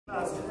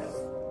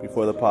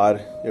Before the pod,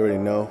 you already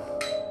know.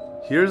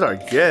 Here's our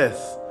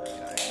guest.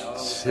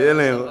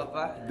 Chilling.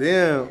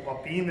 Damn.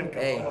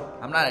 Hey,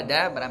 I'm not a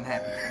dad, but I'm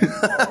happy.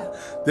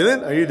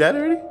 Dylan, are you a dad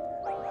already?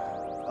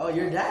 Oh,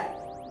 you're a dad?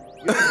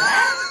 You're a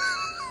dad?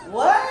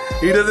 What?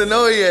 He doesn't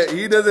know it yet.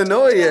 He doesn't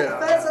know it yet.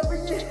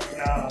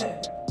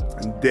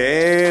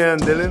 Damn,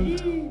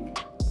 Dylan.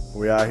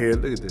 We out here.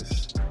 Look at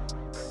this.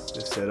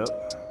 This setup.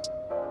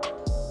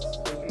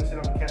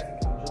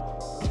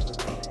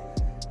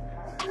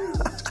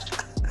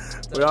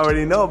 We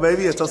already know,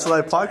 baby. It's also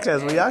like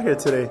podcast. We out here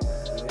today.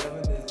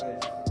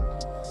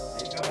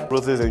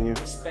 Both is in you.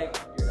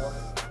 Respect your elder.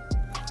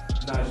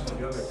 No, I'm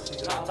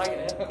talking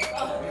to him. You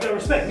gotta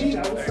respect me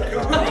now. What's up?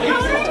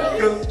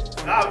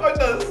 Nah, fuck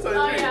that.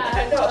 Oh yeah, I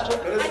know. I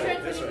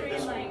turned 23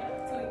 in like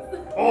 2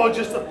 weeks. Oh,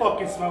 just to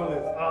fucking smell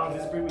this.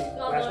 Just bring me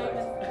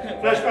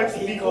flashbacks. Flashbacks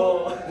to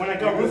Pico when I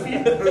got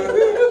roofied.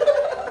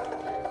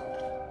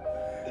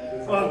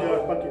 Oh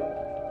god, fuck it.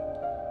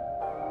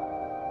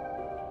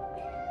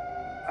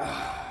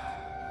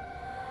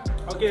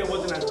 Okay, it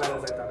wasn't as bad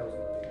as I thought it was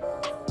gonna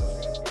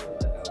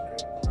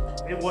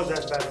be. It was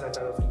as bad as I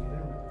thought it was gonna be.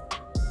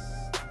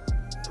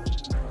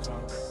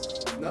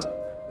 No,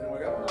 didn't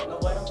work out. No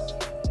bueno.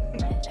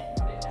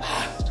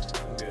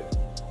 I'm good.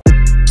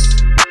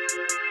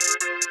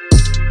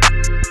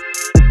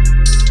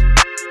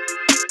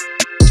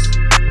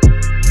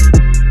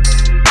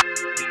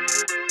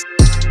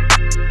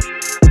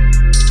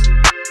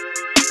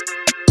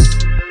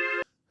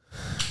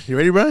 You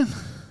ready, Brian?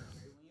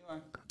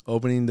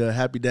 Opening the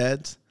Happy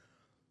Dads.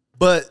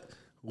 But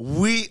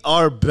we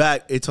are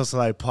back. It's also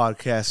like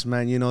podcast,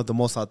 man. You know, the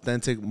most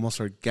authentic,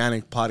 most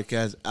organic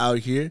podcast out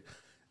here.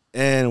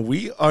 And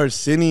we are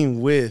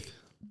sitting with,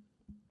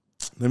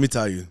 let me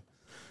tell you,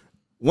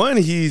 one,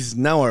 he's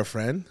now our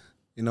friend,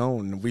 you know,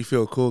 and we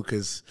feel cool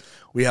because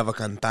we have a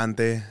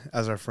cantante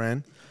as our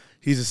friend.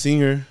 He's a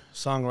singer,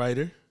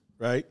 songwriter,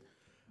 right?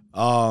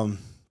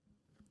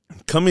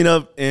 Coming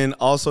up in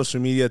all social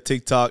media,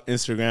 TikTok,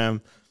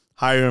 Instagram,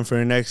 hiring for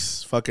the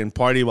next fucking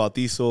party,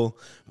 bautizo,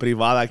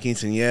 privada,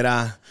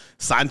 quinceañera,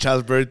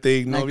 Sancha's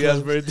birthday,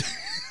 novia's birthday.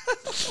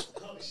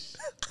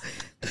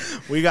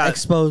 We got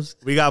exposed.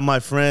 We got my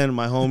friend,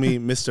 my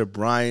homie, Mr.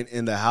 Brian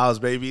in the house,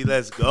 baby.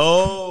 Let's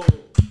go.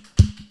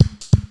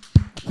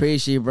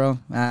 Appreciate it, bro.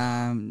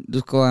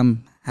 Just cool.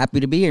 I'm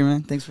happy to be here,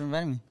 man. Thanks for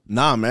inviting me.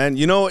 Nah, man.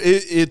 You know,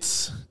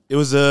 it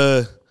was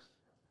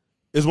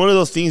one of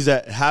those things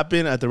that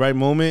happened at the right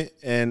moment,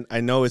 and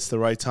I know it's the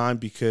right time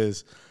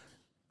because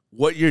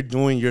what you're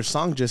doing, your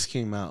song just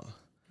came out.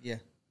 Yeah.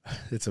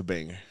 It's a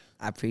banger.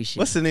 I appreciate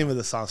What's it. the name of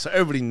the song? So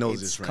everybody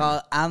knows It's this, right?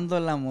 called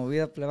Ando la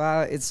Movida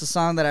Plebada. It's a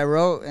song that I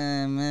wrote,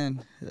 and,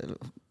 man,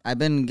 I've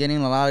been getting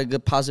a lot of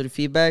good positive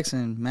feedbacks,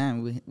 and,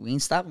 man, we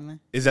ain't stopping, man.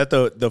 Is that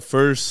the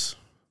first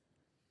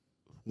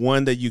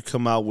one that you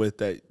come out with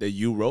that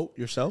you wrote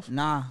yourself?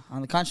 Nah,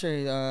 on the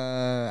contrary,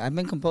 I've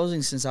been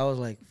composing since I was,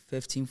 like,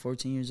 15,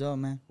 14 years old,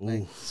 man.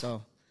 Like,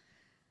 so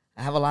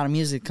I have a lot of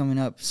music coming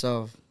up,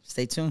 so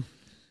stay tuned.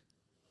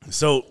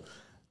 So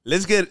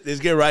let's get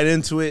right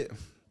into it.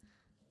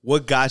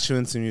 What got you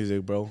into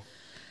music, bro?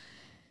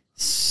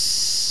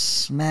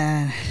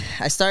 Man,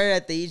 I started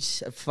at the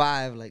age of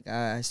 5. Like,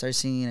 I started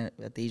singing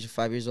at the age of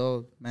 5 years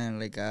old. Man,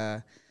 like,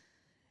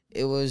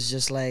 it was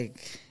just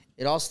like,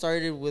 it all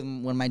started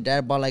when my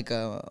dad bought like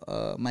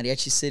a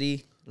mariachi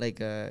city. Like,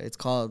 it's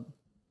called,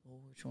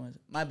 which one is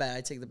it? My bad,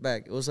 I take it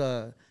back. It was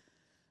a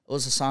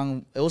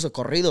song. It was a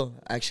corrido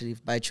actually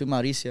by Chuy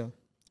Mauricio.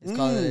 It's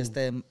called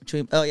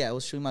Chuy. Oh yeah, it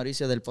was Chuy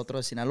Mauricio del Potro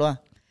de Sinaloa.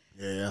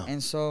 Yeah.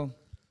 And so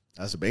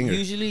That's a banger.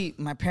 usually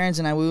my parents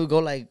and I we would go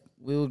like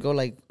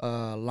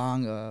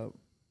long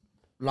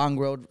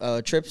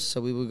road trips. So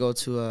we would go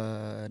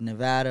to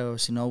Nevada, or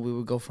we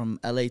would go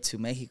from LA to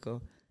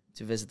Mexico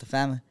to visit the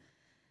family.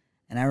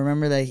 And I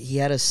remember that he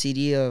had a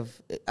CD of,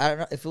 I don't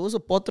know if it was a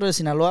Potro de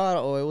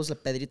Sinaloa or it was a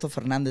Pedrito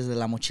Fernandez de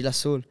La Mochila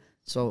Azul.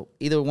 So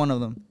either one of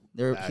them.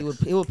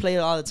 He would play it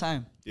all the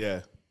time.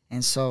 Yeah.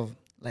 And so,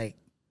 like,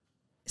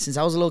 since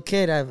I was a little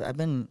kid, I've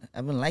been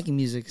liking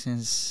music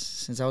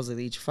since I was at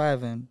the age of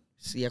 5. And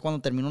ya cuando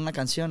terminó una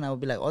canción, I would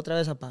be like, otra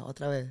vez, papá,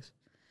 otra vez.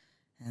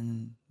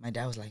 And my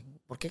dad was like,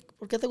 ¿Por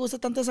qué te gusta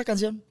tanto esa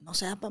canción? No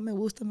sé, papá, me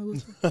gusta.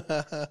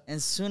 And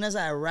as soon as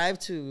I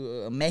arrived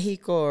to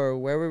Mexico or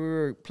wherever we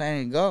were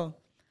planning to go,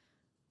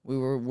 we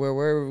were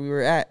wherever we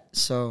were at.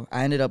 So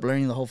I ended up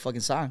learning the whole fucking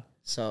song.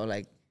 So,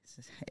 like,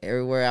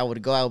 everywhere I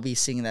would go, I would be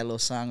singing that little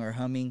song or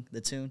humming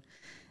the tune.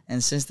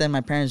 And since then,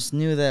 my parents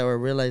knew that or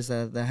realized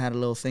that I had a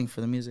little thing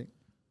for the music.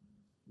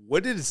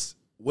 What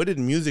did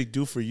music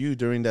do for you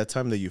during that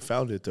time that you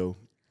found it, though?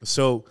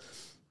 So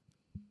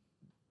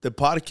the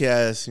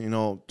podcast,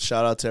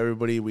 shout out to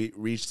everybody. We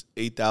reached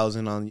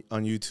 8,000 on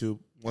YouTube,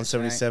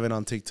 177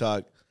 on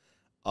TikTok.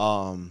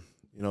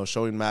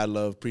 Showing mad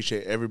love.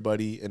 Appreciate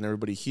everybody and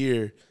everybody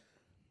here.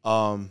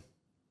 Our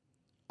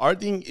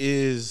thing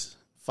is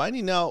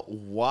finding out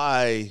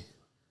why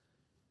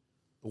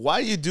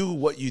you do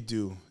what you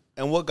do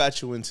and what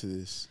got you into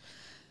this.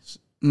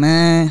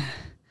 Man,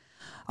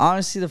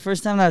 Honestly, the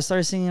first time that I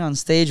started singing on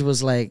stage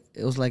was like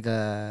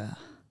a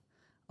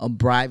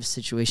bribe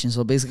situation.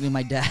 So basically,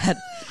 my dad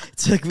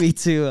took me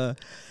to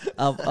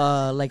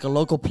like a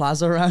local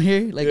plaza around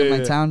here, like in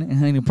my town in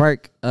Huntington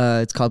Park.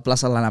 It's called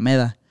Plaza La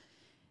Alameda,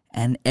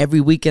 and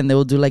every weekend they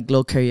will do like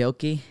little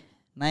karaoke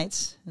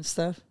nights and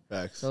stuff.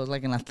 Facts. So it was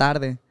like in la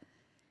tarde.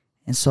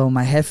 And so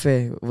my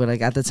jefe would,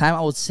 like, at the time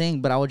I would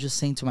sing, but I would just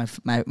sing to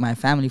my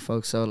family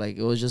folks. So like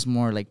it was just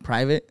more like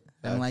private.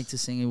 I don't like to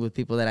sing it with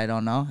people that I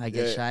don't know. I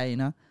get shy, you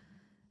know.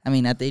 I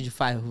mean, at the age of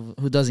 5,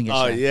 who doesn't get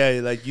shy? Oh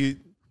yeah, like you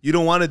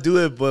don't want to do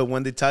it, but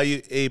when they tell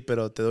you, "Hey,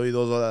 pero te doy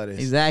 $2."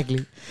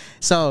 Exactly.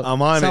 So I'm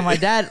on it. my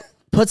dad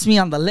puts me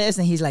on the list,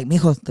 and he's like,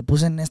 "Mijo, te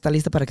puse en esta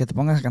lista para que te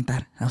pongas a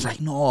cantar." And I was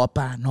like, "No,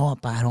 pa,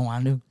 I don't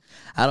want to.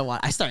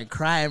 I started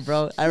crying,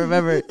 bro. I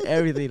remember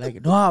everything.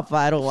 Like, "No, pa,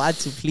 I don't want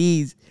to.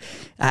 Please,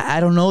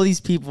 I don't know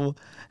these people."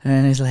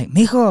 And it's like,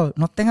 "Mijo,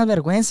 no tengas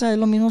vergüenza. Es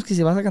lo mismo que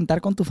si vas a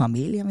cantar con tu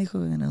familia, mijo."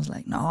 And I was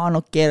like,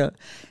 no quiero.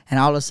 And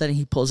all of a sudden,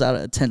 he pulls out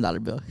a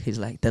 $10 bill. He's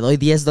like, "Te doy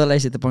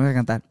 $10 si te pongas a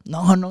cantar."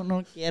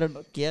 No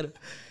quiero.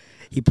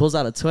 He pulls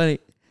out a 20.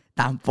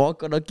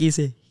 Tampoco no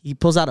quise. He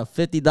pulls out a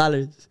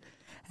 $50.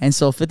 And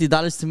so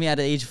 $50 to me at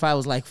the age of 5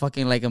 was like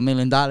fucking like $1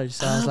 million.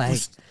 So I was like,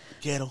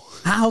 Quiero.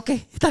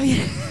 Okay, está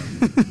bien.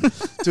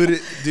 Dude,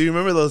 do you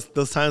remember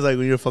those times like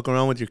when you were fucking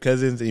around with your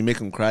cousins and you make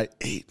them cry?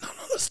 Hey, no,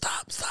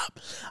 stop.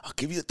 I'll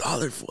give you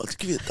 $1, fool. I'll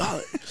give you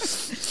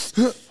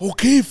 $1.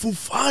 Okay, fool,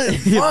 fine,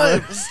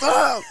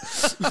 stop.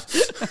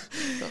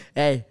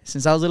 Hey,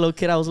 since I was a little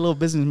kid, I was a little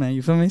businessman.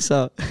 You feel me?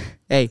 So,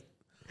 hey.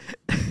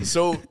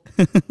 So,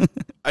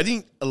 I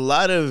think a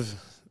lot of,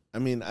 I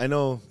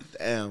know,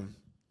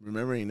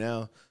 remembering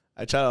now,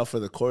 I tried out for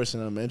the chorus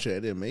in elementary.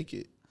 I didn't make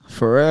it.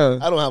 For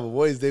real. I don't have a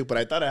voice, dude, but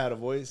I thought I had a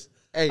voice.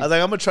 Hey. I was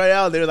like, I'm going to try it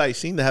out. They were like,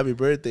 sing the happy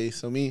birthday.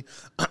 So me,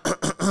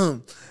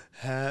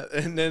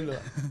 and then,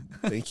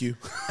 thank you.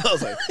 I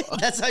was like, fuck.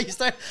 That's how you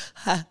start.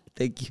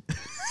 Thank you.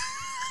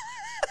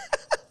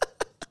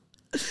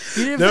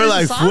 They were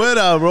like,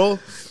 fuera, bro.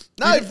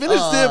 No, I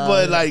finished it,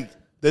 but like,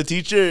 the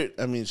teacher,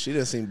 she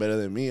didn't sing better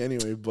than me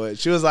anyway, but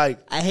she was like,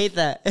 I hate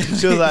that.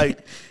 She was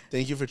like,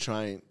 thank you for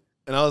trying.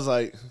 And I was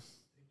like,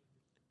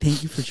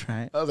 thank you for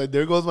trying. I was like,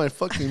 there goes my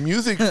fucking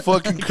music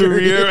fucking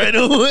career right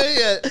away.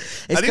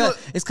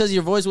 It's because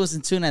your voice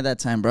wasn't tuned at that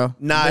time, bro.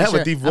 Nah, I have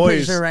a deep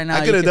voice. Sure right now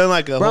I could have done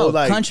like a whole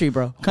like country,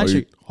 bro.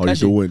 Country. How you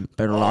doing?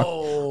 Better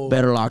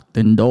lock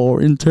the door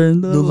and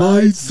turn the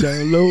lights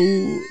down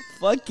low.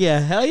 Fuck yeah,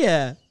 hell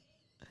yeah.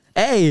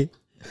 Hey,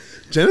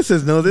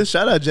 Genesis know this.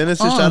 Shout out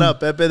Genesis. Shout out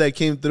Pepe that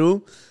came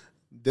through.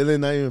 Dylan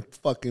not even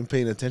fucking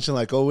paying attention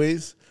like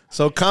always.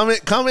 So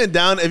comment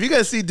down. If you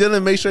guys see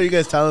Dylan, make sure you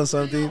guys tell him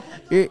something.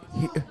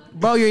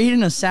 Bro, you're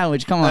eating a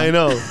sandwich. Come on. I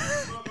know.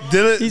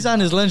 Dylan, he's on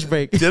his lunch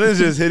break. Dylan's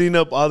just hitting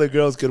up all the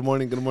girls. Good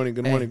morning. Good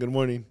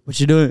morning. What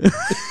you doing?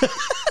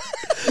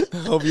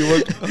 Hope you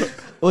work.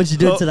 What you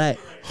doing tonight?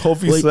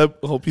 Hope you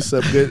slept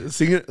good.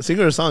 Singer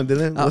a song,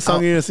 Dylan. What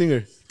song are you gonna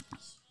sing?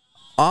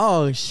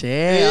 Oh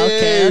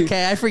shit.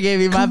 Okay. I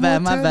forgave you. My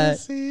bad.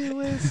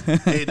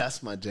 Hey,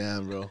 that's my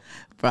jam, bro.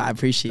 Bro, I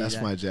appreciate that.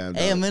 That's my jam.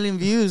 Hey, 1 million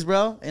views,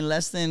 bro, in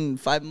less than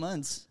 5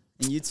 months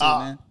in YouTube,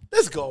 man.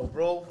 Let's go,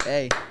 bro.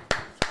 Hey.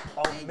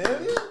 1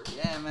 million?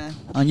 Yeah, man.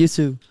 On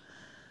YouTube.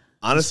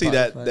 Honestly,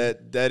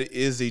 that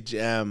is a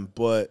jam,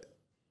 but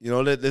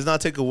let's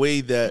not take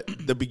away that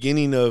the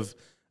beginning of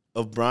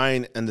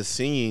Brian and the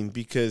singing,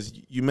 because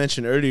you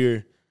mentioned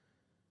earlier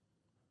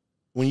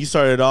when you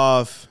started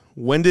off.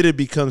 When did it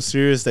become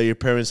serious that your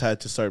parents had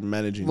to start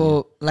managing you?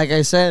 Well, like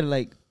I said,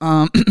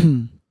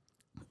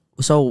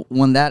 so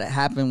when that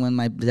happened, when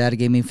my dad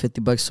gave me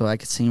 $50 so I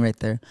could sing right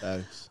there,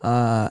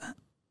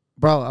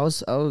 bro, I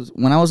was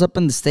when I was up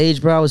on the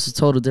stage, bro, I was a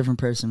total different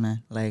person,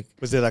 man. Like,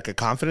 was there like a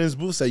confidence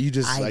boost that you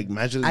just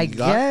magically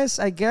got?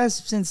 I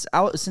guess since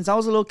I was a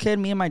little kid,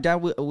 me and my dad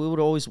we would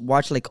always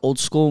watch like old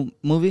school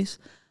movies.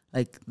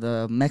 Like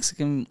the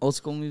Mexican old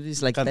school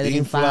movies, like Pedro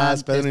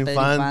Infante,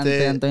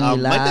 Antonio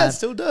my dad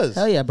still does.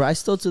 Hell yeah, bro! I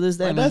still to this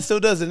day. My dad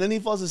still does, and then he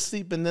falls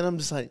asleep, and then I'm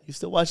just like, "You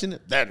still watching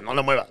it?" Dad, no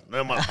mueva.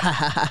 I'm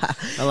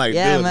like,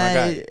 yeah, dude, man.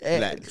 My guy,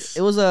 relax.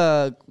 It was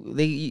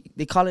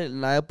they call it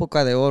La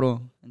Época de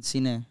Oro in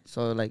cine.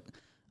 So like,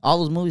 all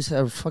those movies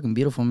are fucking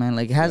beautiful, man.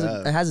 Like it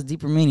has a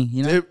deeper meaning,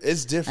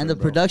 It's different, and the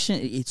production,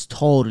 it's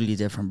totally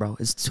different, bro.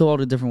 It's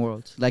totally different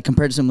worlds, like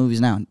compared to some movies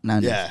nowadays.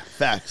 Yeah,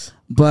 facts.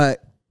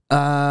 But.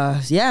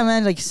 Yeah,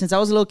 man. Like since I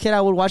was a little kid, I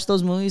would watch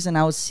those movies and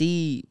I would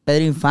see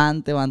Pedro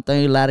Infante or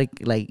Antonio Lara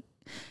like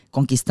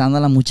conquistando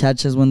a las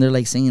muchachas when they're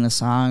like singing a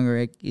song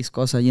or X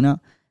cosa,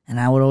 And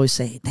I would always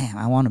say, "Damn,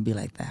 I want to be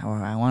like that,"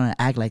 or "I want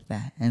to act like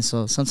that." And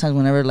so sometimes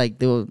whenever like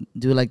they will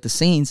do like the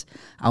scenes,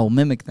 I will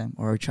mimic them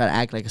or try to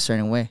act like a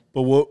certain way.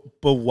 But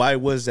why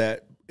was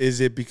that? Is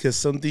it because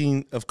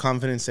something of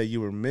confidence that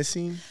you were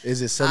missing?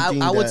 Is it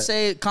something I would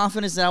say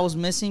confidence that I was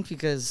missing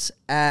because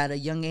at a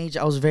young age,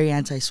 I was very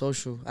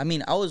antisocial. I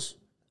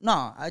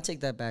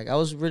take that back. I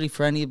was really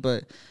friendly,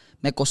 but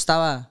me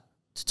costaba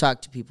to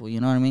talk to people, you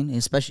know what I mean?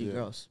 Especially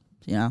girls,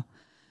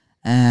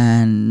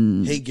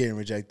 And... hate getting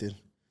rejected.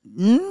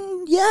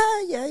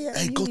 Yeah.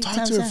 Hey, You go need talk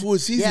time to her time. for a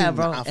season. Yeah,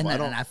 bro. Nah, and I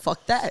don't. I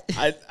fuck that.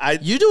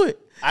 You do it.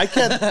 I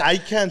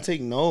can't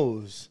take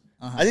no's.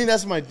 I think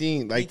that's my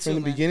thing. Like too, from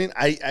the man. beginning,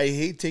 I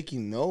hate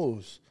taking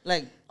no's.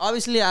 Like,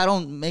 obviously, I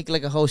don't make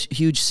like a whole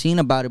huge scene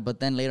about it, but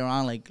then later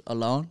on, like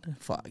alone,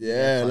 fuck.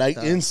 Yeah, fucked like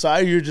up.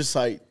 inside, you're just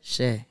like,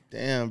 Shit.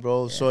 damn,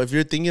 bro. So if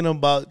you're thinking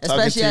about talking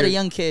Especially to at a your-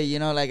 young kid, you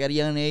know, like at a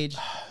young age.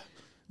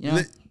 You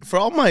know? for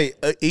all my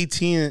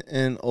 18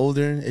 and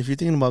older, if you're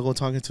thinking about go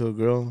talking to a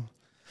girl,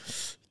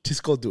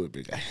 just go do it,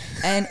 big guy.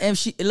 And if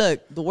she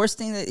look, the worst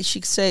thing that she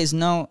could say is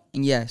no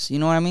and yes. You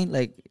know what I mean?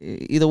 Like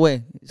either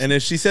way. And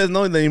if she says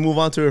no, then you move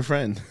on to her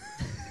friend.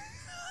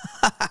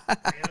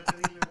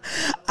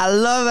 I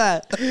love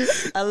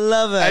that. I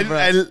love that,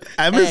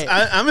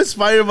 bro. I'm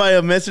inspired by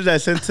a message I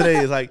sent today.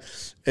 It's like,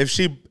 if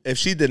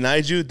she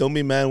denied you, don't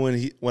be mad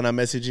when I'm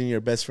messaging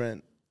your best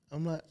friend.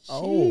 I'm like,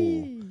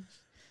 oh,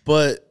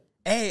 but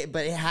Hey,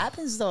 but it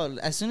happens though.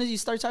 As soon as you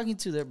start talking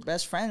to their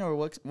best friend or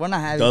what, we're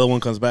not having the other one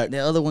comes back. the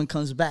other one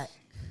comes back.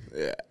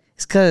 Yeah.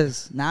 It's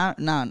cause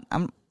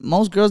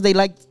most girls, they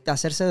like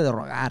hacerse de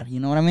rogar. You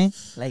know what I mean?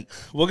 Like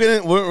We're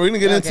gonna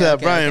get into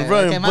that, Brian.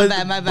 Brian, okay,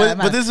 but, my bad.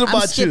 but this is I'm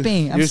about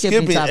skipping. you. I'm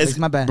skipping topics. It's-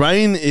 My bad.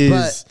 Brian is.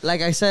 But like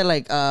I said,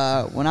 like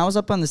when I was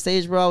up on the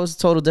stage, bro, I was a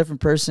total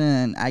different person,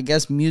 and I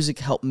guess music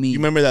helped me. You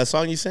remember that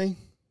song you sang?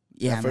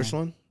 Yeah, that first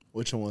man. one.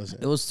 Which one was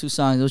it? It was 2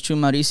 songs. It was Chuy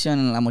Mauricio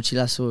and La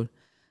Mochila Azul.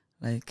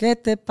 Like,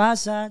 ¿qué te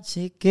pasa,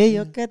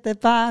 chiquillo? ¿Qué te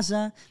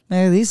pasa?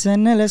 Me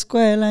dicen en la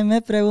escuela y me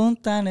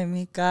preguntan en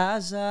mi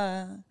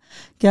casa.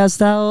 Que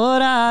hasta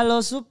ahora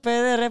lo supe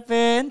de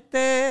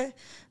repente.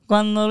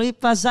 Cuando Luis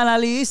pasa la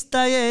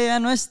lista y ella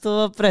no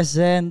estuvo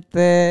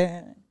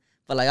presente.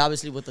 But like,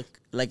 obviously with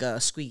a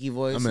squeaky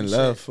voice. I'm in and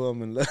love. shit. Fool,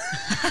 I'm in love.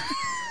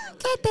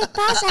 ¿Qué te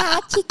pasa,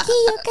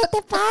 chiquillo? ¿Qué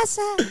te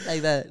pasa?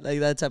 Like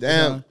that type of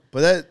Damn. song.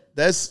 But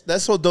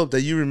that's so dope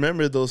that you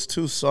remember those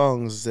 2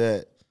 songs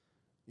that,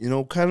 you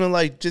know, kind of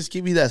like just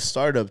give you that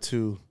startup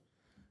to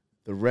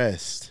the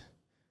rest.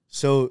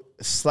 So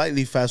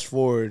slightly fast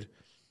forward,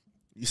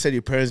 you said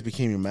your parents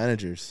became your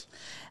managers.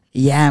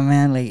 Yeah,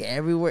 man, like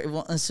everywhere.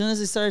 Well, as soon as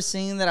they started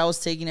seeing that I was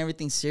taking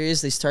everything serious,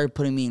 they started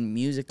putting me in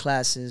music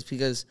classes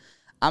because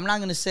I'm not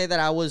going to say that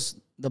I was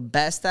the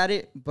best at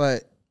it,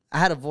 but I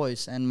had a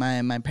voice and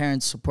my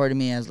parents supported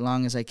me as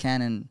long as I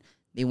can, and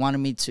they wanted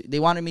me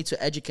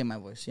to educate my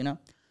voice, you know?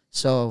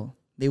 So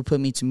they would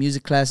put me to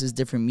music classes,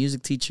 different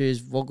music teachers,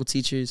 vocal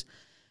teachers,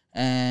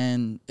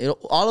 and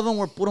all of them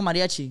were puro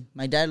mariachi.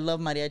 My dad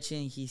loved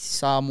mariachi, and he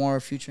saw more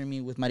future in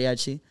me with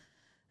mariachi.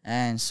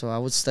 And so I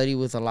would study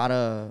with a lot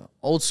of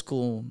old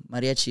school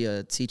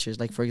mariachi teachers.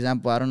 Like, for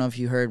example, I don't know if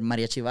you heard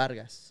Mariachi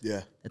Vargas.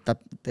 Yeah. The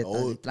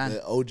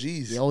The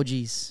OGs. The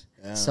OGs.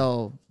 Yeah.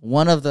 So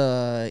one of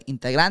the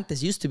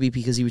integrantes used to be,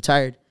 because he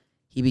retired,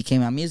 he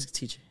became a music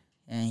teacher.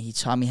 And he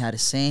taught me how to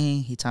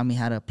sing. He taught me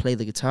how to play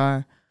the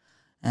guitar.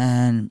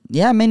 And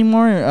yeah, many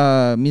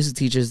more music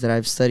teachers that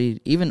I've studied.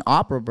 Even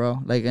opera, bro.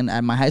 Like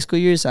at my high school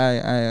years,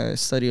 I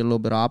studied a little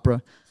bit of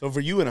opera. So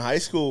for you in high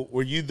school,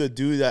 were you the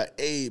dude that,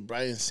 hey,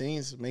 Brian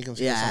sings, make him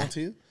sing a song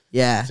to you?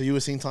 Yeah. So you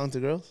would sing songs to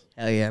girls?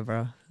 Hell yeah,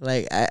 bro.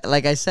 Like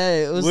I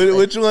said, it was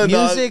Which one?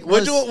 music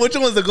Which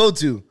one was the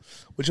go-to?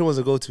 Which one was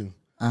the go-to?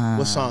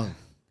 What song?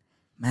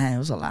 Man, it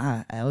was a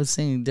lot. I was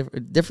singing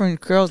different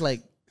girls.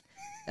 Like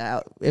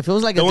if it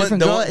was like The a one- different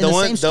the girl one- in the the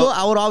one- same the- school,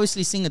 I would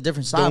obviously sing a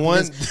different song.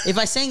 one- Because if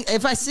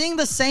I sing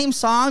the same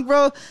song,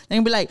 bro, then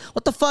you'd be like,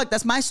 "What the fuck?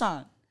 That's my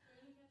song."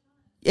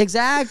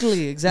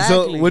 Exactly.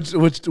 So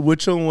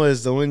which one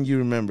was the one you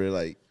remember?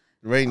 Like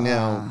right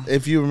now,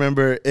 if you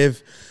remember,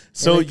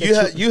 so like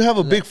you have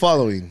a big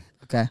following.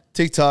 Okay.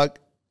 TikTok,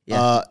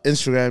 Yeah.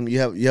 Instagram. You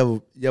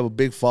have a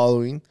big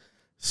following.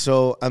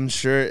 So I'm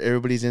sure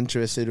everybody's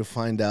interested to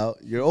find out.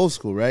 You're old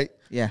school, right?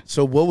 Yeah.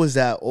 So what was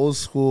that old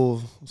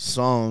school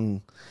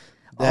song?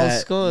 Old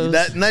school, it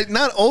was- That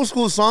not old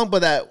school song,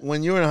 but that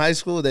when you were in high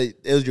school, that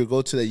it was your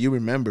go-to that you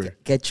remember.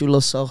 Que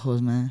chulos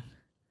ojos, man.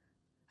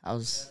 I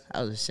was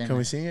a singer. Can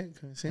we sing it?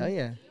 Can we sing Oh it?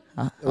 yeah.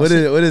 What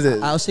is it? What is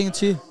it? I'll sing it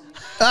too.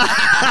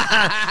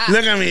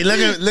 Look at me. Look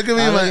at me. Look In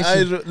my at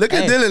eyes. you. Look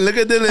at Hey. Dylan. Look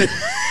at Dylan.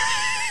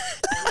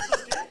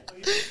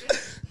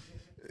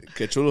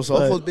 Que chulos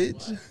ojos,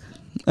 bitch.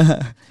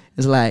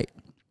 It's like,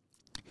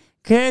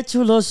 qué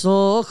chulos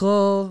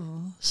ojos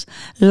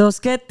los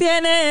que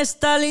tiene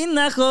esta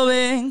linda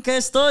joven que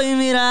estoy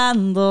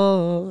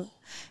mirando.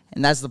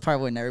 And that's the part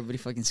when everybody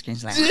fucking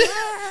screams like,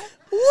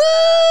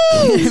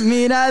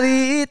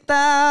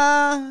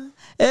 miradita,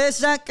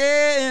 esa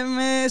que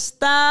me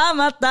está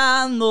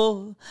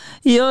matando,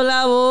 yo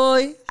la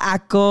voy a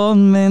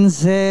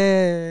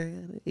convencer.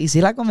 Y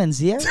si la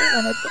convencía,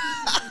 la neta.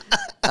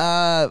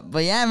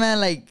 But yeah, man,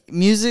 like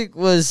music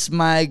was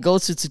my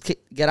go-to to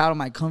get out of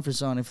my comfort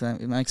zone, if that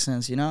makes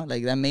sense, you know?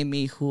 Like that made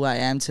me who I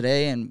am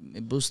today, and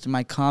it boosted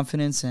my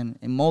confidence and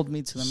it molded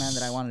me to the man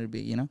that I wanted to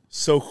be, you know?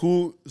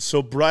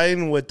 So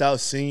Brian without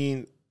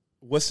singing,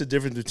 what's the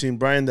difference between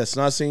Brian that's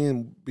not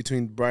singing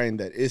between Brian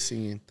that is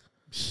singing?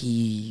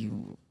 He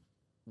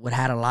would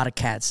had a lot of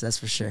cats. That's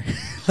for sure.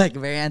 Like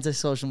very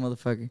antisocial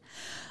motherfucker.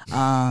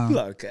 A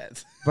lot of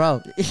cats.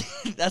 Bro,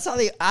 that's how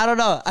they. I don't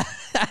know.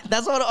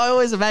 That's what I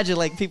always imagine.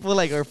 Like people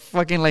like are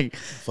fucking like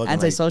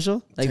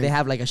antisocial. Like they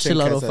have like a 10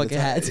 shitload cats of at a fucking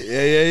time. hats.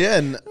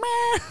 Yeah.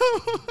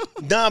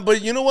 Nah,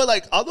 but you know what?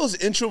 Like all those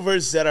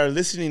introverts that are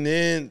listening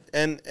in,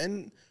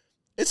 and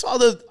it's all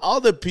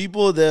the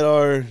people that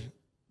are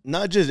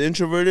not just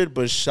introverted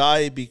but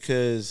shy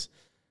because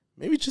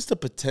maybe just the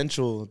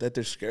potential that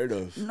they're scared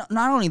of.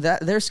 Not only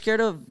that, they're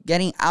scared of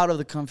getting out of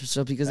the comfort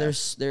zone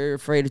because they're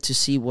afraid to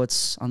see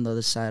what's on the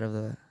other side of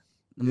the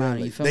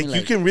mountain. You feel me?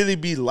 You can really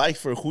be liked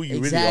for who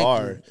you really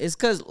are. It's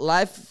because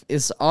life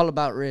is all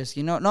about risk.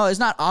 You know, no, it's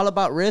not all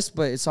about risk,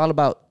 but it's all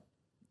about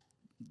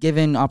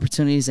giving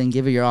opportunities and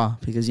give it your all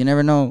because you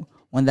never know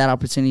when that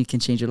opportunity can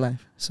change your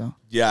life. So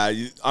yeah,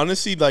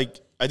 honestly,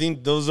 like I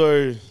think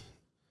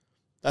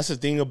that's the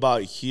thing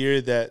about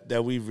here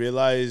that we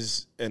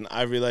realize, and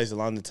I realized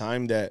along the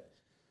time that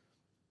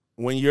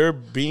when you're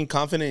being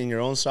confident in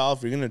your own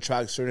self, you're gonna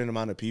attract a certain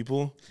amount of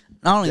people.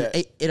 Not only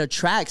it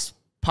attracts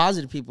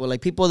positive people,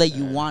 like people that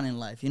you want in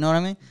life. You know what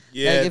I mean?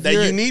 Yeah, like that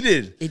you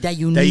needed. That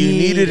you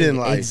needed in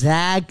life.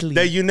 Exactly.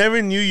 That you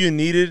never knew you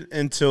needed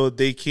until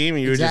they came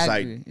and you were just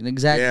like,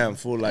 damn,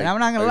 fool. Like, and I'm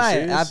not gonna lie,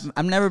 serious?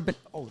 I've never been.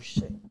 Oh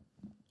shit.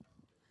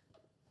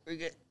 We're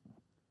good.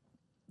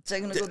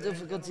 Technical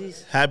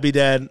difficulties. Happy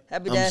dad.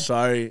 Happy dad. I'm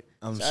sorry.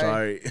 I'm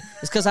sorry.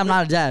 It's because I'm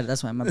not a dad.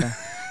 That's why. My bad.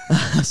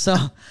 So,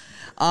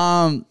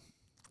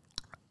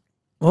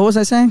 what was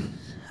I saying?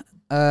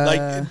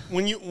 Like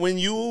when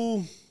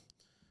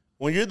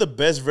you're the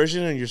best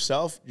version of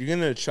yourself, you're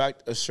gonna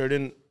attract a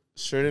certain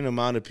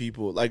amount of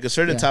people, like a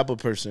certain type of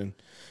person,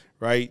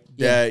 right?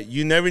 Yeah. That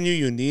you never knew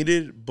you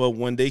needed, but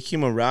when they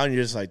came around,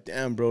 you're just like,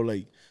 damn, bro,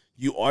 like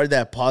you are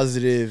that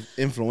positive,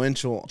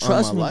 influential.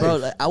 Trust on me, my bro.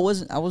 life. Like, I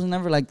was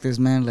never like this,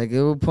 man. Like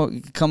it would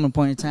come a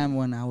point in time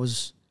when I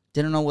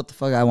didn't know what the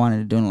fuck I wanted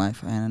to do in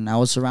life, and I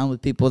was surrounded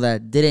with people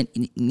that didn't.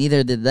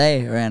 Neither did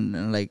they,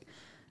 and like it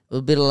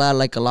would be a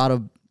lot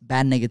of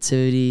bad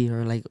negativity,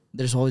 or like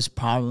there's always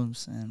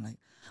problems, and like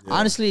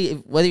honestly,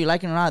 whether you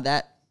like it or not,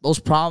 that those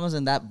problems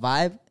and that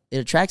vibe, it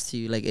attracts to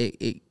you. Like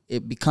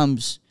it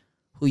becomes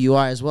who you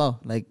are as well.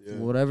 Like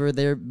whatever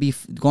they're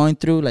going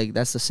through, like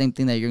that's the same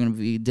thing that you're gonna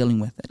be dealing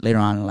with later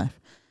on in life,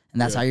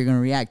 and that's how you're gonna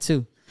react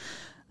too.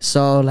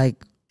 So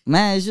like,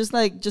 man, it's just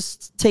like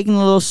taking a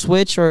little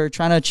switch or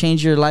trying to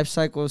change your life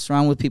cycle,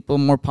 surround with people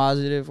more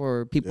positive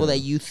or people that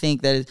you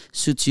think that it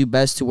suits you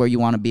best to where you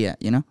want to be at.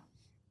 You know?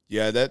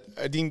 Yeah, that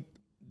I think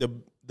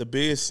the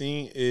biggest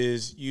thing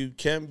is you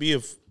can't be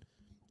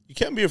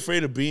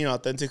afraid of being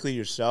authentically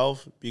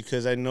yourself,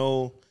 because I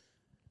know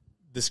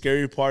the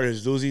scary part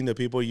is losing the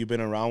people you've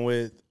been around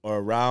with or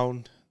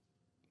around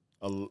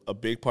a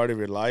big part of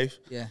your life.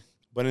 Yeah.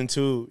 But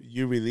until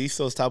you release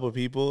those type of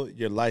people,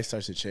 your life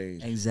starts to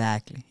change.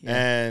 Exactly. Yeah.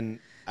 And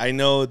I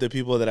know the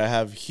people that I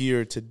have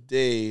here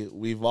today,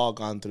 we've all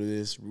gone through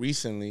this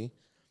recently,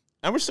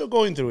 and we're still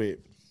going through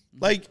it.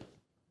 Like,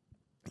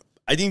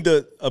 I think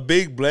a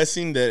big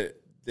blessing that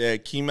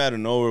came out of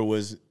nowhere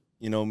was,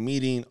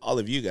 meeting all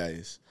of you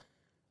guys.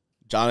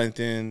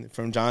 Jonathan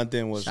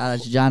was shout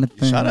out to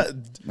Jonathan.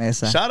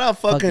 Shout out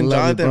fucking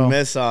Jonathan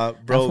Mesa,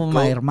 bro. Go,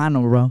 my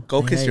hermano, bro.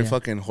 Go kiss your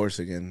fucking horse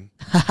again.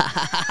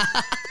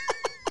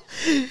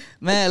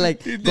 Man,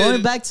 like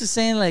going back to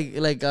saying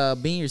like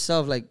being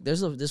yourself, like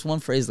there's this one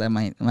phrase that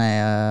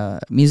my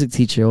music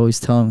teacher always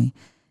told me.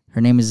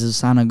 Her name is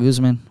Susana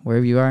Guzman.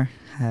 Wherever you are,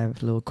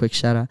 have a little quick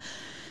shout out.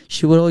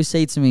 She would always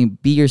say to me,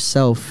 "Be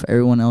yourself.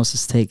 Everyone else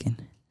is taken."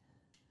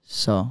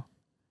 So,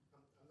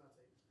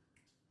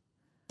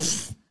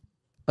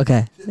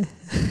 okay,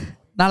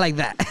 not like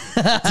that.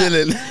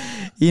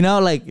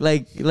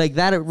 Like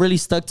that. It really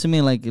stuck to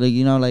me. Like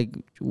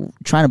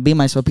trying to be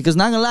myself, because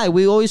not gonna lie,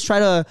 we always try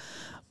to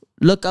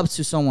look up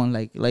to someone.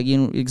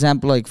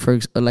 Example, like for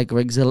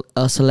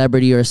a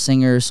celebrity or a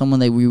singer, or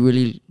someone that we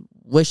really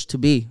wish to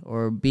be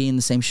or be in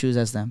the same shoes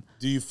as them.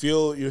 Do you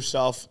feel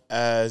yourself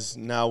as,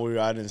 now we're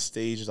out on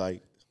stage,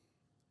 like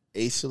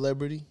a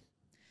celebrity?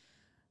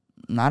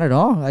 Not at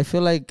all. I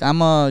feel like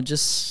I'm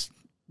just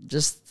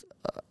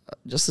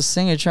a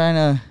singer trying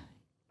to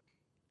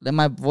let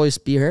my voice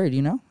be heard.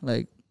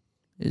 Like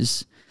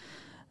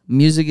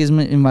music is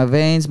in my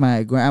veins.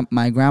 My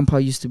grandpa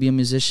used to be a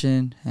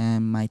musician,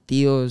 and my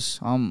tios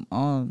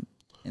all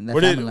in that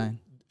family line.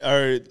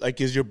 Or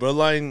like, is your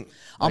bloodline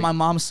on my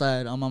mom's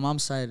side? On my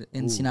mom's side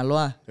in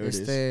Sinaloa.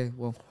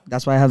 Well,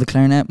 that's why I have the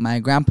clarinet. My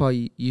grandpa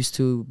used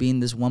to be in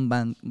this one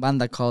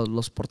banda called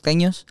Los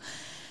Porteños.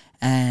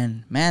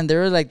 And man, they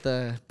were like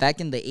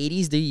back in the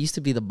 80s, they used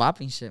to be the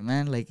bopping shit,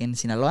 man. Like in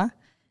Sinaloa,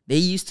 they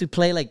used to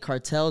play like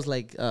cartels,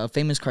 like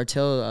famous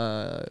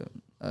cartel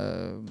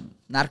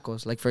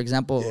narcos. Like for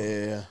example,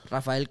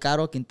 Rafael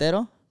Caro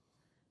Quintero.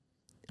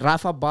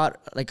 Rafa bought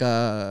like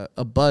a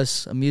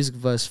music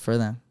bus for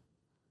them.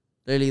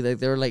 Literally, like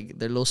they were like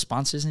their little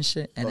sponsors and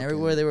shit. And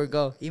everywhere they would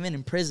go, even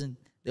in prison,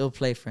 they would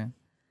play for him.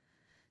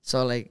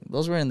 So like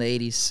those were in the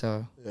 80s.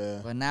 So,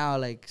 Yeah. but now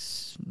like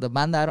the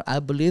band, I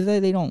believe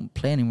that they don't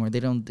play anymore. They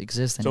don't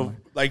exist anymore.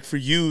 So like for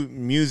you,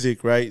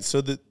 music, right?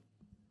 So the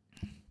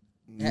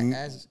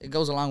It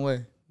goes a long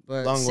way.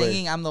 But Long way.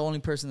 singing, I'm the only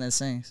person that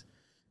sings.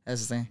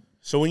 That's the thing.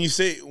 So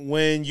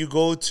when you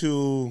go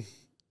to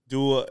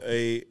do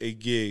a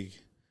gig,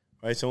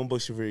 right? Someone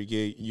books you for a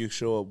gig, you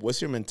show up.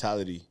 What's your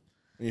mentality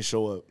when you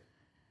show up?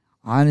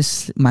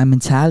 Honestly, my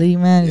mentality,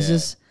 man, is Yeah.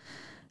 just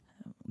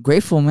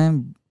grateful,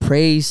 man.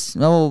 Praise,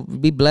 no,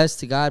 be blessed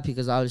to God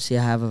because obviously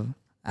I have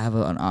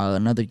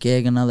another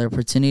gig, another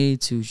opportunity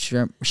to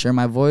share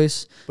my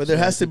voice. But there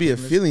So has to be a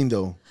people feeling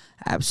though.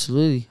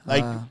 Absolutely,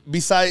 Like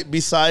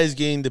besides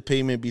getting the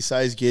payment,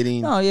 besides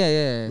getting no,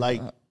 yeah. like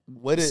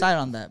what it Decide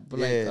on that, but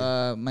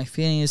Yeah. like my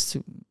feeling is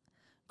to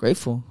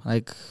grateful.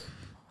 Like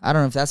I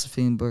don't know if that's a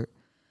feeling, but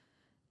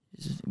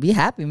just be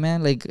happy,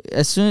 man. Like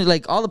as soon as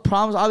like all the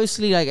problems,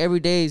 obviously, like every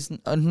day is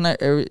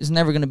it's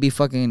never gonna be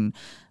fucking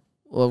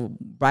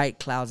bright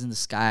clouds in the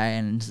sky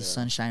and the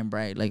sunshine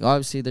bright. Like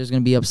obviously, there's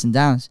gonna be ups and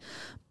downs,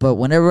 but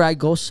whenever I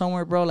go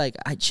somewhere, bro, like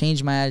I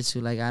change my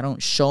attitude. Like I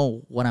don't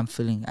show what I'm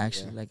feeling.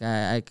 Actually, like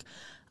I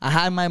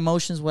hide my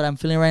emotions, what I'm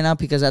feeling right now,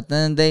 because at the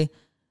end of the day,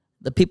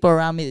 the people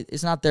around me,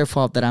 it's not their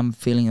fault that I'm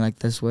feeling like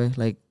this way.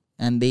 Like,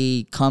 and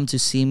they come to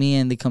see me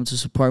and they come to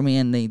support me,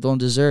 and they don't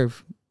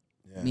deserve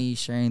me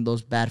sharing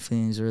those bad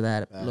feelings or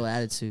that low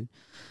attitude.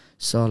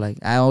 So, like,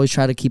 I always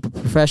try to keep it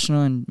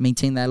professional and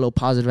maintain that low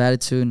positive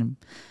attitude and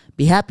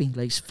be happy.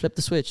 Like, just flip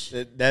the switch.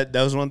 That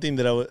was one thing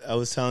that I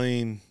was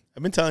telling.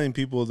 I've been telling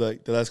people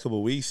like the last couple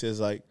of weeks is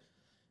like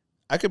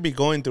I could be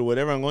going through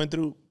whatever I'm going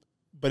through,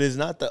 but it's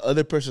not the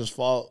other person's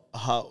fault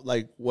how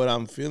like what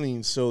I'm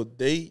feeling. So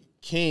they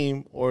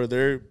came or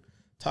they're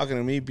talking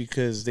to me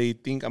because they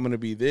think I'm gonna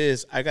be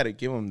this. I gotta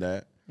give them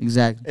that.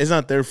 Exactly. It's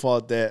not their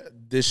fault that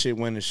this shit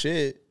went to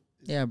shit.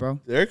 Yeah, bro.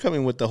 They're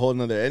coming with the whole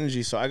nother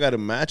energy, so I gotta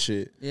match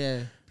it.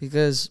 Yeah,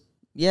 because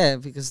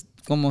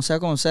como sea,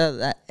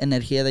 that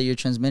energía that you're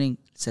transmitting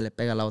se le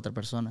pega a la otra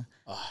persona.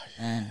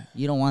 And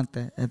you don't want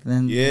that at the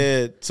end.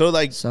 Yeah. So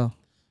like So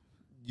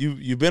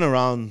you've been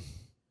around.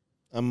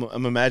 I'm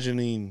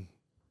imagining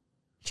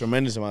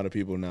tremendous amount of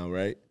people now,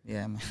 right?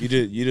 yeah, man.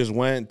 You just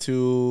went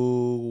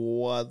to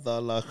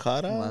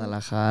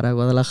Guadalajara.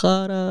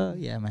 Guadalajara.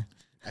 Yeah, man.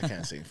 I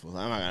can't sing fool.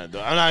 I'm not gonna do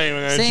it. I'm not even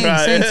gonna Sing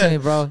try. to me,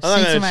 bro. I'm not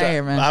Sing gonna to my try.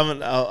 ear,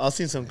 man. I'll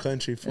sing some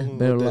country fool.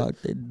 Better lock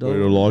the door.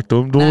 Better lock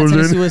them Nah, doors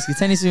Tennessee in.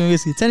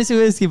 whiskey. Tennessee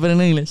whiskey, but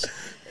in English.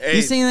 Hey,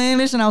 You sing in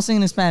English and I'll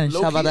sing in Spanish.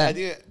 How about that?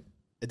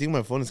 I think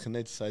my phone is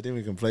connected, so I think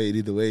we can play it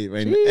either way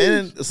right now.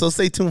 And so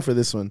stay tuned for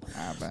this one.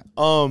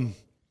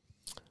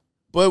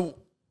 But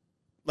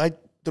like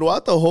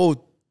throughout the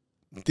whole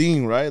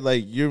thing, right?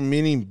 Like you're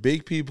meeting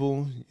big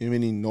people, you're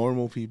meeting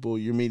normal people,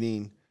 you're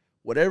meeting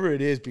whatever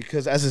it is.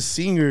 Because as a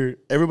singer,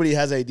 everybody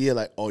has an idea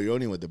like, oh, you're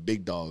only with the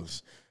big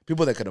dogs,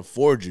 people that could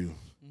afford you.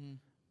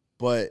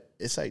 But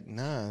it's like,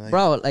 nah, like,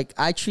 Bro, like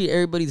I treat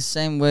everybody the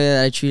same way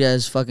that I treat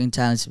as fucking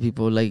talented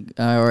people, like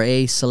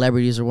or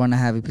celebrities or what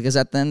have you. Because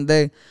at the end of the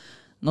day,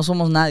 no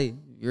somos nadie.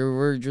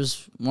 We're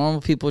just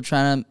normal people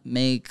trying to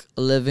make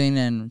a living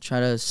and try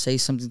to say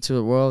something to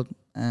the world,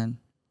 and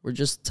we're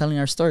just telling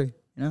our story,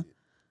 you know.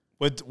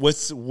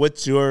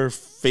 what's your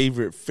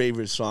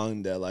favorite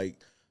song that like?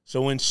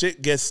 So when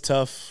shit gets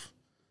tough,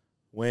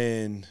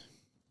 when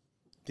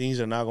things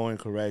are not going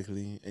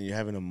correctly, and you're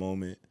having a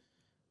moment.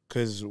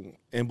 Because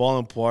in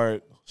Ballin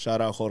Park, shout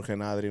out Jorge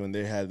and Adri when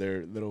they had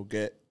their little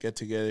get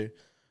together.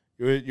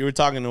 You were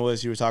talking to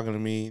us, you were talking to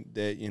me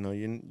that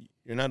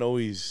you're not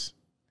always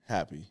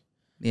happy.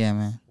 Yeah,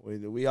 man.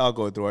 We all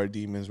go through our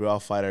demons. We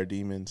all fight our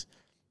demons.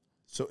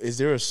 So is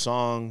there a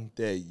song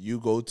that you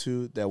go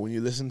to that when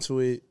you listen to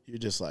it, you're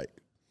just like,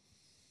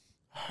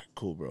 all right,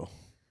 cool, bro?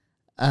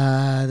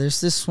 There's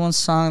this one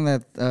song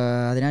that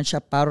Adrián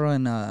Chaparro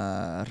and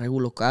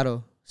Regulo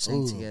Caro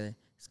sang together.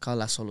 It's called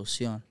La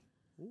Solución.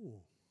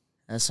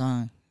 That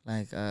song,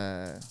 like,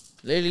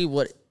 literally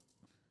what...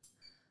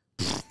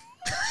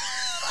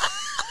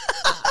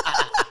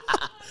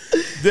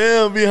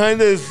 Damn,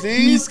 behind the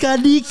scenes. Mis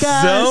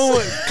canicas.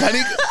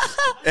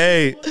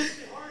 Hey,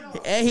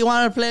 Hey, he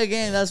wanted to play a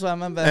game. That's why I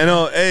remember. I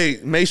know. Hey,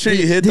 make sure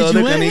you hit the Did other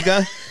you win?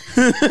 canica.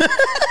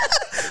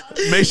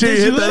 Make sure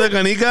you hit the other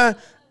canica.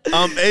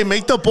 Hey,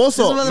 make the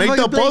pozo. Make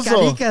the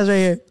pozo. Canicas right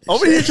here.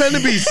 Over here trying to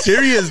be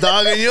serious,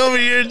 dog, and you over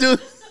here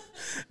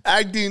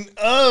acting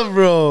up,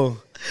 bro.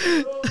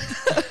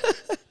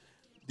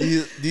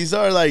 These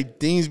are like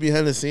things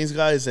behind the scenes,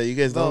 guys, that you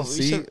guys don't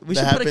see. We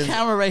should put a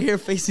camera right here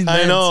facing them.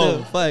 I know.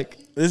 Too. Fuck.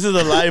 This is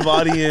a live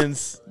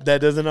audience that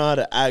doesn't know how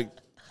to act.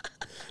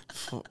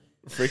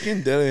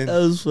 Freaking Dylan. That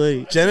was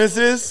funny.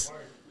 Genesis.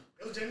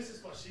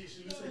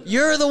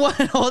 You're the one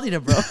holding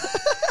it, bro.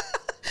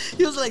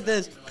 He was like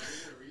this.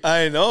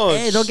 I know.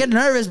 Hey, don't get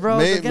nervous, bro.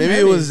 Maybe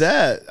it was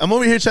that. I'm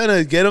over here trying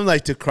to get him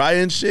like to cry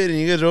and shit, and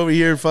you guys are over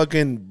here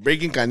fucking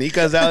breaking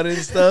canicas out and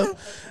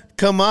stuff.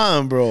 Come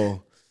on,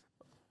 bro.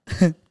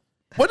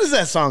 What does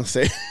that song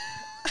say?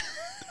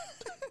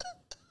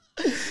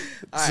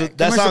 So right,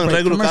 that commercial song, break,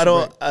 Regular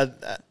commercial Caro,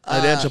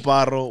 Adrian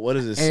Chaparro, what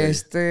does it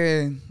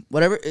say?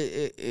 Whatever,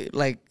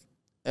 like,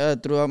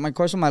 throughout my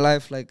course of my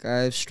life, like,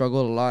 I've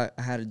struggled a lot.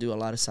 I had to do a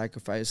lot of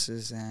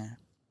sacrifices. And,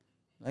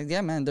 like,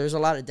 yeah, man, there's a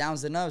lot of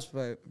downs and ups.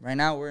 But right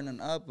now, we're in an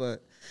up.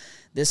 But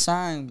this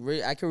song,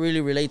 I can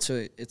really relate to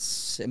it.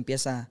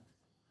 Empieza...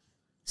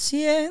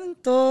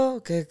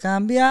 Siento que he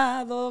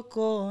cambiado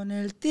con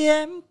el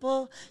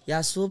tiempo y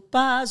a su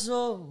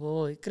paso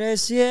voy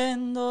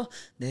creciendo,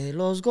 de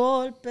los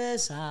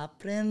golpes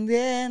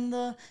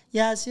aprendiendo y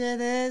así he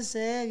de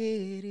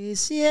seguir y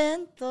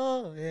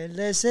siento el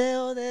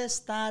deseo de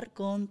estar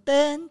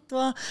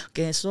contento,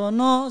 que eso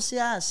no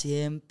sea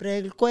siempre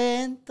el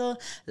cuento,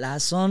 la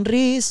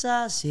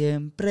sonrisa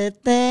siempre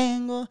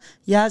tengo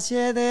y así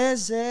he de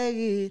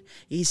seguir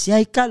y si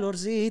hay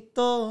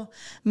calorcito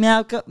me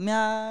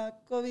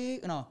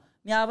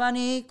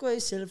abanico y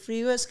si el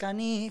frío es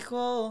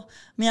canijo,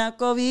 me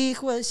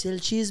acobijo y si el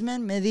chisme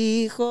me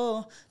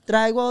dijo,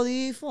 traigo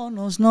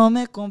audífonos, no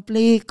me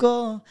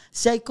complico,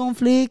 si hay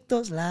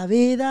conflictos, la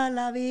vida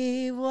la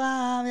vivo,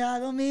 a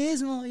lo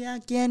mismo y a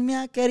quien me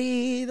ha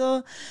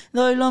querido,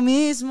 doy lo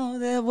mismo,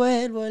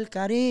 devuelvo el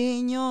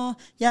cariño,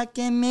 y a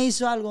quien me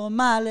hizo algo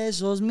mal,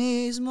 esos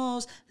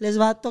mismos, les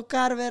va a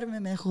tocar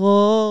verme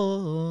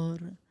mejor.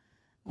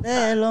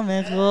 De lo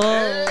mejor.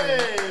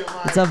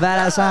 It's a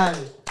badass song.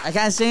 I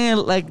can't sing it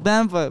like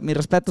them, but mi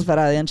respetos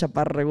para Adrián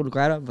Chaparro, Regular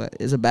Caro, but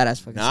it's a badass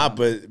fucking song.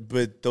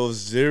 But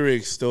those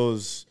lyrics,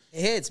 those...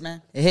 It hits,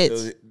 man. It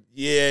hits.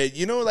 Yeah,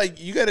 you know, like,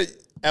 you gotta...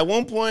 At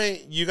one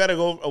point, you gotta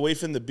go away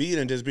from the beat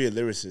and just be a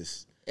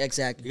lyricist.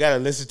 Exactly. You gotta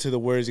listen to the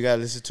words. You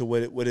gotta listen to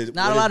what is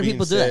Not a lot of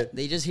people do said. that.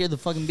 They just hear the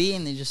fucking beat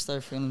and they just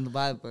start feeling the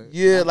vibe. But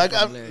Yeah, like,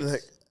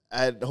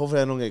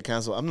 hopefully I don't get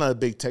canceled. I'm not a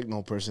big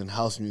techno person,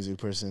 house music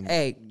person.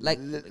 Hey, like,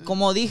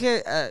 como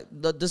dije,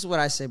 this is what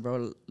I say,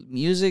 bro.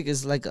 Music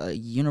is like a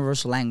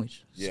universal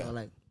language. Yeah. So,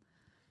 like,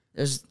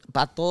 there's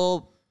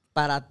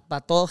para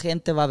todo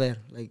gente va a haber.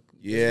 Like,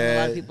 there's a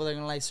lot of people that are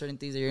gonna like certain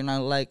things that you're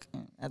not like.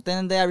 At the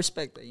end of the day, I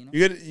respect that, you know?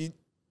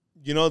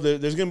 You know,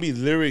 there's gonna be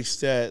lyrics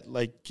that,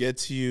 like, get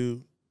to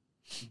you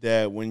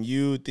that when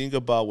you think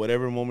about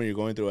whatever moment you're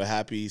going through, a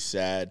happy,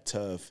 sad,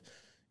 tough,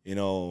 you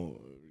know,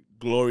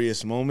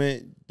 glorious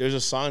moment, there's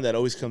a song that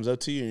always comes up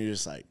to you and you're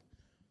just like,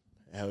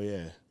 hell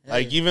yeah.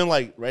 Like, even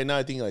like right now,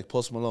 I think like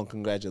Post Malone,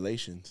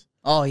 Congratulations.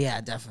 Oh yeah,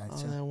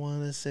 definitely. All I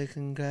want to say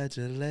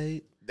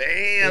congratulate.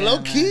 Damn,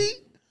 low key.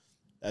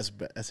 That's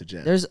a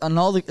gem. There's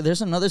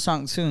another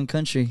song too in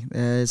country.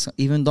 It's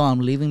Even Though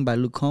I'm Leaving by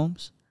Luke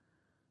Combs.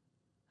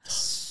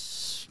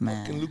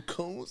 Man. Fucking Luke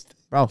Combs.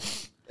 Bro.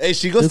 Hey,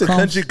 she goes Luke to Combs.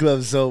 country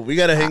clubs, so we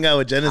gotta hang out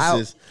with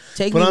Genesis.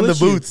 Take Put me on the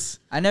with you. boots.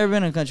 I never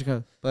been in a country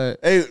club, but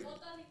Hey,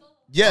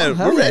 yeah,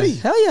 hell we're yeah. ready.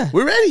 Hell yeah.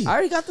 We're ready. I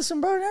already got the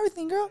sombrero and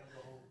everything, girl.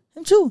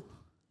 Him too.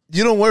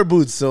 You don't wear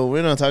boots, so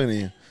we're not talking to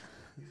you.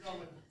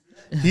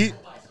 We're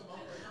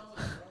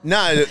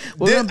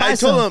gonna buy I told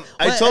some.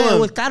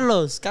 him. With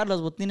Carlos,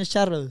 Botines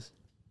Charros.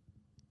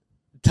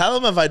 Tell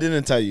him if I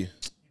didn't tell you.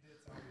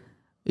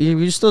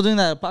 You're still doing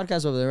that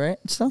podcast over there, right?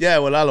 Still? Yeah,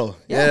 with Lalo.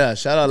 Yeah,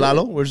 shout out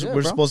Lalo. We're Do it,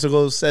 we're bro. supposed to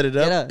go set it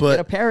up, Get a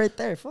but pair right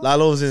there. Fuck.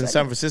 Lalo's in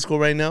San Francisco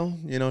right now.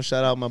 You know,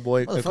 shout out my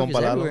boy, Motherfuckers compa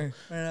Lalo. everywhere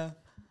right now.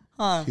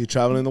 Huh? He's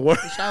traveling the world,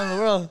 Traveling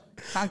the world,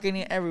 conquering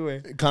it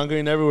everywhere.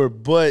 conquering everywhere.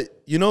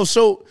 But you know,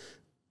 so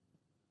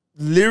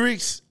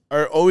lyrics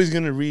are always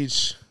gonna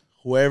reach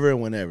whoever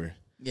and whenever.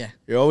 Yeah.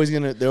 They're always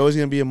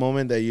gonna be a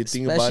moment that you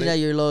think about Especially at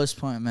it. your lowest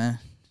point, man.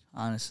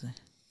 Honestly.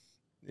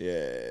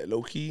 Yeah,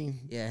 low key.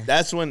 Yeah.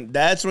 That's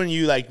when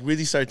you like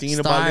really start thinking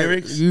about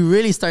lyrics. You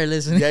really start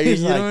listening. Yeah, you're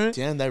You know what I mean? like,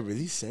 damn, that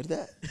really said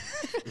that.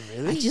 I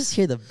Really? just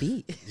hear the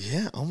beat.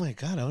 Yeah. Oh my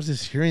god, I was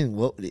just hearing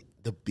what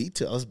the beat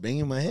to. I was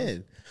banging my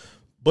head.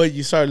 But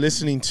you start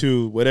listening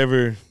to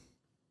whatever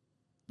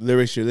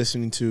lyrics you're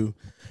listening to,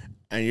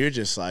 and you're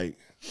just like,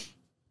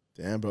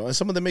 damn, bro. And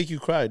some of them make you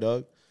cry,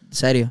 dog.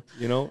 Serio.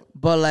 You know?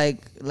 But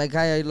like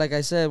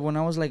I said, when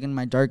I was like in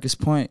my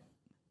darkest point,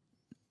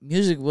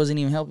 music wasn't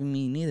even helping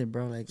me neither,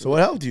 bro. Like, So what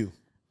helped you?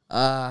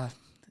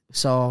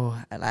 so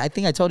I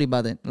think I told you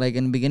about it. Like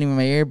in the beginning of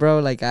my year, bro.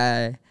 Like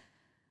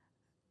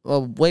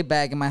way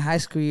back in my high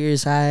school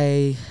years,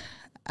 I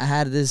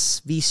had this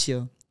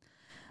vicio.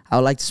 I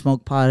would like to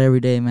smoke pot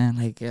every day, man.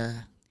 Like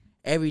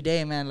every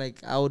day, man.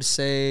 Like I would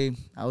smoke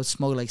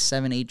like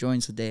 7-8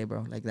 joints a day,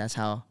 bro. Like that's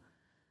how.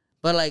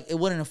 But like it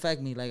wouldn't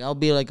affect me. Like I'll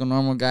be like a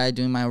normal guy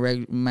doing my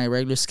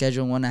regular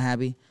schedule, one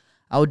happy.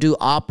 I would do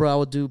opera, I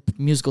would do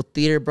musical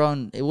theater, bro,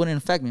 and it wouldn't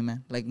affect me,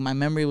 man. Like my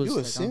memory was You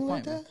would like sing on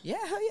like point, man. that?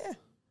 Yeah, hell yeah.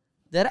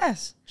 Dead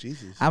ass.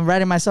 Jesus. I'm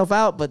writing myself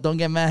out, but don't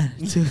get mad.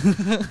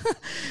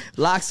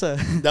 Laksa.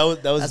 That was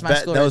That's my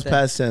that school was right there.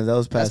 past tense. That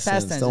was That's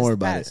past tense. Don't It's worry the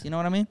about past, it. You know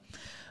what I mean?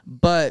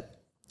 But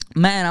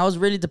man, I was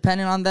really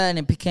dependent on that, and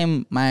it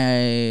became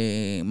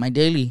my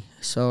daily.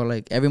 So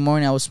like every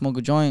morning I would smoke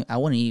a joint. I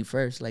wouldn't eat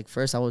first. Like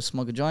first I would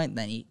smoke a joint,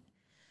 then eat.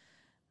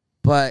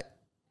 But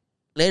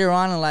later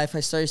on in life,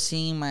 I started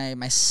seeing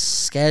my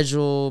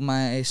schedule,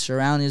 my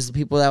surroundings, the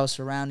people that I was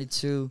surrounded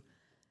to.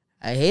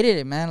 I hated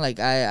it, man. Like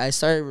I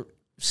started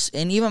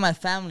and even my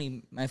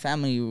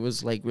family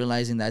was like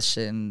realizing that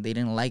shit, and they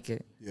didn't like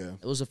it. Yeah.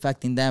 It was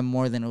affecting them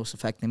more than it was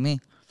affecting me.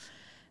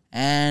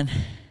 And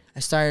I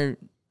started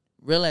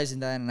realizing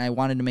that, and I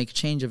wanted to make a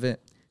change of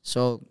it.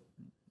 So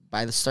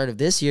by the start of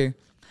this year,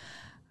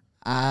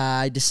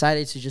 I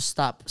decided to just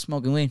stop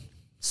smoking weed.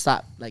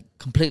 Stop, like,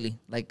 completely.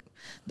 Like,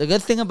 the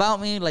good thing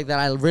about me, like, that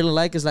I really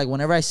like is, like,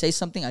 whenever I say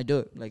something, I do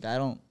it. Like, I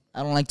don't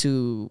like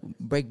to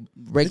break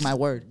my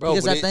word. Bro,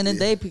 because at the end of the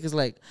day, because,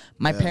 like,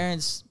 my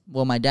parents,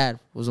 well, my dad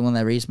was the one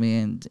that raised me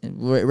and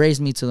raised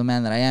me to the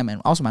man that I am,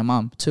 and also my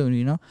mom, too,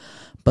 you know?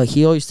 But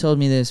he always told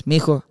me this,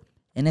 mijo,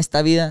 en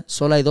esta vida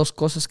solo hay dos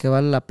cosas que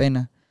vale la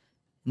pena.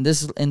 In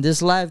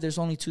this life, there's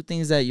only two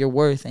things that you're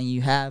worth and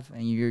you have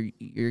and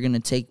you're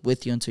gonna take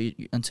with you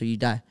until you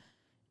die.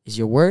 Is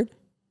your word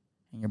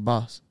and your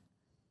boss.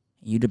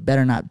 You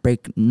better not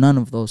break none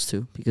of those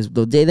two, because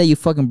the day that you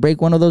fucking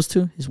break one of those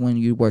two is when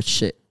you worth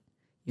shit.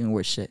 You ain't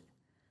worth shit.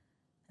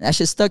 That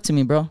shit stuck to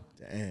me, bro.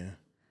 Damn.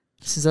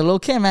 Since a little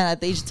kid, man, at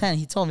the age of 10,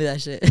 he told me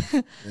that shit.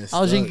 I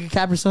was drinking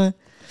Capri Sun.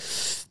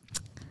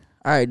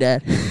 All right,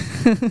 Dad.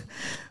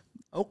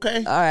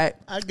 Okay. All right.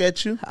 I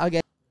get you. I'll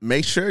get.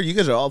 Make sure you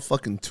guys are all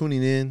fucking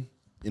tuning in.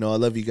 You know, I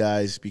love you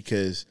guys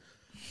because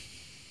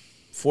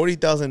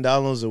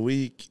 $40,000 a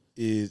week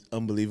is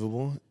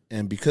unbelievable.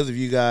 And because of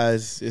you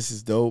guys, this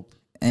is dope.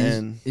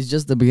 And it's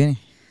just the beginning.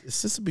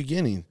 It's just the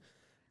beginning.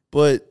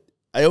 But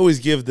I always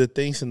give the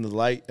thanks and the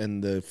light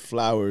and the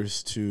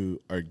flowers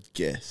to our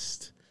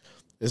guest.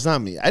 It's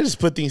not me. I just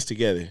put things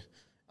together.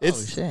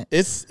 It's shit.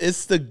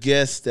 It's the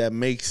guest that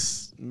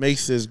makes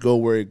this go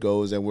where it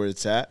goes and where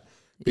it's at.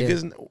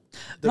 Because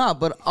no,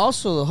 but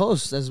also the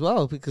host as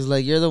well, because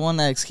like you're the one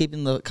that's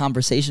keeping the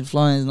conversation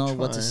flowing and know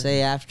what to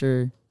say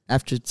after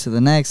to the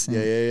next. And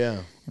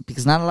yeah.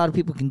 Because not a lot of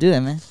people can do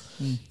that, man.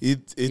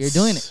 You're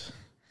doing it.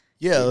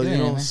 Yeah, You're doing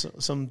you know,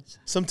 it,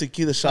 some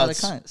tequila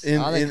shots All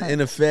that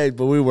in effect,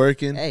 but we're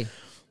working. Hey,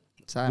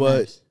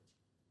 but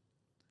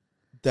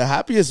the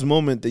happiest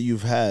moment that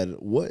you've had,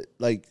 what,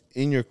 like,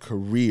 in your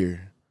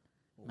career?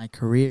 My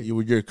career.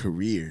 Your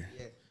career.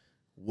 Yeah.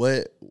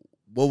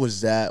 What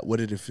was that? What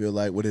did it feel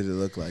like? What did it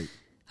look like?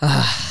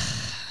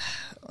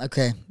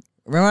 Okay.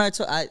 Remember I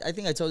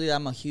think I told you that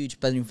I'm a huge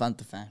Pedro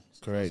Infante fan.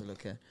 Correct.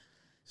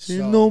 Si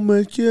no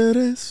me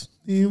quieres,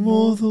 ni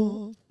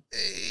modo.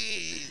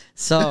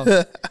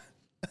 So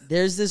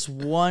there's this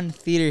one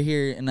theater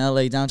here in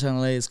LA, downtown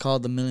LA. It's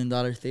called the $1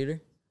 Million Theater.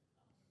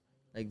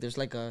 Like, there's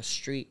like a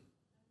street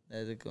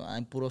in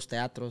puros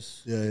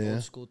teatros,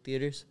 old school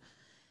theaters.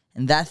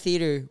 And that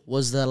theater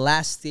was the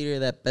last theater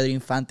that Pedro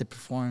Infante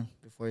performed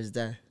before his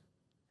death,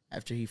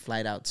 after he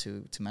flight out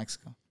to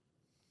Mexico.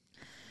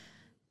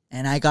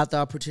 And I got the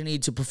opportunity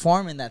to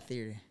perform in that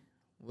theater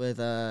with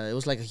it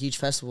was like a huge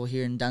festival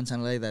here in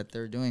downtown LA that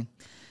they're doing.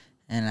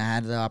 And I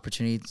had the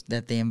opportunity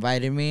that they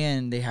invited me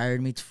and they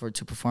hired me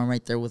to perform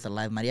right there with a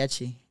live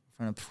mariachi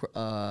in front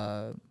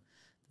of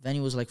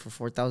venue was like for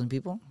 4,000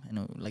 people, and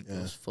it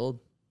was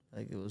full.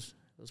 Like it was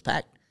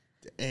packed.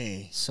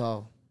 Dang.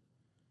 So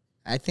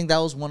I think that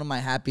was one of my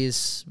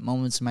happiest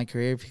moments in my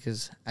career,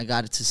 because I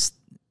got to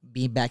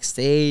be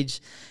backstage.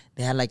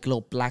 They had like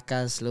little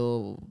placas,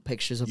 little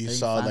pictures of Pedro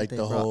Infante, like the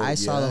bro. whole. I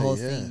saw the whole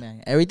thing,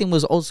 man. Everything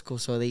was old school,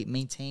 so they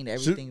maintained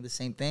everything the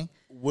same thing.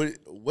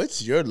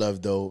 What's your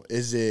love though?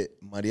 Is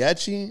it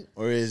mariachi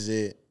or is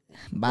it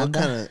Banda?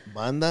 What kind of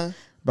banda?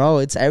 Bro,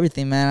 it's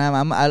everything,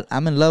 man.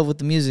 I'm in love with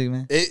the music,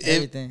 man.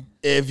 Everything.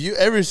 If you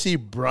ever see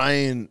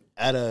Brian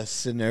at a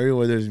scenario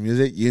where there's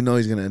music, you know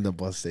he's gonna end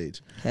up on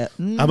stage.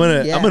 I'm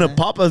gonna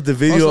pop up the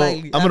video.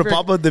 I'm gonna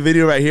pop up the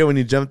video right here when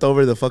he jumped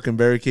over the fucking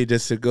barricade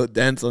just to go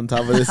dance on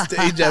top of the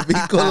stage at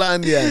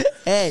Bicolandia.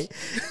 Hey,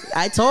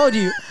 I told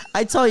you,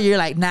 you're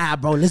like, nah,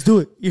 bro, let's do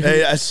it.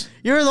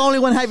 You're the only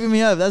one hyping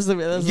me up. That's the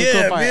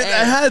cool part. Man,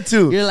 I had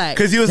to. You're like,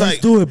 because he was let's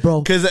like, do it, bro.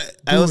 Because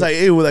I was like,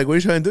 hey, what are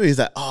you trying to do? He's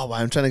like, oh, well,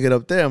 I'm trying to get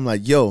up there. I'm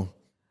like, yo,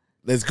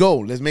 let's go.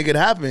 Let's make it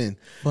happen.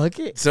 Fuck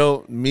it.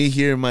 So me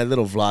here in my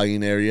little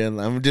vlogging area,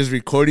 and I'm just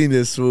recording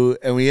this food,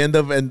 and we end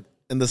up in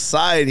the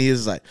side. And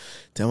he's like,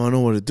 damn, I don't know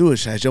what to do.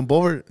 Should I jump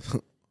over?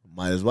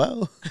 Might as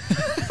well.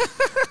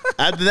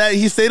 After that,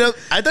 he stayed up.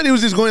 I thought he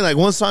was just going like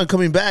one song,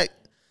 coming back.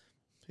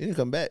 He didn't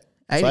come back.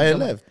 So I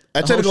left.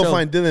 I tried to go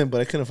find Dylan,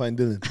 but I couldn't find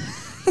Dylan.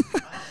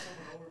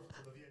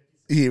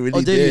 He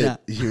really did.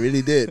 He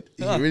really did.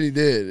 He really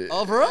did.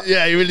 Oh, bro?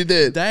 Yeah, he really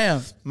did.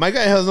 Damn. My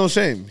guy has no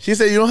shame. She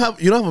said, you don't have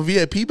a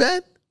VIP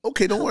band?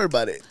 Okay, don't worry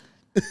about it.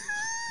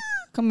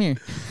 Come here.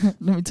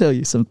 Let me tell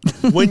you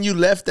something. When you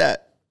left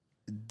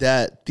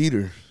that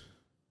theater,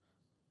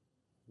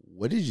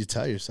 what did you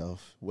tell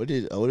yourself? What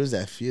was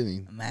that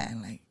feeling?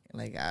 Man,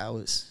 like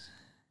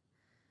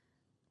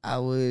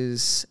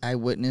I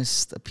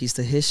witnessed a piece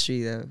of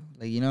history that,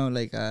 like, you know,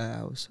 like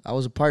I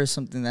was a part of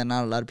something that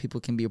not a lot of people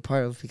can be a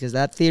part of, because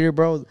that theater,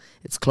 bro,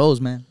 it's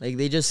closed, man. Like,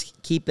 they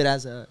just keep it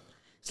as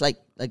it's like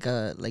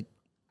I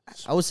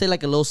would say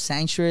like a little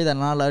sanctuary that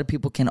not a lot of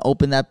people can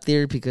open that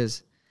theater,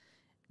 because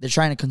they're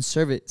trying to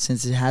conserve it,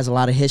 since it has a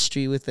lot of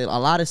history with it. A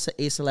lot of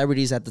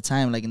celebrities at the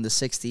time, like in the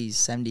 60s,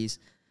 70s,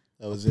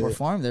 that was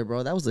performed there,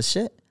 bro. That was the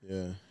shit.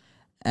 Yeah.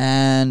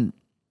 And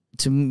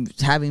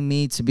having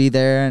me to be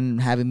there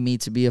and having me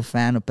to be a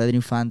fan of Pedro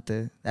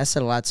Infante, that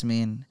said a lot to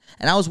me. And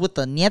I was with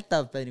the nieta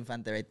of Pedro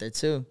Infante right there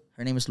too.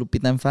 Her name is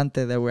Lupita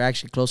Infante. That we're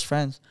actually close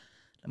friends.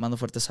 Le mando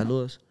fuertes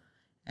saludos.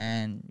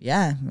 And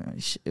yeah,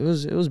 it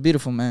was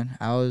beautiful, man.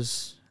 I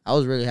was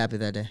really happy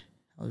that day.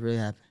 I was really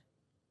happy.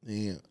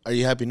 Yeah. Are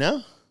you happy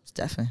now? It's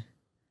definitely.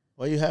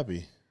 Why are you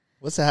happy?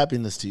 What's the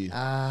happiness to you?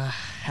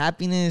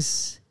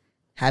 Happiness,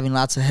 having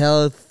lots of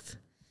health,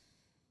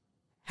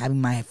 having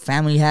my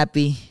family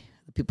happy,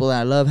 the people that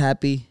I love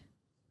happy,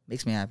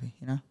 makes me happy,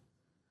 you know?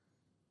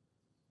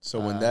 So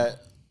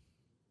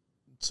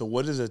so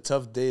what does a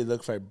tough day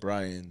look like,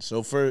 Brian?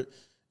 So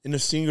in a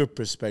singer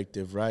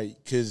perspective, right?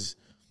 Because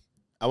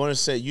I want to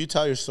say you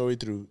tell your story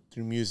through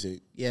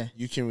music. Yeah.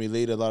 You can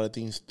relate a lot of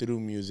things through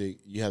music.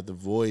 You have the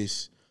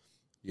voice.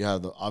 You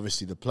have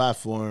obviously the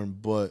platform.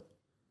 But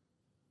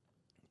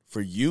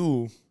for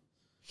you,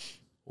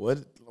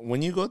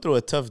 when you go through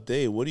a tough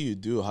day, what do you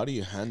do? How do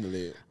you handle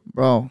it?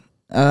 Bro,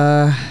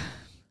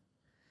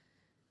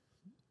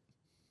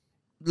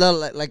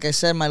 like I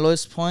said, my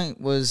lowest point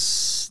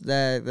was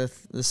that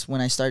this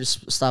when I started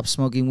stop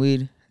smoking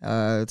weed.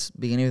 It's the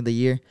beginning of the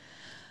year.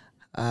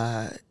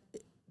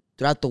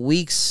 Throughout the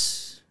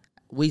weeks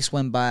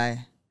went by.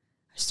 I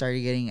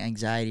started getting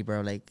anxiety,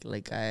 bro.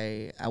 Like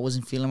I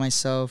wasn't feeling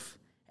myself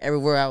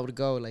everywhere I would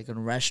go, like in a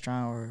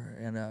restaurant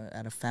or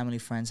at a family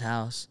friend's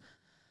house.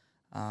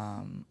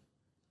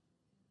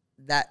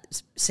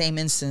 That same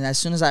instant, as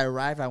soon as I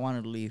arrived, I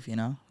wanted to leave, you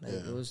know? Like,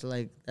 It was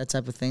like that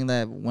type of thing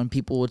that when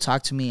people would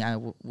talk to me, I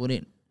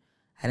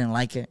didn't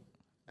like it.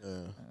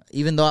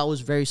 Even though I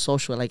was very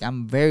social, like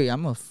I'm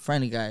a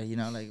friendly guy, you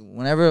know? Like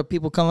whenever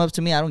people come up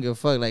to me, I don't give a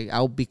fuck. Like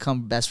I'll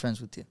become best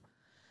friends with you.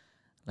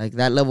 Like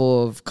that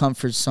level of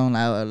comfort zone,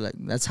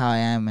 that's how I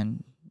am,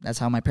 and that's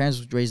how my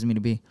parents raised me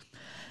to be.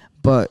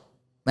 But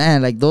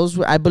man, like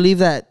I believe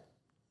that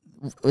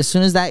as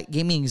soon as that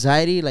gave me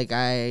anxiety, like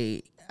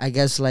I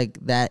guess like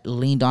that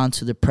leaned on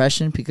to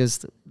depression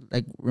because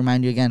like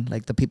remind you again,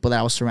 like the people that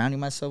I was surrounding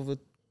myself with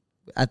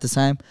at the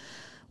time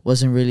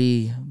wasn't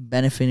really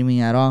benefiting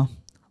me at all.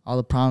 All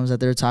the problems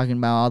that they were talking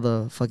about, all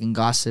the fucking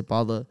gossip,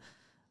 all the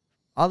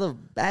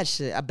bad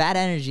shit, bad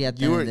energy at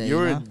the end of the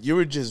day. You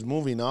were just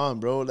moving on,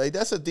 bro. Like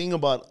that's the thing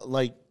about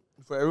like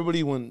for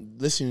everybody when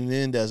listening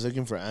in that's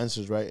looking for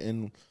answers, right?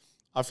 And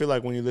I feel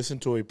like when you listen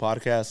to a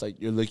podcast, like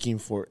you're looking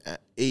for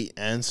a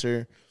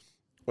answer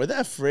or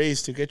that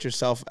phrase to get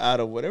yourself out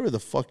of whatever the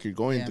fuck you're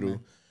going through.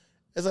 Man.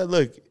 It's like,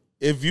 look,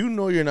 if you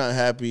know you're not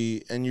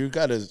happy and you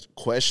got to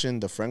question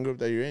the friend group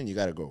that you're in, you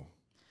got to go.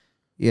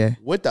 Yeah.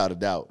 Without a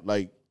doubt.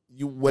 Like,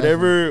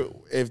 whatever,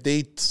 if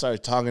they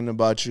start talking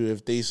about you,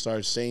 if they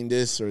start saying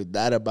this or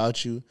that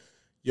about you,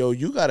 yo,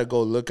 you got to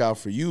go look out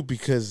for you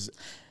because.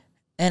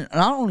 And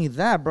not only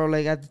that, bro,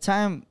 like at the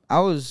time, I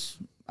was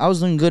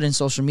doing good in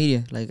social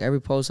media. Like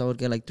every post I would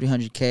get like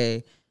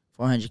 300K,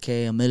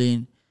 400K, a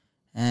million.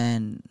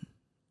 And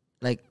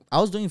like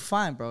I was doing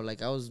fine, bro.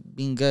 Like I was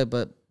being good,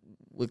 but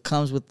what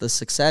comes with the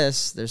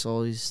success, there's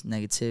always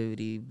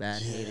negativity,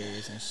 bad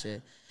haters and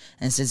shit.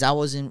 And since I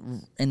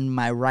wasn't in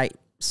my right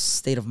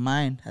state of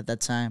mind at that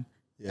time,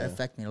 that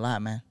affected me a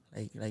lot, man.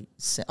 Like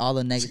all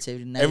the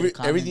negativity, negative comments.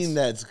 Everything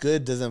that's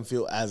good doesn't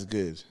feel as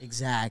good.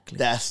 Exactly.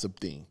 That's the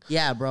thing.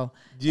 Yeah, bro.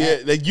 Yeah,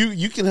 and like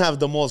you can have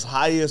the most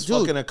highest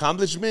fucking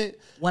accomplishment.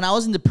 When I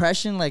was in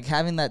depression, like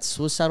having that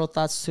suicidal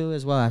thoughts too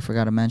as well, I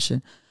forgot to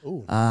mention.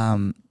 Ooh.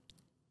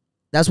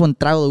 That's when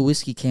Trago de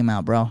Whiskey came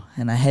out, bro.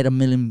 And I had 1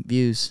 million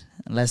views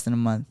in less than a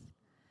month.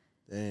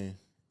 Dang.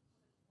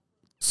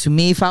 To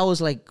me, if I was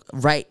like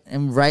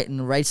in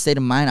the right state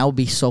of mind, I would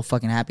be so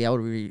fucking happy. I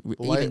would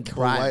even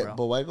cry, bro.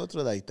 But why go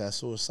through like that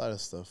suicidal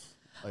stuff?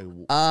 Like,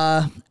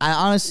 I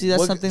honestly,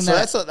 that's something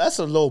that's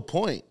a low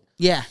point.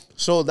 Yeah.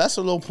 So that's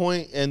a low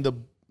point, and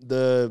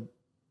the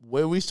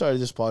way we started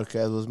this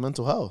podcast was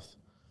mental health.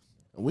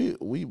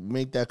 We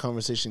make that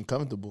conversation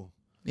comfortable.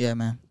 Yeah,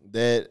 man.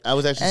 That I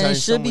was actually, and it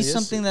should be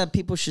something that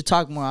people should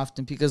talk more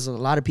often because a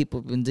lot of people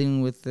have been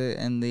dealing with it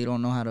and they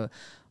don't know how to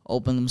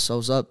open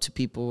themselves up to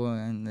people,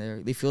 and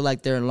they feel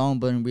like they're alone,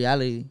 but in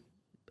reality,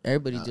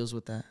 everybody deals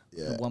with that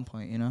at one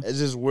point, you know? It's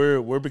just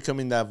we're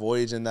becoming that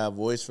voice and that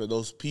voice for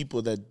those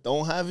people that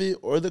don't have it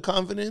or the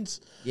confidence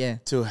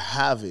to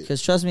have it.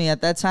 Because trust me,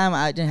 at that time,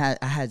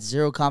 I had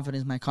zero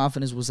confidence. My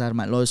confidence was at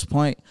my lowest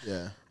point.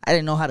 Yeah. I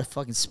didn't know how to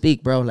fucking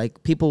speak, bro.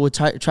 Like, people would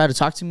try to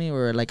talk to me,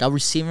 or like I'll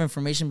receive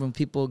information from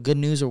people, good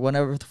news or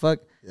whatever the fuck.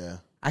 Yeah.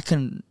 I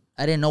didn't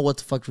know what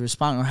the fuck to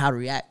respond or how to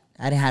react.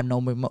 I didn't have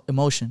no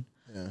emotion.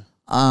 Yeah.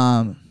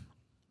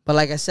 But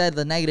like I said,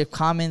 the negative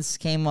comments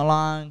came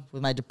along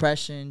with my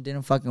depression,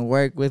 didn't fucking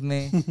work with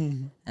me.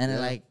 And then,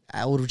 like,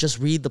 I would just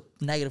read the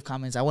negative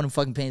comments. I wasn't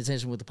fucking paying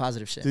attention with the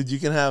positive shit. Dude, you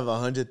can have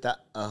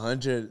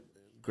 100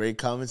 great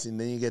comments, and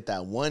then you get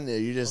that one that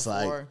you're just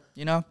like,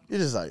 you know? You're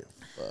just like,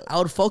 fuck. I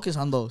would focus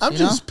on those. I'm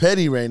just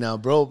petty right now,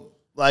 bro.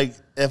 Like,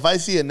 if I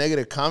see a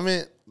negative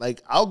comment,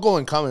 like, I'll go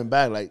and comment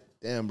back, like,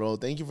 damn, bro,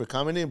 thank you for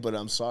commenting, but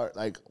I'm sorry.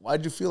 Like,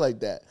 why'd you feel like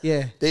that?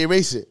 Yeah. They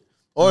erase it.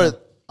 Or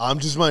I'm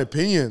just my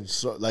opinion.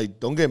 So like,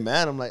 don't get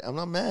mad. I'm like, I'm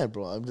not mad,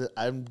 bro.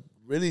 I'm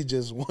really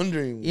just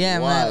wondering. Yeah,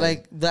 why. man.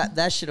 Like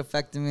that shit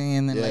affected me,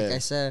 and then like I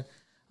said,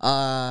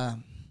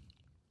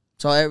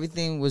 so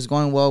everything was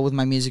going well with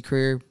my music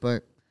career,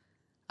 but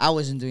I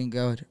wasn't doing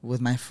good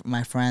with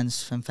my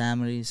friends and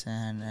families,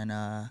 and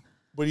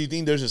But do you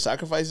think there's a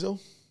sacrifice though?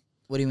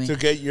 What do you mean? To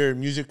get your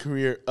music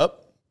career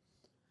up,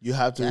 you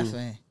have to.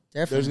 Definitely.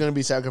 There's gonna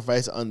be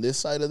sacrifice on this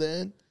side of the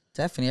end.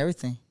 Definitely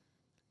everything.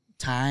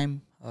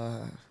 Time,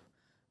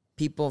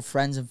 people,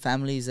 friends, and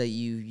families that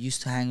you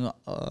used to hang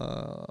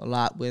a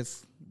lot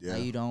with. Yeah. Now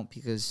you don't,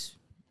 because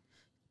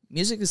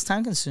music is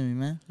time consuming,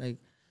 man. Like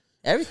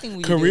everything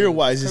we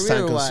Career-wise is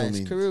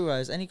time-consuming.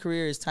 Career-wise, any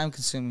career is time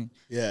consuming.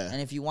 Yeah.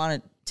 And if you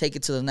want to take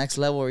it to the next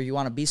level, or you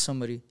want to be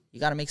somebody, you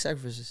got to make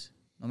sacrifices,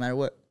 no matter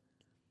what.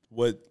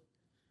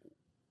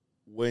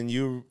 When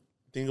you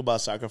think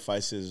about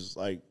sacrifices,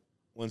 like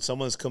when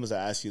someone comes to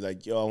ask you,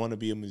 like, "Yo, I want to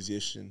be a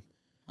musician,"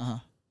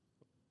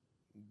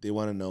 they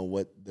want to know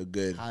what the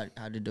good how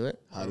to do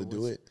it,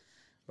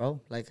 bro.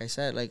 Like I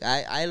said, like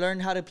I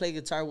learned how to play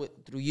guitar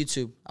through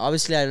YouTube.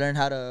 Obviously, I learned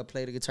how to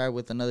play the guitar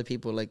with another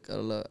people, like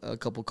a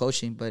couple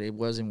coaching, but it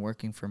wasn't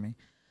working for me.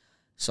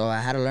 So I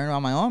had to learn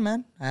on my own,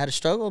 man. I had to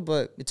struggle,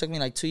 but it took me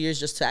like 2 years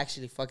just to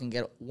actually fucking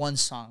get one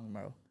song,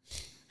 bro.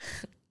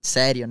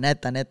 Serio,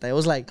 neta. It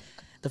was like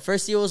the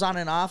first year was on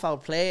and off. I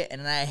would play it, and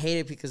then I hate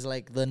it because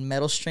like the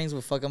metal strings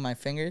would fuck up my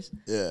fingers.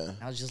 Yeah.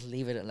 I would just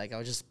leave it, like I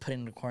would just put it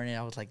in the corner.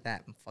 I was like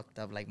that, I'm fucked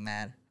up, like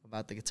mad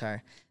about the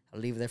guitar. I'll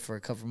leave it there for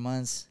a couple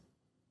months.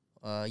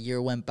 A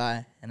year went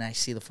by, and I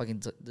see the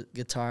fucking the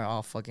guitar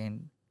all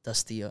fucking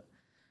dustied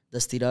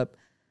up.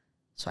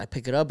 So I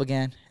pick it up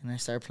again, and I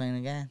start playing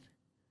again.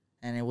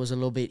 And it was a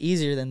little bit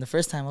easier than the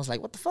first time. I was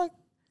like, what the fuck?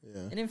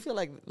 Yeah. It didn't feel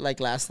like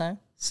last time.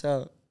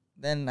 So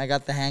then I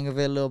got the hang of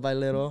it little by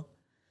little.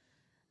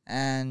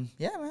 And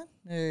yeah,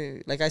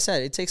 man, like I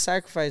said, it takes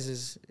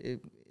sacrifices.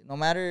 No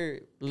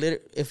matter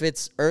if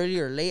it's early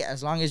or late,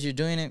 as long as you're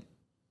doing it,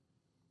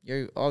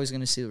 you're always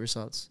going to see the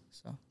results.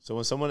 So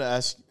when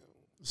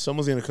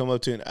someone's going to come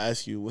up to you and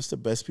ask you, what's the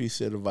best piece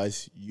of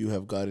advice you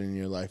have gotten in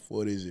your life?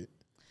 What is it?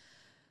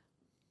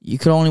 You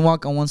could only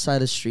walk on one side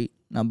of the street,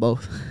 not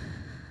both.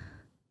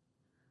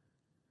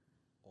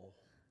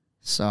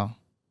 So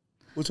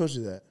Who told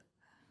you that?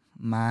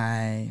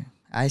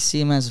 I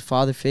see him as a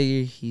father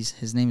figure.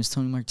 His name is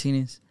Tony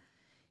Martinez.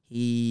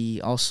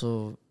 He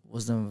also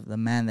was the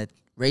man that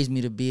raised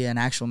me to be an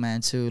actual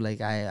man too.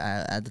 Like I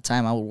at the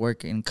time I would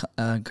work in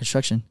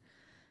construction,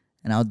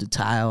 and I would do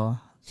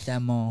tile,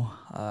 demo,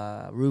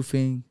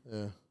 roofing,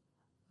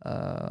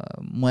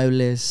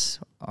 muebles,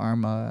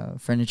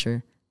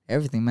 furniture,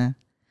 everything, man.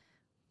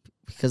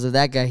 Because of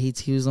that guy, he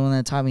was the one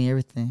that taught me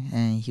everything,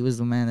 and he was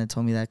the man that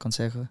told me that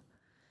consejo.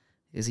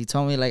 Because he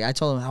told me, like, I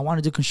told him, I want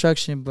to do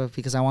construction, but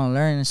because I want to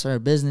learn and start a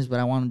business, but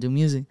I want to do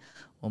music.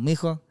 Well,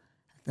 mijo, at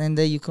the end of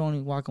the day, you can only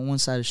walk on one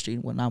side of the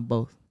street, well, not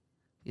both.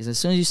 Because as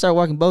soon as you start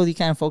walking both, you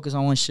can't focus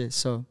on one shit.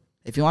 So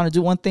if you want to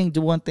do one thing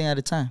at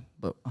a time,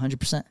 but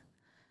 100%.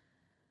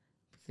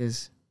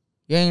 Because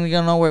you ain't going to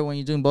go nowhere when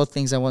you're doing both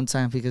things at one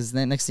time, because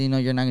then next thing you know,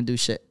 you're not going to do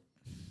shit.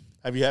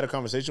 Have you had a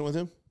conversation with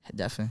him?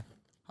 Definitely.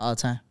 All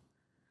the time.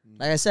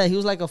 Like I said, he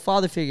was like a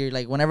father figure.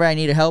 Like whenever I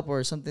needed help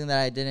or something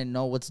that I didn't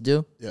know what to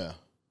do. Yeah.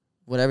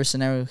 Whatever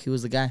scenario, he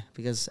was the guy.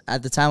 Because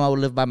at the time, I would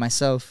live by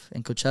myself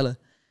in Coachella.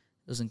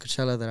 It was in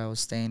Coachella that I was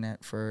staying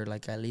at for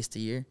like at least a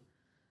year.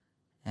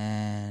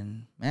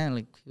 And man,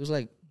 like he was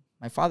like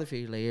my father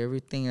figure. Like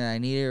everything that I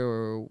needed,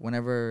 or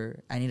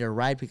whenever I needed a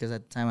ride, because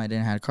at the time I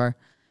didn't have a car,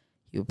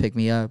 he would pick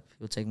me up.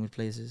 He would take me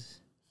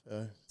places,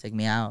 take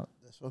me out.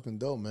 That's fucking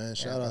dope, man.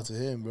 Shout out to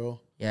him, bro.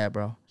 Yeah,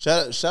 bro.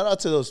 Shout out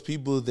to those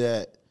people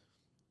that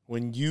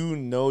when you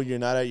know you're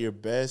not at your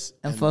best.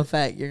 And fun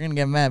fact, you're gonna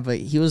get mad, but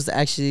he was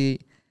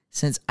actually.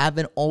 Since I've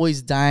been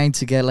always dying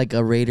to get like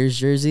a Raiders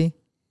jersey.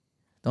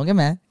 Don't get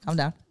mad. Calm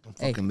down. I'm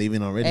fucking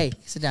leaving already. Hey,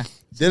 sit down.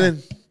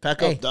 Dylan,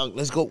 pack up, dog.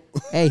 Let's go.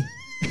 Hey.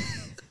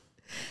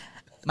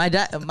 my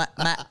dad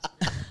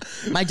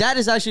my dad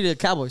is actually a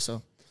Cowboy,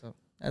 so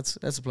that's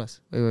a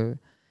plus. Wait.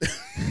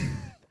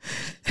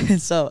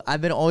 And so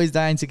I've been always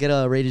dying to get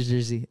a Raiders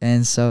jersey.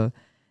 And so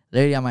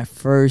literally on my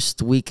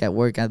first week at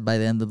work, by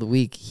the end of the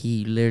week,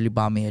 he literally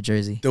bought me a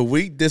jersey. The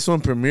week this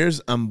one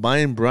premieres, I'm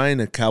buying Brian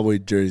a Cowboy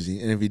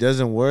jersey. And if he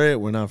doesn't wear it,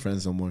 we're not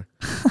friends no more.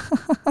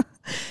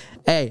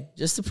 Hey,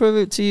 just to prove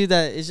it to you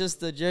that it's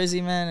just the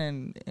jersey,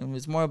 man, and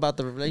it's more about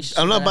the relationship.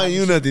 I'm not buying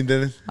you nothing,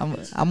 Dylan.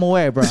 I'm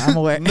aware, bro. I'm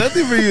aware.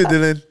 Nothing for you,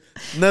 Dylan.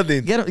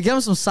 Nothing. Get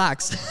him some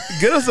socks.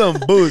 Get him some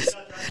boots.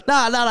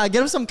 No.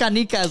 Get him some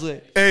canicas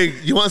with. Hey,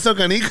 you want some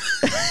canica?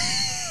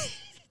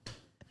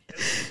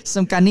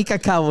 Some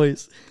canica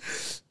Cowboys.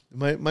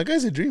 My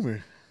guy's a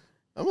dreamer.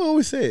 I'm gonna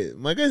always say it.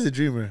 My guy's a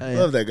dreamer. Oh, yeah.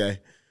 Love that guy.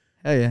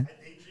 Oh yeah.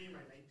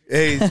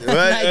 Hey, Night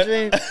right?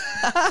 dream.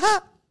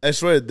 I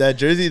swear that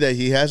jersey that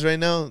he has right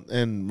now,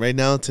 and right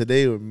now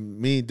today,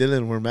 me,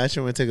 Dylan, we're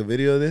matching. We're gonna take a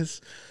video of this.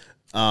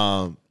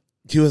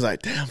 He was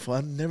like, "Damn, fool,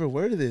 I never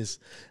wear this."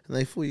 And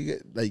like, fool, you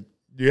get like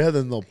you have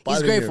the nopal.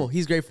 He's grateful.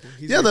 He's grateful.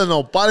 You have the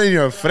nopal in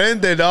your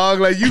frente,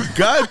 dog. Like you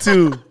got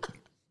to.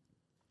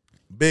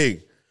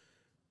 big.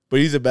 But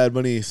he's a Bad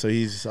Bunny, so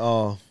he's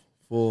all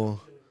full.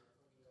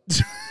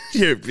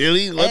 You're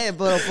really Hey,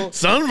 but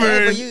sunburn,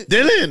 hey, but you-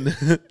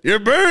 Dylan. You're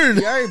burned.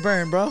 You already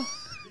burned, bro.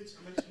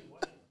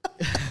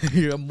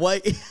 You're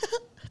white.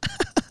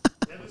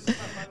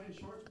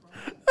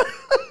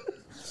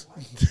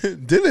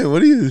 Dylan,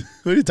 what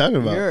are you talking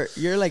about?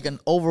 You're like an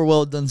over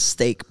well done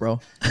steak, bro.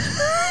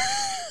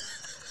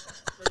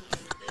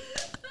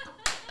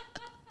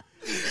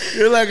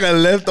 You're like a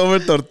leftover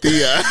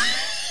tortilla.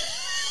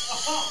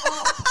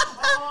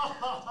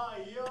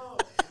 Yo,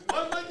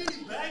 why am I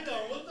getting bagged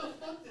on? What the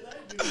fuck did I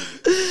do?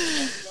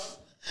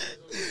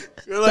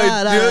 You're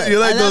like you're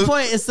like at those, that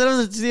point, instead of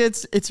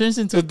it turns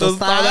into those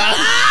tostada.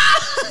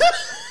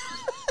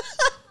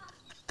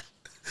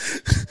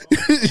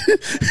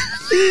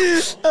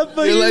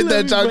 You're like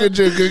that chocolate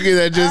chip cookie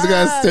that just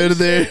got stirred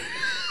there.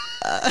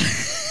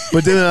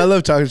 But then I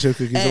love chocolate chip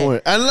cookies. Don't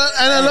worry. I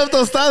love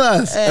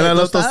tostadas. And I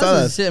love is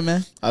tostadas. shit,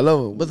 man. I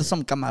love them. With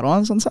some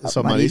camarons on top.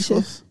 Some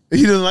mariscos.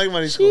 He doesn't like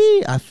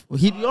mariscos.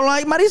 You don't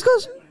like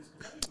mariscos?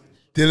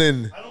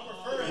 Dylan. I don't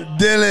prefer it.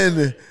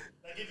 Dylan. Like,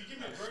 if you give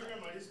me a burger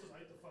and my discos,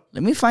 I eat the fuck.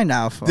 Let me find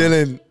out.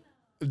 Dylan.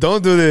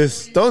 Don't do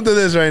this. Don't do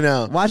this right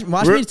now. Watch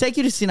We're- me take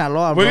you to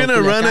Sinaloa, We're bro.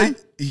 gonna run Culiacan.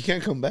 it. He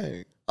can't come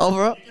back. Oh,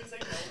 bro.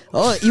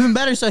 Oh, even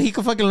better, so he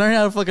can fucking learn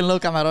how to fucking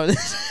load camarones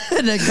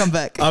and then come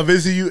back. I'll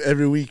visit you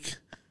every week.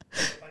 I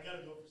gotta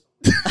go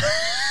for something.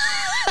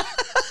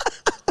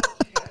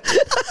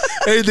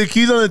 Hey, the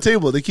keys on the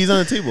table. The keys on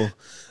the table.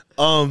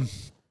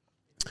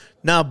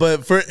 Nah,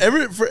 but for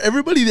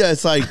everybody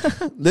that's like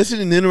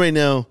listening in right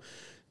now,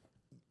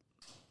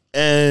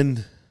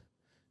 and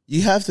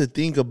you have to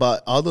think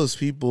about all those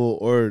people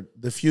or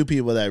the few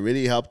people that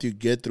really helped you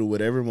get through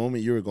whatever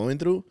moment you were going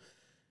through.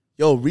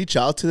 Yo, reach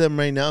out to them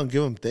right now and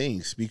give them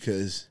thanks,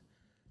 because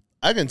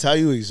I can tell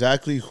you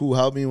exactly who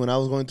helped me when I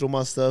was going through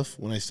my stuff,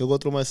 when I still go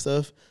through my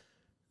stuff,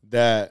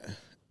 that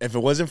if it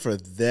wasn't for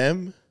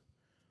them,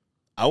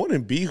 I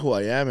wouldn't be who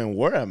I am and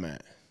where I'm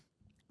at.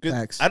 'Cause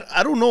Facts.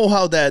 I don't know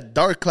how that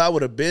dark cloud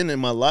would have been in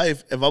my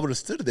life if I would have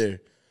stood there.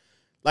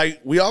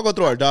 Like, we all go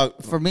through our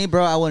dark, For me,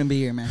 bro, I wouldn't be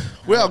here, man.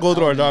 we all go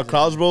through our dark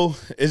clouds, bro.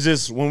 It's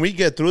just when we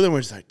get through them,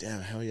 we're just like,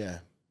 damn, hell yeah.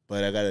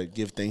 But I gotta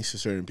give thanks to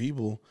certain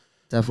people.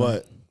 Definitely.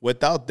 But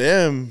without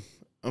them,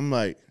 I'm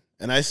like,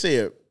 and I say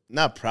it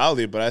not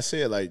proudly, but I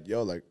say it like,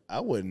 yo, like, I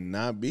would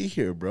not be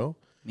here, bro.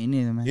 Me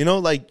neither, man. You know,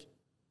 like,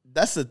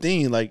 that's the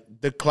thing. Like,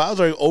 the clouds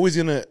are always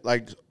gonna,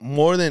 like,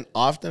 more than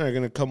often are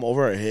gonna come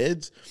over our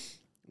heads.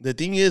 The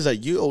thing is,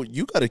 like,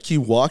 you gotta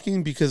keep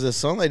walking, because the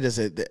sunlight is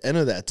at the end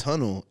of that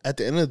tunnel, at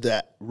the end of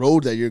that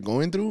road that you're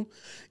going through.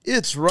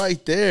 It's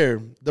right there.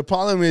 The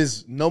problem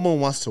is no one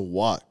wants to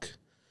walk.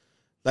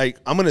 Like,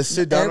 I'm gonna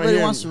sit down Everybody right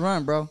here. wants to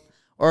run, bro.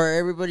 Or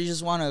everybody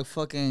just want to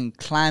fucking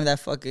climb that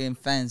fucking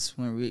fence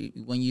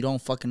when you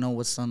don't fucking know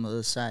what's on the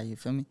other side. You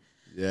feel me?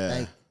 Yeah.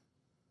 Like,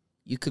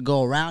 you could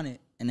go around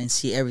it and then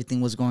see everything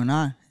what's going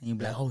on, and you'd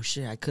be like, oh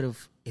shit,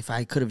 if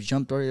I could have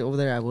jumped over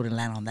there, I wouldn't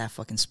land on that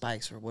fucking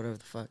spikes or whatever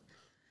the fuck.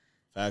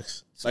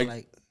 Facts. So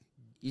like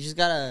you just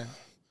gotta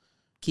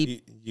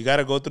keep You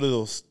gotta go through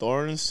those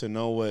thorns to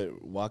know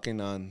what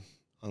walking on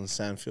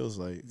sand feels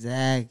like.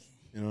 exact.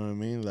 You know what I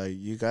mean? Like,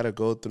 you gotta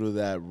go through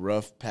that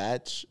rough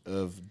patch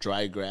of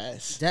dry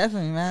grass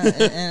Definitely, man.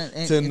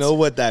 And to know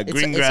what that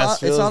green grass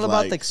feels It's all like.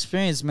 about the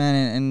experience,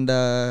 man.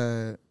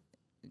 And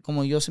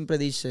como yo siempre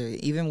dice,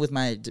 even with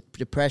my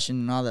depression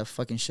and all that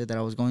fucking shit that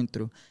I was going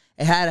through,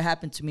 it had to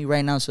happen to me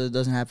right now so it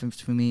doesn't happen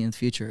to me in the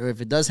future. Or if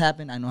it does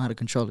happen, I know how to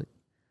control it.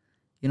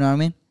 You know what I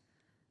mean?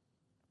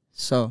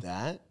 So,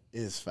 That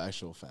is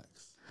factual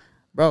facts.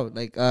 bro,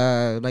 like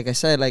I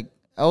said, like,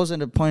 I was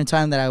at a point in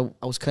time that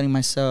I was cutting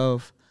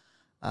myself.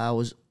 I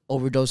was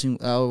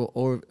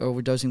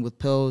overdosing with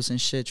pills and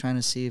shit, trying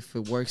to see if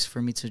it works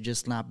for me to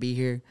just not be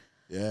here.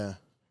 Yeah.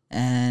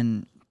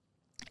 And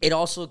it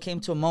also came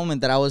to a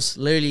moment that I was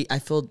literally, I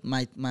filled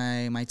my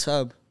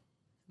tub,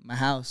 my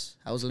house.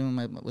 I was living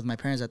with my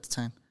parents at the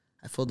time.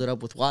 I filled it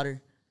up with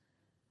water,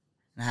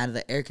 and I had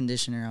the air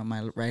conditioner on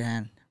my right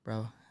hand,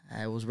 bro.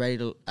 I was ready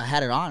to. I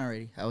had it on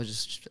already. I was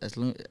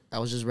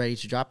just ready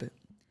to drop it.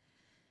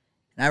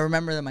 And I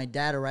remember that my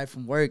dad arrived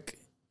from work,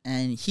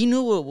 and he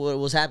knew what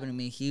was happening to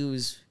me.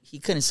 He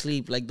couldn't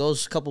sleep. Like,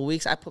 those couple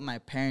weeks, I put my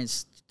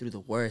parents through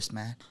the worst,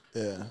 man.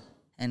 Yeah.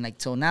 And, like,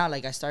 till now,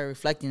 like, I started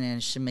reflecting,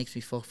 and shit makes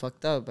me feel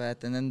fucked up. But at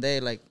the end of the day,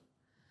 like,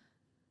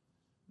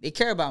 they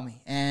care about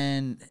me.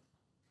 And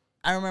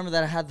I remember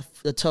that I had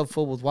the tub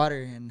full with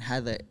water and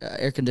had the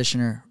air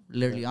conditioner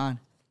literally on.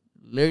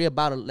 Literally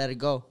about to let it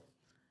go.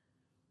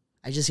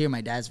 I just hear my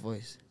dad's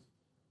voice.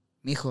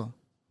 Mijo,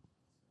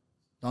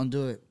 don't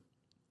do it.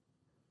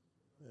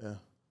 Yeah.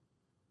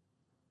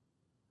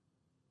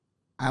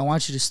 I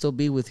want you to still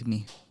be with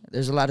me.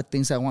 There's a lot of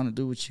things I want to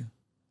do with you.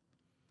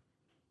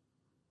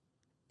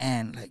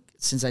 And, like,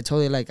 since I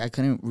told you, like, I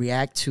couldn't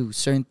react to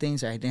certain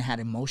things, or I didn't have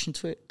emotion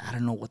to it, I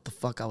don't know what the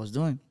fuck I was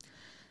doing.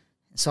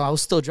 So I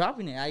was still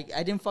dropping it.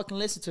 I didn't fucking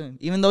listen to him.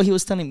 Even though he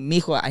was telling me,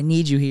 Mijo, I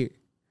need you here.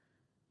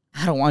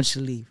 I don't want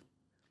you to leave.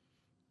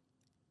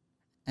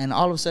 And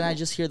all of a sudden, I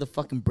just hear the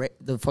fucking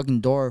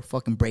door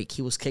fucking break.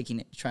 He was kicking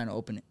it, trying to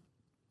open it.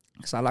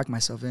 So I locked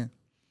myself in. And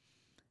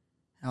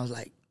I was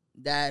like,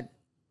 Dad,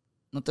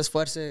 no te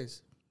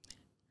esfuerces.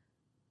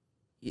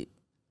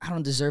 I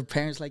don't deserve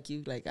parents like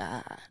you. Like,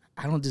 I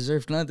don't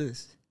deserve none of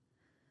this.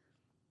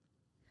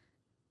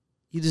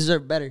 You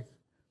deserve better.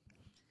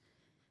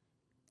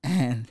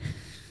 And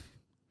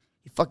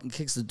he fucking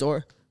kicks the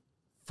door.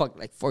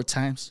 Like 4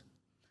 times.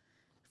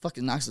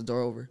 Fucking knocks the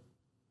door over.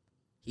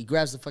 He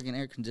grabs the fucking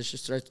air conditioner,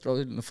 starts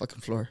throwing it on the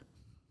fucking floor.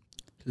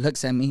 He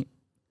looks at me.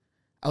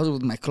 I was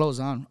with my clothes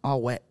on,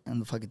 all wet in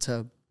the fucking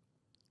tub.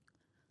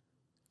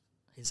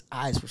 His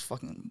eyes were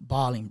fucking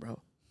bawling, bro.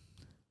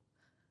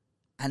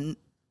 And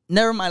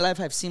never in my life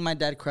have seen my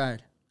dad cry.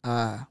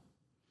 The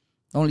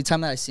only time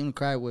that I seen him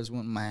cry was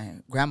when my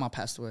grandma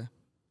passed away.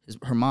 His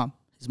mom.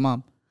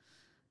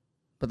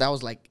 But that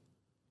was like,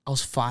 I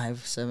was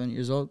 5, 7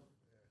 years old.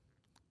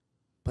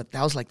 But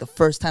that was like the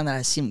first time that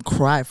I seen him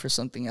cry for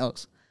something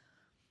else.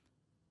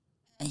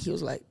 And he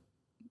was like,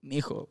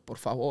 mijo, por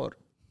favor,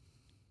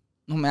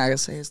 no me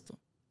hagas esto.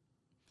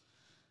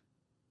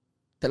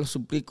 Te lo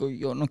suplico,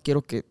 yo no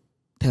quiero que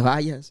te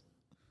vayas.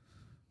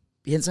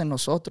 Piensa en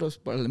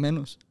nosotros, por lo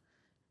menos.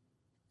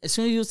 As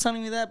soon as he was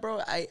telling me that,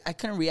 bro, I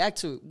couldn't react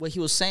to what he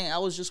was saying. I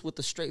was just with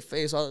a straight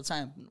face all the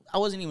time. I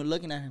wasn't even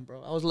looking at him,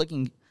 bro. I was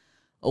looking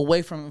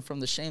away from him, from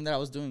the shame that I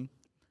was doing.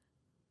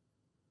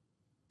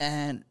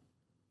 And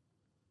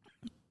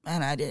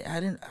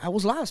man, I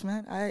was lost,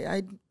 man.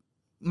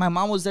 My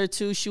mom was there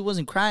too. She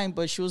wasn't crying,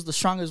 but she was the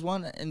strongest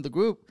one in the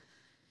group.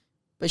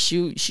 But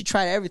she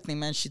tried everything,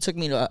 man. She took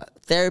me to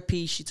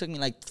therapy. She took me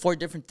like 4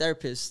 different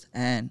therapists,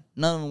 and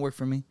none of them worked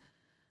for me.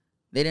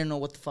 They didn't know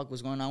what the fuck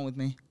was going on with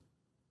me.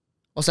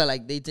 Also,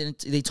 like, they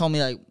told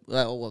me, like,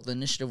 oh, well, the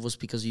initiative was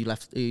because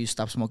you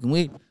stopped smoking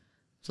weed.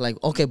 It's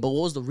like, okay, but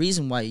what was the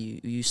reason why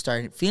you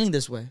started feeling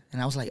this way?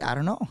 And I was like, I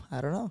don't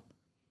know.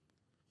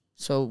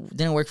 So it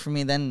didn't work for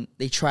me. Then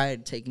they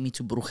tried taking me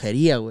to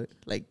brujeria.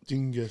 Like,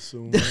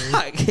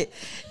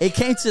 it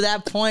came to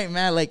that point,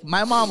 man. Like,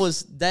 my mom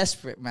was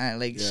desperate, man.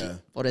 Like,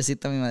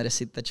 pobrecita mi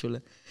madrecita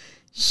chula.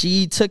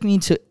 She took me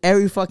to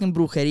every fucking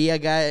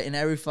brujeria guy in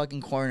every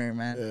fucking corner,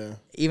 man. Yeah.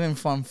 Even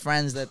from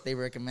friends that they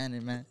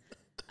recommended, man.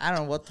 I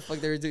don't know what the fuck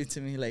they were doing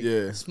to me. Like,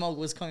 smoke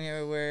was coming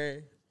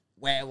everywhere.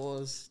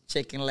 Werewolves,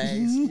 chicken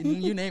legs,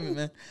 you name it,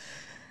 man.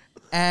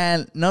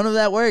 And none of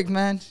that worked,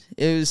 man.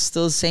 It was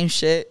still the same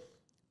shit.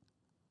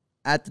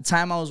 At the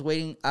time I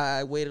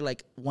waited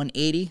like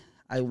 180.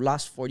 I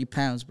lost 40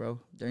 pounds, bro,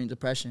 during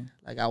depression.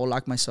 Like, I would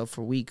lock myself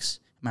for weeks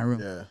in my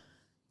room. Yeah.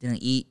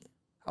 Didn't eat.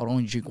 I would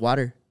only drink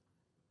water.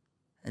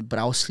 But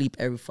I would sleep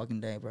every fucking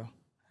day, bro.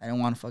 I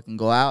didn't want to fucking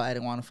go out. I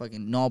didn't want to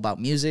fucking know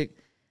about music.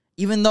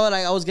 Even though,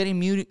 like, I was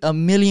getting a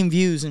million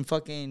views in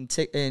fucking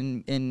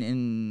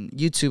in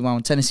YouTube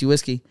on Tennessee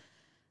Whiskey,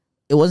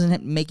 it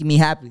wasn't making me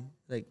happy.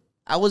 Like,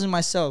 I wasn't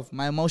myself.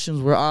 My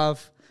emotions were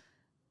off.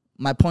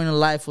 My point in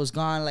life was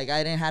gone. Like,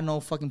 I didn't have no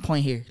fucking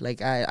point here.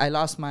 Like, I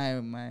lost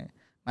my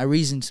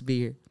reason to be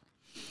here.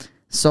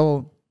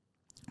 So,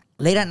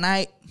 late at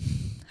night,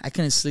 I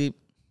couldn't sleep.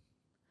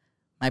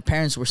 My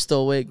parents were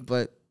still awake,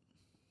 but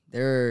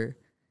they're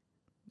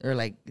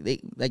like,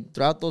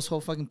 throughout those whole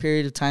fucking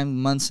period of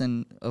time, months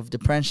of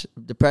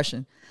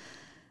depression,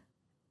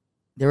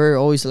 they were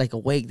always like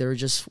awake. They were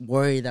just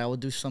worried that I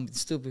would do something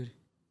stupid.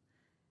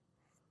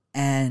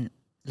 And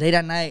late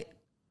at night,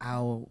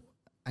 I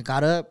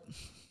got up.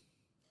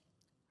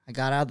 I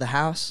got out of the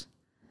house,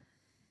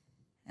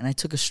 and I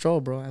took a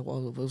stroll, bro. It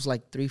was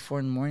like 3, 4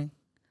 in the morning.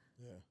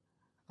 Yeah.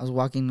 I was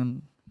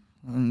walking,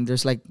 and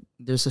there's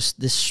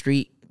this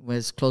street where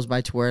it's close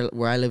by to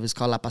where I live. It's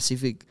called La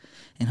Pacific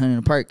in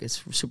Huntington Park.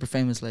 It's super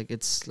famous. Like,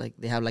 it's like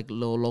they have like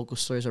little local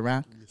stores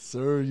around. Yes,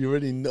 sir. You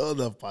already know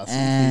the Pacific.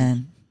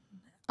 And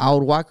I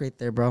would walk right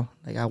there, bro.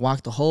 Like, I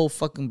walked the whole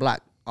fucking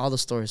block, all the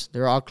stores. They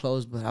were all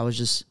closed, but I was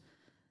just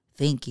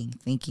thinking.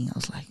 I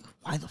was like,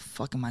 why the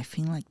fuck am I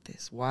feeling like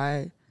this?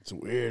 Why? It's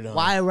weird.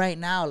 Why right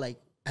now? Like,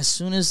 as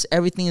soon as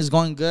everything is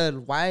going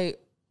good, why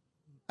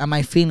am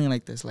I feeling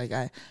like this? Like,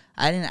 I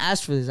didn't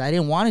ask for this. I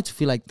didn't want it to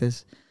feel like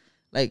this.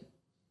 Like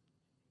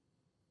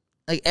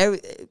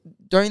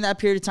during that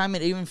period of time,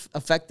 it even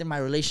affected my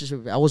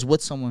relationship. I was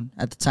with someone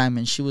at the time,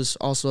 and she was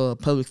also a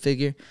public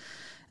figure,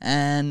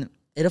 and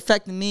it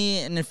affected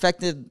me and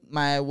affected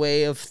my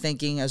way of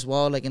thinking as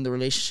well. Like, in the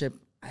relationship,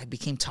 I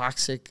became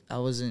toxic. I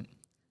wasn't.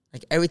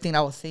 Like, everything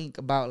I would think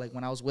about, like,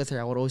 when I was with her,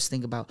 I would always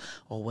think about,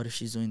 oh, what if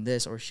she's doing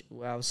this? Or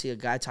I would see a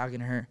guy talking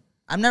to her.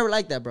 I'm never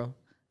like that, bro.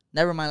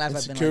 Never in my life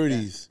I've been like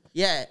that.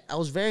 Yeah, I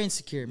was very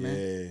insecure, man.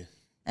 Yeah.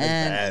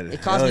 And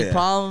it caused me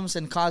problems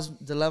and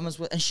caused dilemmas.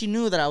 And she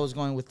knew that I was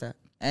going with that.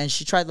 And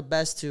she tried the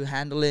best to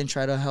handle it and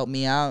try to help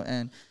me out.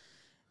 And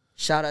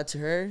shout out to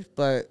her.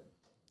 But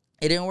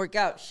it didn't work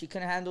out. She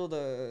couldn't handle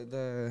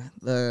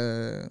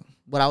the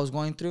what I was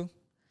going through.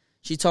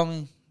 She told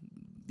me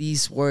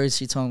these words.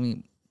 She told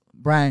me,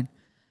 Brian,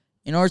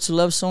 in order to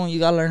love someone, you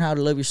got to learn how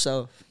to love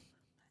yourself.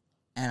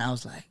 And I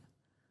was like,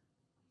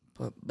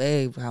 But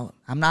babe,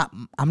 I'm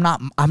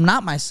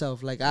not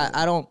myself. Like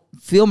I don't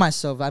feel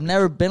myself. I've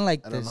never been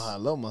like this. I don't know how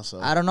to love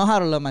myself. I don't know how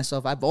to love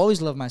myself. I've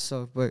always loved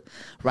myself, but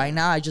right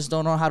now I just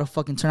don't know how to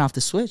fucking turn off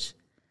the switch.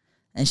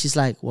 And she's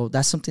like, well,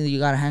 that's something that you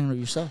gotta handle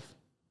yourself.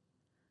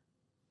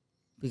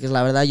 Because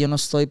la verdad yo no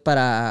estoy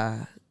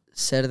para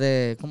ser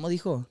de, ¿cómo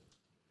dijo?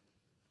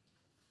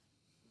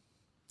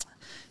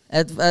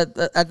 At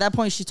that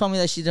point, she told me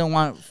that she didn't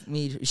want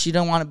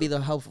to be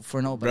the help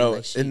for nobody. Bro,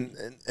 like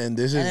and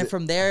this is... And then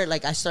from there,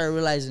 like, I started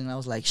realizing, I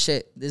was like,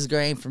 shit, this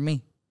girl ain't for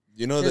me.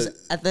 You know that...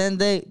 At the end of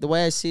the day, the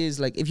way I see it is,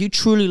 like, if you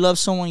truly love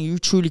someone, you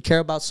truly care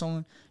about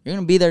someone, you're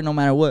going to be there no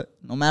matter what.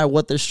 No matter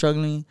what they're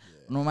struggling,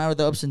 no matter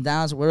the ups and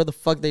downs, whatever the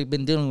fuck they've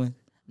been dealing with.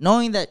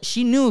 Knowing that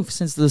she knew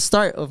since the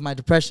start of my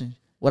depression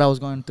what I was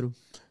going through.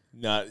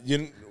 Nah,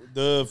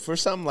 the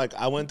first time, like,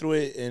 I went through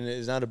it, and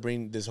it's not to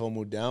bring this whole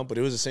mood down, but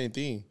it was the same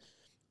thing.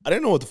 I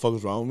didn't know what the fuck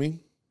was wrong with me.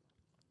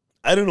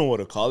 I didn't know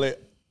what to call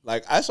it.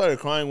 Like, I started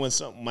crying when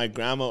my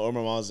grandma or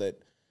my mom said,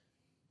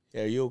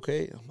 "Hey, are you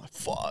okay?" I'm like,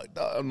 fuck,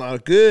 dog, I'm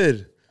not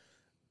good.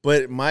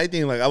 But my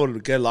thing, like, I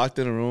would get locked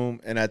in a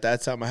room, and at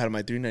that time, I had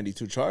my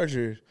 392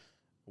 Charger,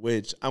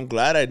 which I'm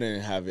glad I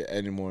didn't have it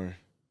anymore.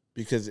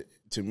 Because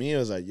to me, it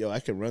was like, yo, I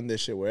can run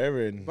this shit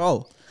wherever. And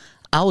bro,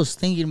 I was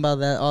thinking about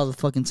that all the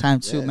fucking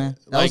time too, man.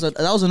 Like, that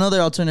was another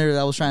alternative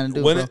I was trying to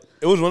do, bro.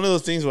 It was one of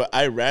those things where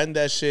I ran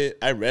that shit,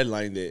 I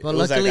redlined it. But it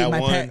was luckily,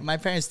 like my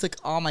parents took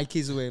all my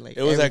keys away. Like,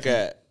 it was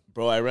everything.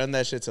 bro, I ran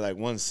that shit to like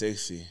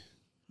 160.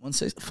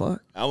 160,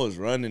 fuck. I was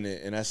running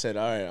it, and I said,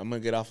 all right, I'm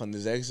going to get off on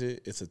this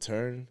exit. It's a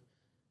turn.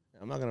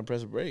 I'm not going to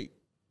press a brake.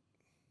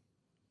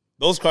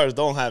 Those cars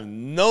don't have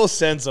no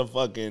sense of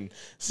fucking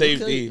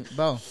safety.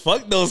 Bro.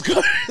 Fuck those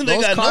cars. They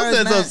got no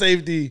sense of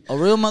safety. A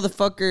real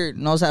motherfucker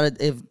knows how to,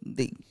 if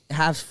they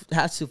have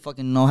to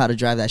fucking know how to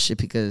drive that shit,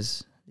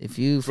 because if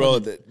you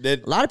fucking, a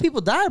lot of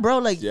people die, bro.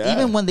 Like,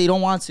 even when they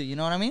don't want to, you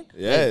know what I mean?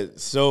 Yeah. Like,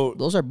 so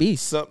those are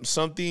beasts.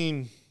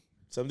 Something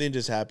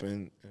just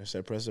happened. I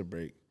said, press a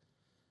brake.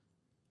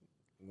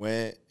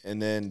 Went,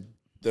 and then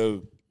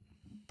the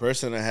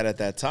person I had at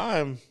that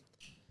time,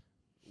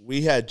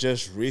 we had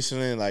just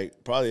recently,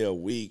 like, probably a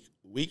week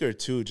or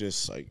two,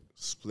 just, like,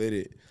 split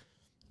it.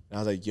 And I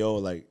was like, yo,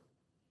 like,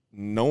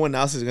 no one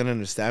else is going to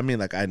understand me.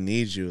 Like, I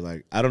need you.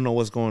 Like, I don't know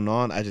what's going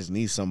on. I just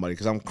need somebody,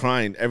 because I'm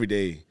crying every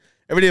day.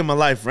 Every day of my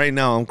life right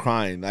now, I'm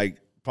crying, like,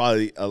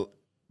 probably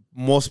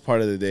most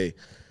part of the day.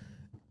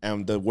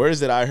 And the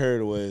words that I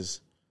heard was,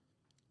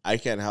 I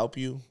can't help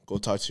you. Go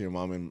talk to your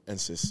mom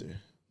and sister.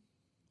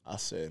 I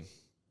said,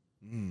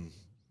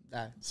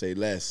 say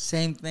less.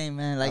 Same thing,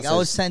 man. Like, I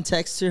would send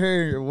texts to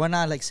her or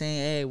whatnot, like saying,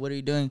 hey, what are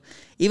you doing?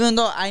 Even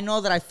though I know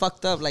that I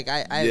fucked up, like,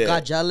 I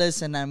got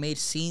jealous and I made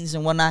scenes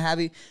and whatnot have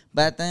you.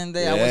 But at the end of the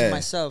day, I wasn't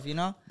myself, you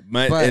know?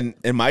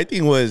 And my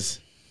thing was,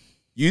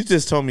 you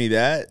just told me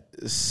that.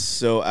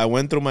 So I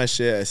went through my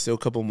shit. I still a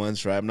couple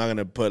months, right? I'm not going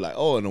to put like,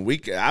 oh, in a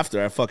week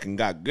after I fucking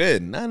got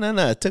good.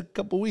 No. It took a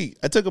couple weeks.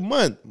 I took a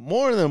month,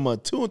 more than a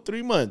month, 2 or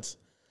 3 months.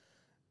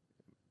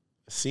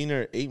 Seen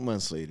her 8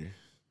 months later.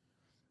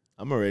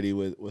 I'm already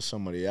with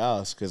somebody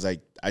else, because I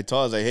told her,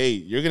 I was like, hey,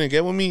 you're going to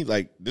get with me?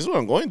 Like, this is what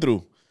I'm going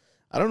through.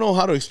 I don't know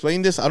how to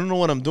explain this. I don't know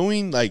what I'm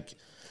doing. Like,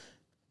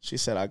 she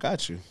said, I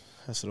got you.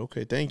 I said,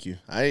 okay, thank you.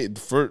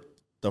 For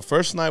the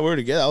first night we were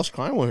together, I was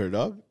crying with her,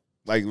 dog.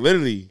 Like,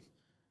 literally.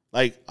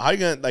 Like, how you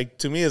gonna, like,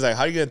 to me, it's like,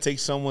 how you gonna take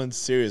someone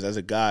serious as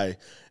a guy,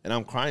 and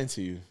I'm crying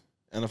to you?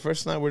 And the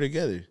first night we're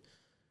together.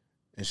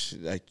 And she,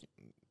 like,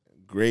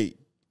 great.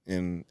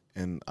 And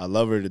I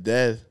love her to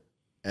death.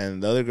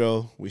 And the other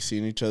girl, we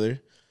seen each other.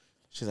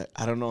 She's like,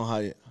 I don't know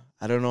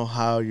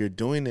how you're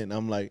doing it. And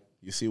I'm like,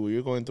 you see what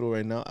you're going through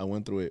right now? I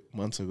went through it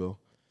months ago.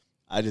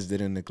 I just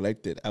didn't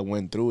neglect it. I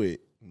went through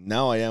it.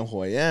 Now I am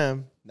who I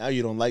am. Now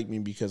you don't like me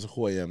because of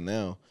who I am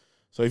now.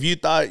 So if you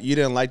thought you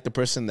didn't like the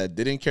person that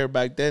didn't care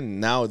back then,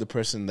 now the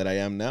person that I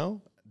am now,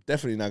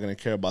 definitely not going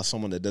to care about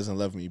someone that doesn't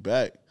love me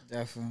back.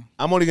 Definitely.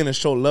 I'm only going to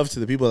show love to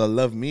the people that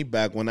love me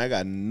back when I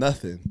got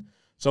nothing.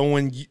 So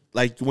when you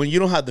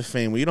don't have the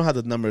fame, when you don't have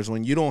the numbers,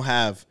 when you don't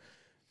have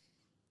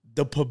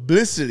the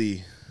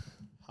publicity,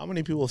 how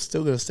many people are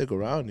still going to stick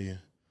around you?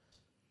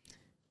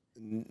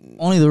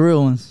 Only the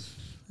real ones.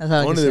 That's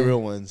how Only the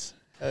real ones.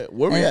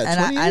 Where we at?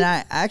 And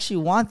I actually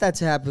want that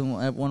to happen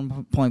at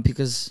one point,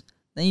 because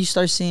then you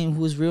start seeing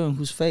who's real and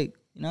who's fake,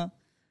 you know?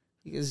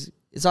 Because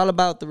it's all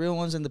about the real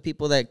ones and the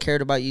people that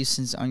cared about you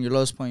since on your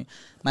lowest point.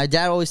 My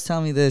dad always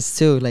tell me this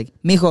too, like,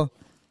 mijo,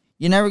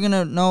 you're never going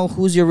to know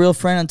who's your real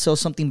friend until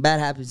something bad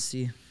happens to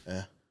you.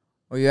 Yeah.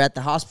 Or you're at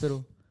the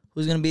hospital.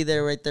 Who's going to be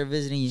there right there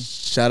visiting you?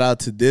 Shout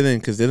out to Dylan,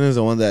 because Dylan's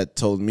the one that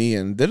told me.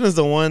 And Dylan's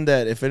the one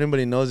that, if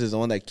anybody knows, is the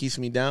one that keeps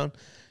me down.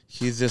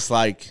 He's just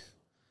like,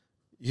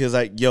 he was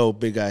like, yo,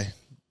 big guy,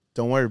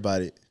 don't worry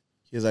about it.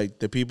 He's like,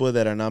 the people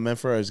that are not meant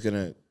for us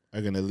are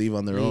gonna leave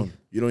on their own.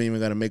 You don't even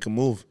got to make a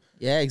move.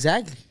 Yeah,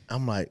 exactly.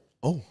 I'm like,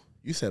 oh,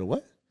 you said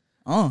what?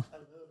 Oh.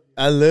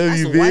 I love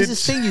you, bitch. That's the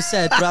wisest thing you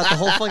said throughout the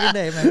whole fucking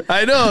day, man.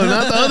 I know,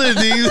 not the other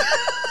things.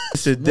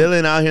 Mr.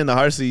 Dylan out here in the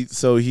hard seat,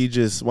 so he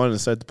just wanted to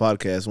start the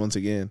podcast once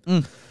again.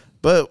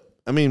 But,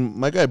 I mean,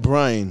 my guy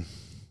Brian,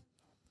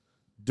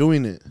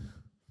 doing it.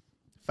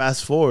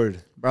 Fast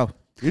forward, bro.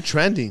 you're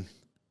trending.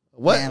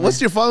 What? Yeah, what's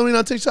man. your following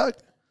on TikTok?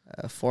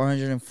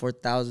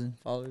 404,000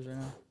 followers right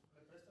now.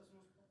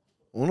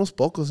 Unos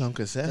pocos,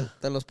 aunque sea.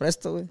 Te los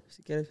presto, güey,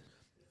 si quieres.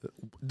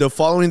 The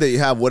following that you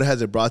have, what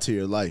has it brought to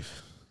your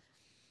life?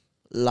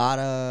 A lot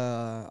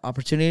of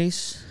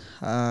opportunities.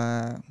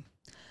 I'm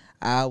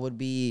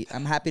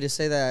happy to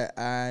say that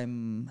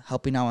I'm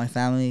helping out my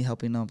family,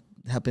 helping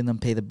them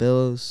pay the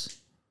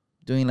bills,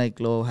 doing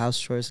like little house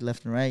chores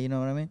left and right. You know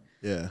what I mean?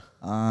 Yeah.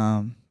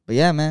 But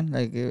yeah, man,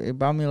 like it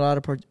brought me a lot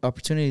of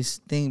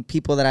opportunities.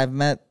 People that I've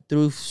met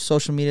through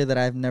social media that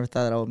I've never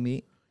thought that I would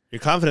meet. Your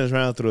confidence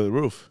ran out through the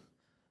roof.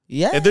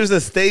 Yeah. If there's a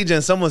stage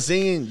and someone's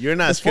singing, you're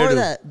not Before scared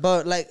that,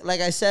 but like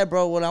I said,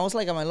 bro, when I was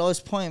like at my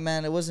lowest point,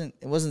 man, it wasn't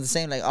the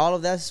same. Like all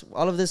of this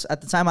at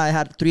the time I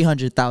had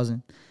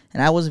 300,000,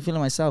 and I wasn't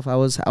feeling myself. I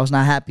was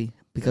not happy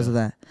because of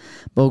that.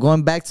 But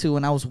going back to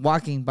when I was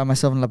walking by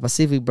myself in La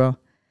Pacific, bro,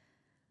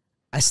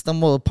 I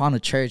stumbled upon a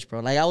church,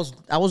 bro. Like I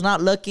was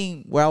not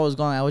looking where I was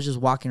going. I was just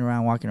walking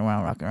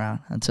around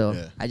until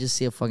I just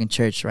see a fucking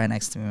church right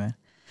next to me, man.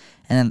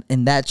 And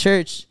in that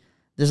church,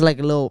 there's like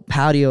a little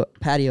patio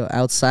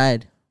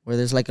outside where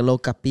there's like a little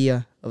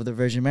capilla of the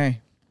Virgin Mary.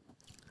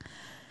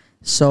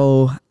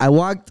 So I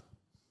walked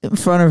in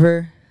front of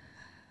her.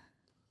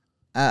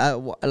 I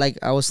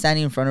was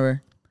standing in front of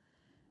her.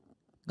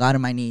 Got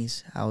on my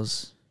knees. I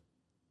was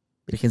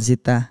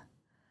Virgencita.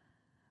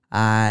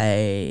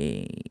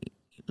 I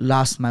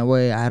lost my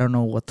way. I don't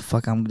know what the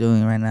fuck I'm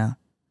doing right now.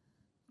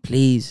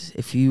 Please,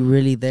 if you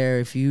really there,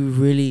 if you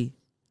really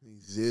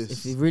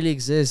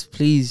exist,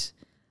 please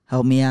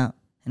help me out.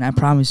 And I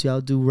promise you I'll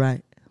do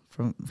right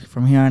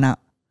from here on out.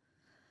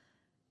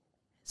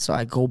 So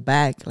I go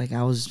back, like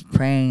I was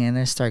praying and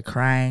I start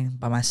crying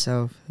by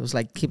myself. It was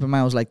like, keep in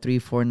mind, it was like 3,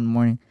 4 in the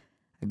morning.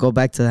 I go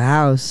back to the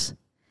house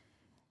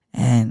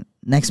and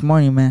next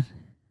morning, man,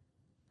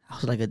 I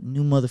was like a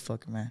new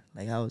motherfucker, man.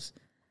 Like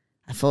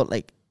I felt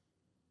like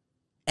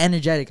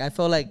energetic. I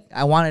felt like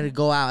I wanted to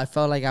go out. I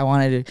felt like I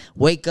wanted to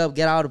wake up,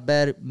 get out of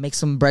bed, make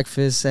some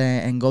breakfast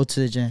and go to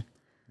the gym.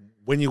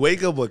 When you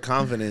wake up with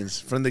confidence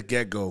from the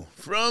get-go,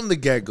 bro.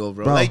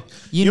 Bro, Like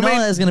you know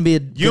that's going to be a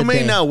good You may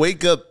day. not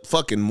wake up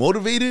fucking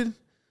motivated,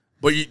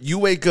 but you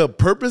wake up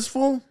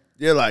purposeful.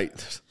 You're like,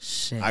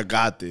 Shit. I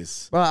got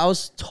this. Bro, I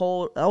was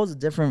told I was a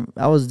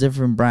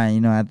different Brian,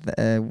 you know,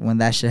 when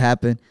that shit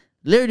happened.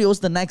 Literally, it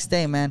was the next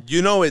day, man.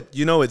 You know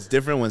it's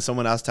different when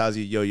someone else tells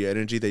you, yo, your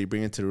energy that you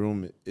bring into the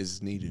room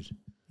is needed.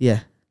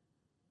 Yeah.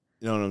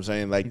 You know what I'm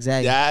saying? Like,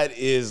 Exactly. that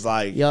is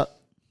like, Yup.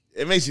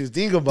 it makes you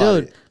think about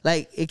Dude, it.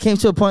 like it came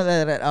to a point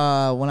that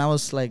when I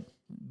was like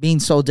being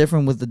so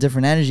different with the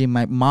different energy,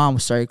 my mom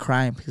started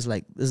crying because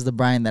like this is the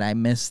Brian that I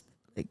missed.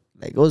 Like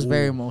it was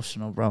very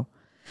emotional, bro.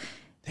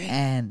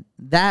 And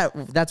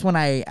that's when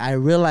I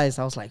realized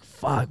I was like,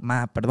 fuck,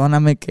 ma,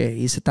 perdóname que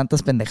hice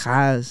tantas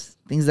pendejadas,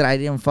 things that I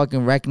didn't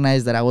fucking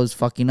recognize that I was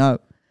fucking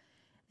up.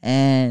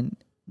 And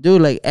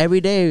dude, like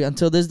every day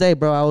until this day,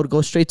 bro, I would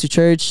go straight to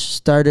church,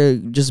 start to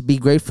just be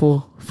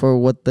grateful for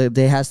what the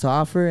day has to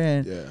offer,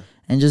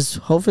 and just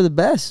hope for the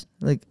best.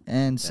 Like,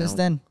 and since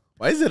then,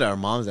 Why is it our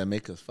moms that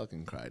make us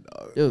fucking cry,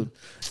 dog? dude,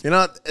 You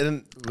know,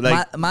 and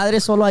like madre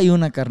solo hay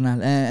una,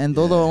 carnal, and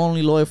those are the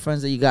only loyal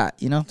friends that you got,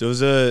 you know. there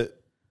was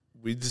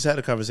we just had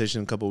a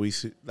conversation a couple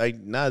weeks, like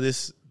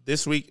this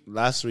week,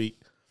 last week.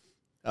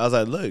 I was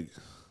like, look,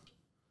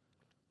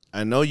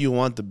 I know you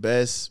want the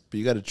best, but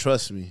you got to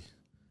trust me.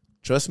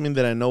 Trust me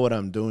that I know what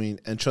I'm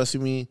doing, and trust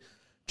me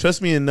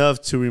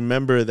enough to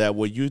remember that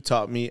what you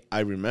taught me,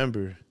 I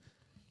remember.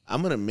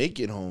 I'm gonna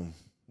make it home.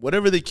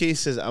 Whatever the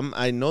case is,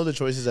 I know the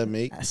choices I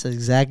make. That's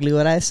exactly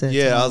what I said.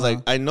 Yeah, I was like,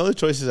 I know the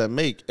choices I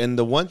make, and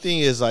the one thing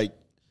is like,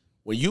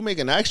 when you make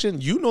an action,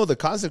 you know the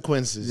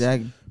consequences,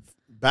 exactly.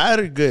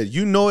 bad or good.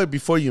 You know it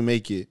before you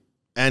make it,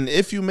 and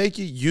if you make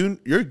it,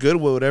 you're good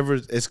with whatever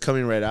is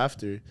coming right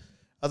after.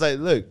 I was like,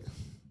 look,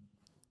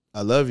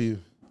 I love you,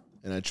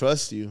 and I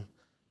trust you,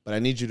 but I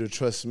need you to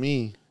trust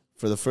me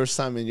for the first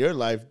time in your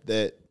life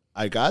that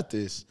I got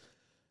this.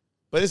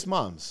 But it's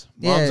moms.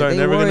 Moms are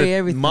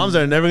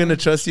never gonna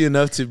trust you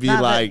enough to be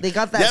like, they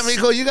got that. Yeah,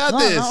 Mijo, you got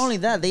this. Not only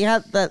that, they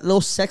have that little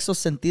sexo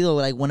sentido.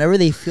 Like whenever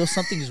they feel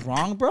something's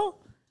wrong, bro.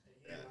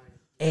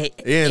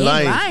 Ain't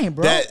lying,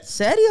 bro.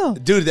 Serio,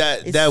 Dude,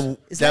 it's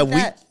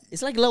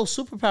like a little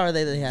superpower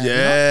that they have.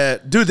 Yeah, you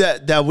know? Dude,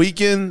 that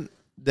weekend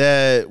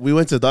that we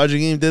went to Dodger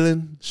game,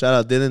 Dylan. Shout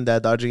out Dylan,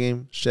 that Dodger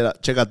game.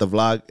 Check out the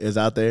vlog, is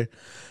out there.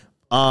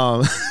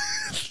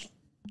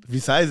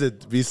 Besides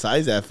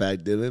that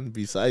fact, Dylan.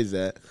 Besides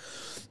that,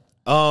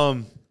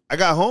 I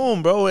got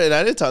home, bro, and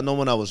I didn't tell no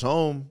one I was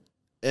home.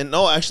 And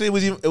no, actually,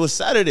 it was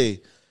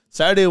Saturday.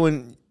 Saturday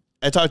when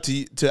I talked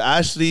to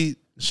Ashley.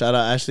 Shout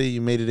out Ashley,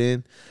 you made it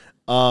in.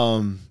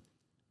 And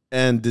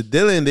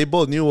Dylan, they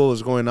both knew what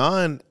was going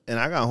on, and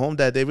I got home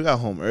that day. We got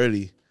home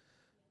early.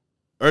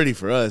 Early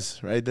for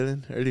us, right,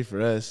 Dylan? Early for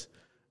us.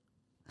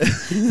 It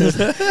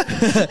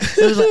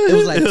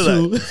was like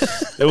 2.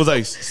 It was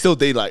like still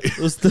daylight.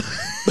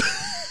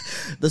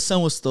 The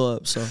sun was still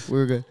up, so we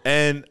were good.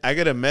 And I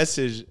get a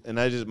message, and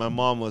my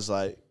mom was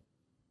like,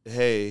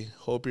 hey,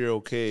 hope you're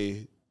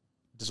okay.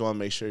 Just want to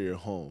make sure you're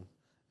home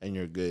and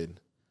you're good.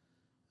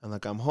 I'm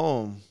like, I'm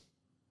home.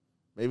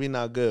 Maybe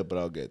not good, but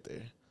I'll get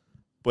there.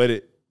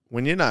 But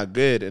when you're not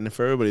good, and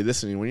for everybody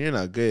listening, when you're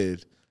not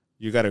good,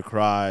 you gotta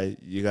cry,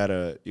 you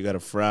gotta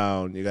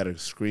frown, you gotta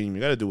scream,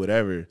 you gotta do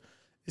whatever.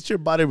 It's your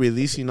body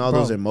releasing all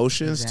those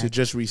emotions to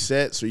just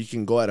reset, so you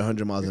can go at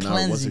 100 miles an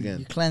hour once again.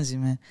 You're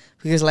cleansing, man.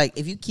 Because like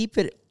if you keep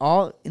it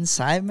all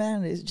inside,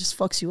 man, it just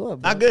fucks you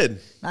up. Bro. Not good.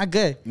 Not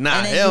good. Nah,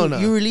 and then hell no.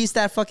 You release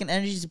that fucking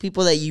energy to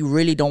people that you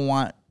really don't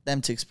want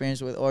them to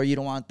experience with, or you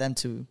don't want them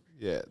to.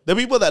 Yeah, the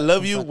people that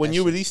love you, when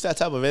you release that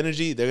type of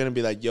energy, they're gonna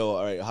be like, "Yo,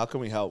 all right, how can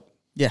we help?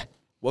 Yeah.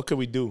 What can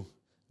we do?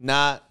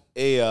 Not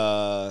a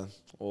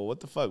well, what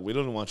the fuck? We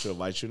don't want you to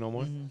invite you no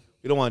more.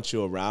 We don't want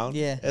you around.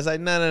 Yeah. It's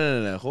like,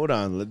 no. Hold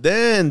on.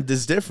 Then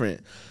this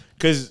different.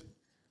 Cause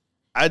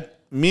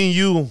me and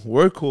you,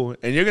 we're cool.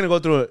 And you're gonna go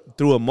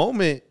through a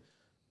moment,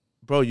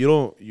 bro.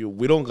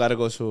 We don't gotta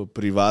go to a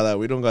privada.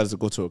 We don't gotta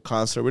go to a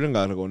concert. We don't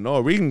gotta go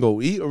nowhere. We can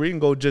go eat or we can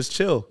go just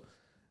chill.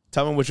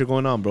 Tell me what you're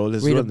going on, bro.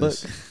 Let's Read run a book.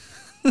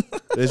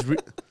 this.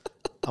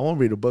 I won't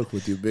read a book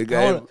with you, big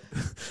guy. I'm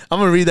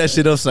gonna read that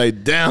shit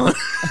upside down.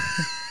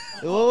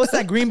 What's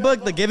that green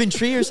book? The Giving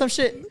Tree or some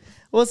shit?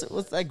 What's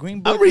that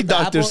green book? I read with the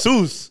Dr. apple?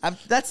 Seuss.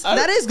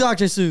 That is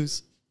Dr.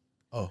 Seuss.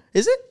 Oh,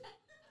 Is it?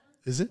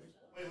 is it?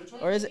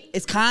 Or is it?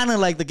 It's kind of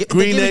like the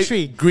Green Giving egg-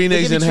 Tree. green The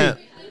eggs Giving and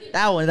Tree. ham.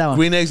 That one.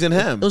 Green eggs and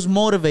ham. It was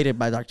motivated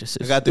by Dr.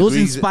 Seuss. I got the it was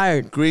greens-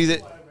 inspired.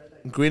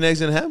 Green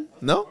eggs and ham?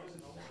 No?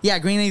 Yeah,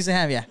 green eggs and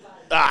ham. Yeah.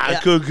 Ah, Yeah.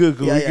 cool. Yeah, we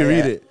can yeah,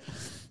 read yeah. it.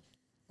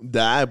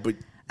 But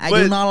I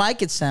do not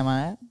like it,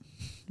 Sam.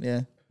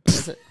 Yeah.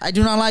 I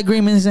do not like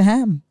green eggs and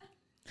ham.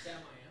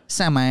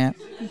 Sam.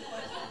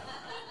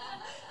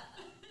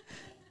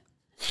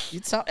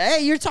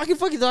 You're talking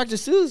fucking Dr.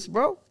 Seuss,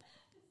 bro.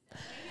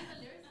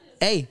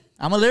 Hey,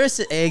 I'm a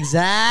lyricist.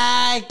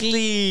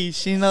 Exactly.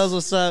 She knows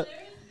what's up.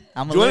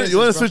 I'm a lyricist. You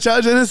want to bro. switch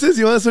out, Genesis?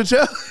 You want to switch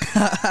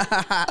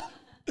out?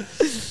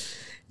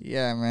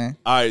 Yeah, man.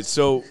 All right.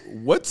 So,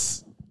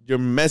 what's your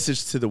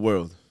message to the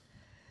world?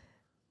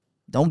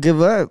 Don't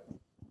give up.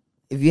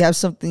 If you have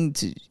something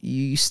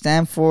you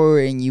stand for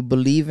and you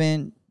believe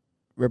in,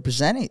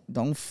 represent it.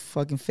 Don't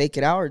fucking fake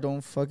it out, or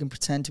don't fucking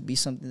pretend to be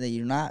something that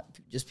you're not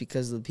just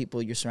because of the people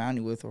you're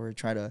surrounded with, or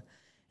try to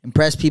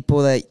impress people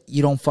that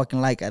you don't fucking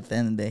like at the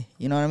end of the day.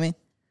 You know what I mean?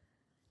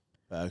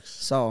 Facts.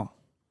 So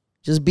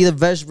just be the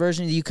best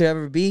version you could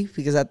ever be,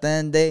 because at the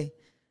end of the day,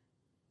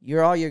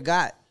 you're all you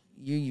got.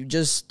 You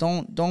just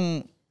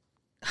don't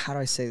how do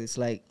I say this?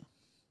 Like,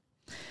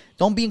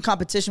 don't be in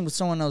competition with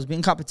someone else. Be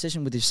in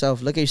competition with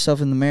yourself. Look at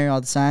yourself in the mirror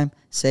all the time.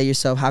 Say to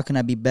yourself, how can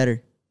I be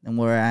better than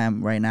where I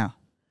am right now?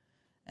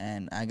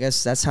 And I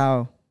guess that's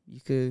how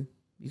you could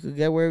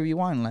get wherever you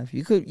want in life.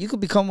 You could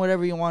become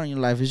whatever you want in your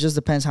life. It just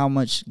depends how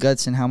much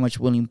guts and how much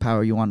willing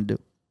power you want to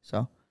do.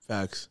 So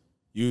Facts.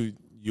 You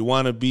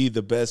want to be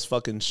the best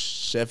fucking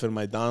chef at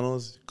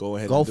McDonald's? Go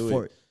ahead go and do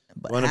for it. it.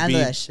 But Wanna handle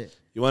be- that shit.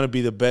 You want to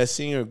be the best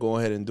singer? Go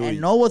ahead and do And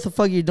it. know what the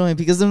fuck you're doing,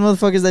 because the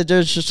motherfuckers that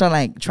just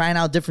trying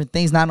out different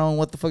things, not knowing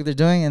what the fuck they're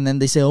doing, and then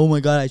they say, "Oh my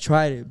god, I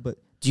tried it," but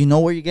do you know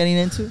what you're getting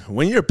into?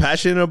 When you're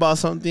passionate about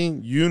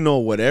something, you know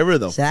whatever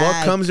the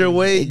fuck comes your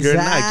way, you're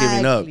not giving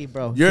Exactly, up.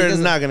 bro. You're Because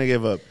not gonna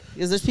give up.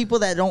 Because there's people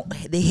that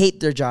they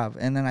hate their job,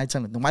 and then I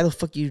tell them, why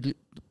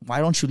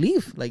don't you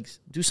leave? Like,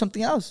 do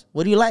something else.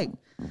 What do you like?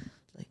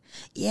 Like,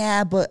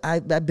 yeah, but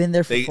I've been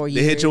there for 4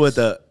 years. They hit you with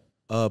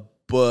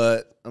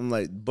but I'm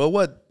like, but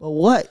what? But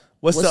what?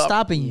 What's the-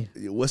 stopping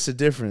you? What's the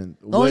difference?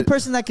 The only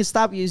person that can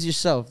stop you is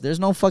yourself. There's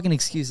no fucking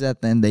excuse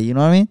at the end of the day. You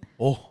know what I mean?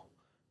 Oh,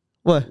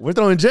 What? we're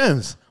throwing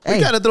gems. We Hey.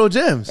 gotta throw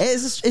gems.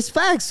 It's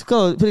facts.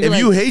 Go. If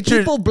you hate your-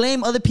 people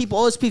blame other people.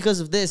 Oh, it's because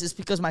of this. It's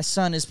because my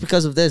son. It's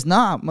because of this.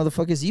 Nah,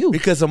 motherfucker, it's you.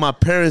 Because of my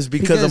parents,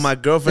 because of my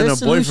girlfriend or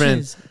there's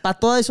boyfriend. solutions. Pa'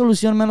 todo hay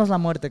solución menos la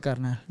muerte,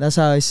 carnal. That's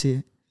how I see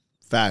it.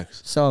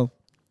 Facts. So,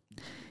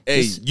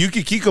 Hey, Just- you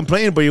can keep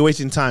complaining, but you're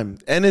wasting time.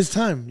 And it's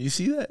time. You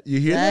see that? You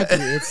hear exactly,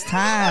 that? it's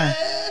time.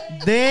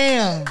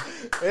 Damn.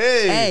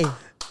 Hey. Hey,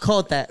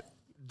 quote that.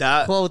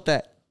 That, Quote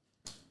that.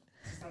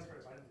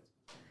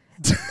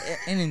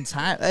 And in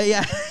time,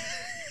 yeah.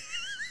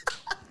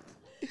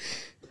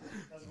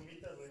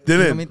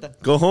 Dylan, Mamita.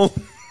 go home.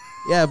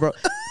 Yeah, bro.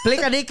 Play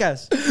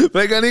canicas.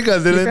 Play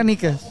canicas, Play Dylan.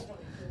 canicas.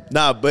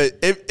 Nah, but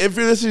if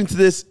you're listening to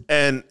this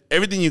and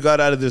everything you got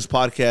out of this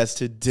podcast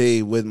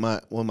today with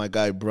my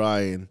guy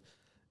Brian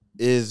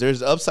is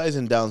there's upsides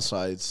and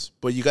downsides,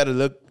 but you got to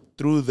look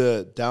through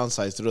the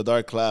downsides, through the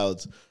dark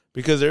clouds,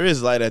 because there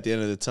is light at the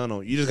end of the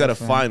tunnel. You just got to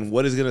find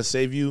what is gonna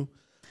save you,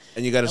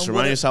 and you got to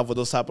surround yourself with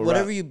those type of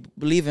Whatever you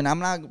believe in. I'm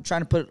not trying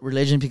to put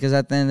religion, because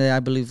at the end of the day, I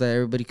believe that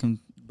everybody can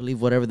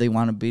believe whatever they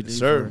want to be.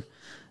 Sir.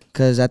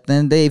 Because at the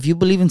end of the day, if you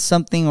believe in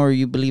something or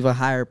you believe a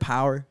higher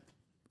power,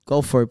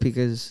 go for it.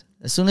 Because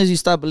as soon as you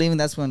stop believing,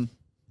 that's when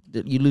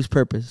you lose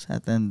purpose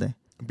at the end of the day.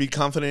 Be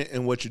confident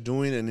in what you're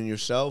doing and in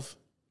yourself,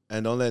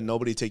 and don't let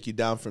nobody take you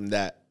down from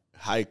that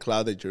high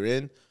cloud that you're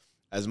in.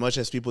 As much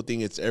as people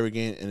think it's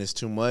arrogant and it's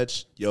too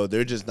much,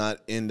 they're just not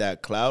in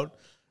that cloud,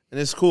 and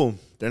it's cool.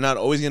 They're not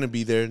always gonna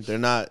be there. They're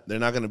not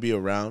gonna be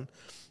around.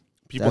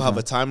 People have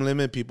a time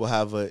limit. People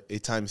have a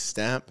time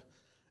stamp.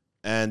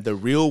 And the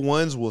real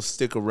ones will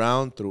stick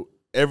around through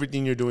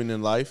everything you're doing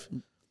in life.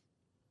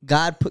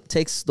 God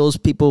takes those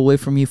people away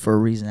from you for a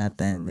reason at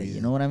the end.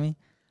 You know what I mean?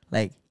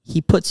 Like,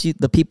 he puts you,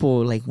 the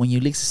people, like, when you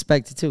least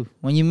expect it, too.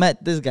 When you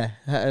met this guy,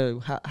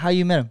 how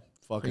you met him,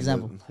 for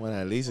example? When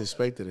I least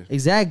expected it.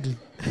 Exactly.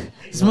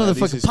 This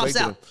motherfucker pops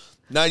out.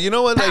 Now, you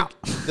know what?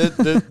 Like,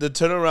 the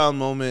turnaround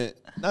moment,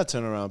 not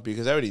turnaround,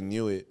 because I already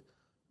knew it.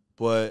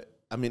 But,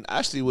 I mean,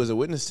 Ashley was a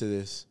witness to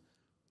this.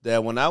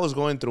 That when I was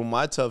going through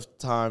my tough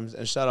times,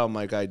 and shout out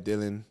my guy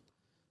Dylan,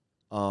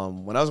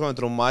 when I was going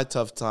through my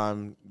tough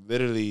time,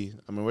 literally,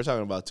 I mean, we're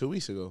talking about 2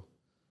 weeks ago.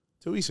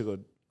 2 weeks ago.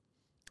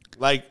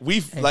 Like, we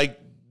finished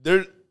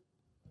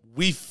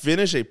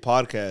a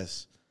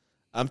podcast.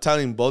 I'm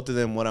telling both of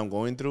them what I'm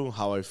going through,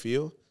 how I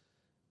feel.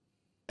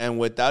 And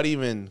without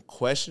even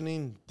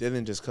questioning,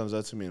 Dylan just comes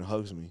up to me and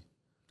hugs me.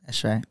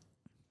 That's right.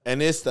 And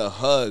it's the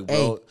hug, bro.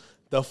 Hey,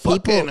 the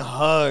fucking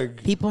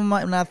hug. People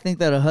might not think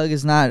that a hug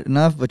is not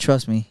enough, but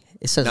trust me,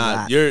 it says a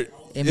lot.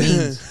 It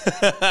means.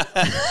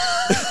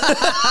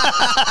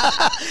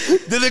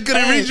 Dylan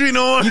couldn't reach me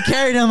no more. You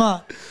carried him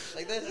up.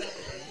 Like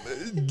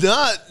this.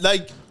 Not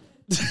like.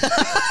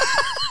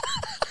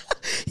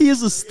 He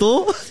is a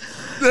stool.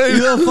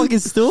 You a fucking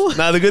stool.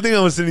 Nah, the good thing I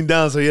was sitting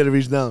down, so he had to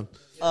reach down.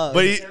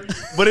 But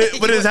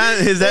his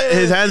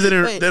hands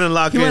didn't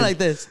lock in. He went like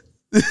this.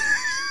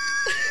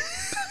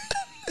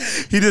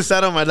 He just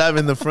sat on my lap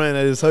in the front.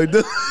 I just hugged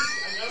him.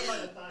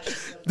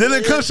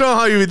 Dylan, come show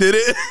how you did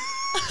it.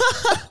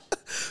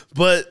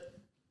 But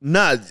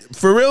nah,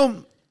 for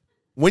real,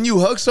 when you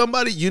hug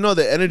somebody, you know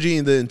the energy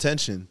and the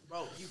intention.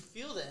 Bro, you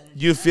feel the energy.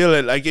 You feel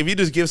it. Like, if you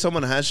just give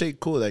someone a handshake,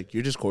 cool. Like,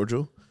 you're just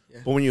cordial. Yeah.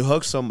 But when you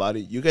hug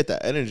somebody, you get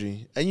that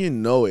energy, and you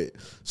know it.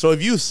 So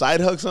if you side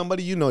hug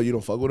somebody, you know you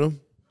don't fuck with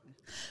them.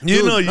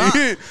 You know you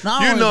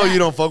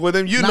don't fuck with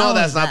them. You know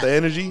that's not the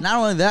energy. Not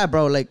only that,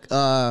 bro. Like,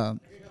 I'll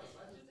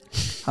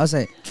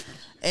say,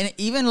 and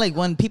even like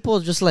when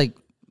people just like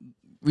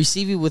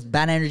receive you with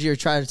bad energy or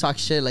try to talk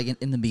shit, like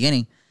in the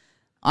beginning.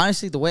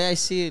 Honestly, the way I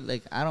see it,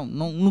 like, I don't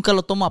know, nunca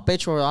lo tomo a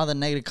pecho or all the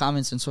negative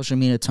comments on social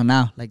media till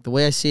now. Like, the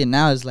way I see it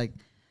now is like,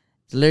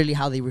 it's literally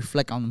how they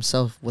reflect on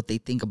themselves, what they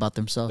think about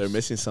themselves. They're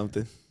missing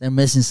something. They're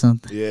missing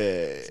something.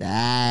 Yeah.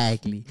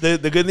 Exactly.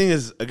 The good thing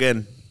is,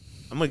 again,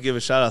 I'm going to give a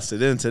shout out to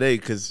them today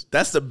because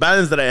that's the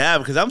balance that I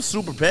have because I'm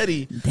super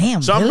petty.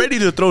 Damn, so really? I'm ready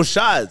to throw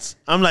shots.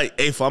 I'm like,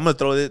 hey, fool, I'm going to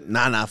throw this.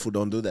 Nah, fool,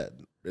 don't do that.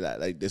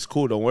 Like, it's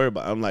cool. Don't worry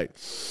about it. I'm like,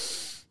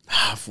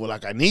 fool,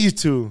 like, I need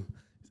to.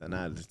 So,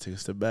 nah, let's take a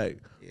step back.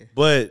 Yeah.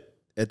 But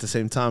at the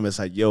same time, it's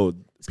like, yo,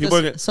 people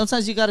are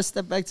sometimes you got to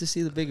step back to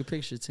see the bigger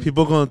picture, too.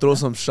 People are going to throw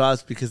some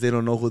shots because they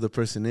don't know who the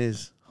person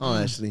is. Huh,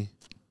 Ashley?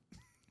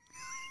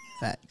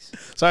 Facts.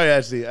 Sorry,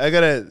 Ashley. I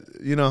got to,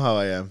 you know how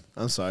I am.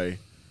 I'm sorry.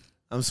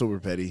 I'm super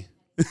petty.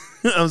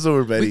 I'm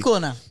super petty. We cool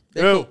now.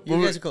 Cool.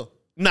 You guys are cool.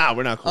 Nah,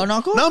 we're not cool. Oh,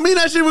 not cool? No, me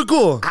and Ashley, we're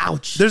cool.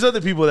 Ouch. There's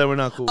other people that we're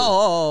not cool with.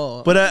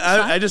 Oh. But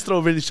I just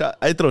throw really shots.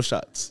 I throw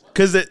shots.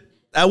 Because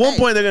at one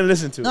point, they're going to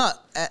listen to it. No,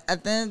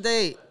 at the end of the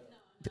day,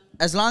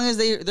 as long as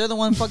they're the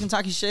one fucking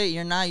talking shit,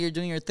 you're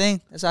doing your thing,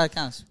 that's all that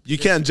counts. You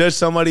can't judge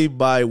somebody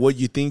by what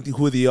you think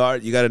who they are.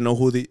 You got to know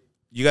who they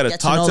you got to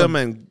talk to them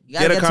and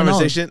get a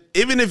conversation.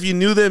 Even if you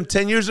knew them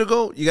 10 years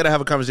ago, you got to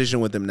have a conversation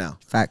with them now.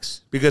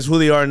 Facts. Because who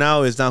they are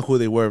now is not who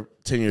they were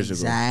 10 years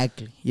ago.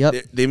 Exactly. Yep.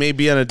 They may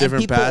be on a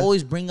different path. People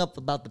always bring up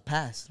about the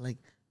past. Like,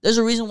 there's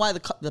a reason why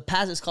the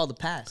past is called the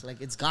past. Like,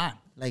 it's gone.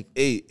 Like,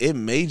 hey, it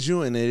made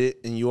you and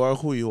you are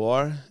who you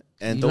are.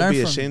 And don't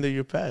be ashamed of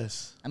your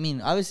past. I mean,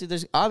 obviously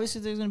there's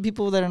gonna be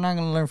people that are not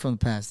gonna learn from the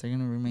past. They're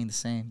gonna remain the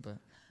same. But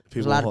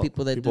there's a lot of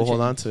people that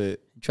hold on to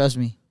it. Trust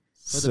me.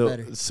 For the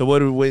better. So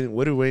what are we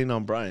waiting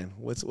on, Brian?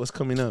 What's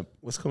coming up?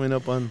 What's coming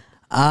up on?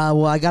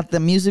 Well, I got the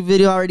music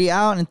video already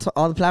out and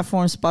all the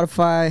platforms: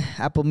 Spotify,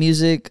 Apple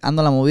Music,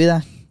 Ando la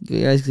Movida.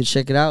 You guys can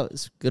check it out.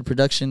 It's good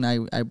production.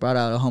 I brought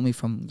out a homie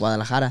from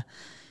Guadalajara.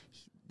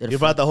 You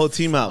brought the whole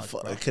team out.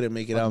 I couldn't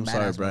make it out. I'm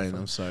sorry, Brian.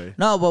 I'm sorry.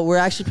 No, but we're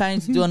actually planning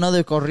to do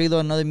another corrido,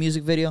 another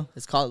music video.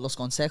 It's called Los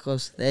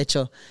Consejos. De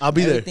hecho, I'll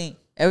be there.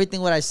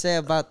 Everything what I say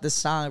about this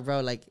song,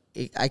 bro, like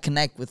I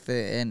connect with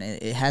it, and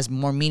it has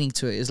more meaning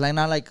to it. It's like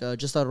not like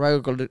just a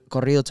regular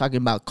corrido talking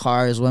about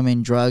cars,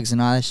 women, drugs,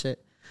 and all that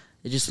shit.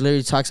 It just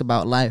literally talks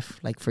about life.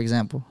 Like, for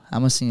example, I'm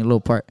gonna sing a little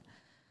part.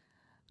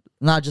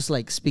 Not just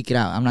like speak it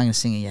out. I'm not gonna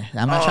sing it yet.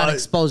 I'm not trying to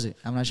expose it.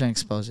 I'm not trying to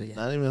expose it yet.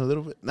 Not even a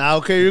little bit. Nah,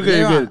 okay, you're good.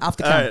 You're good. Off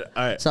the camera.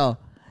 All right. So,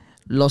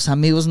 los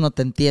amigos no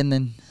te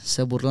entienden,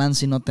 se burlan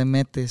si no te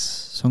metes.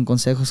 Son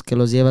consejos que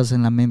los llevas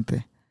en la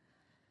mente.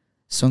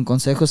 Son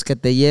consejos que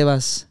te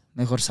llevas.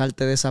 Mejor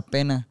salte de esa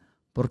pena,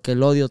 porque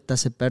el odio te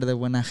hace perder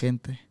buena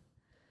gente.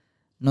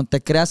 No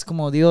te creas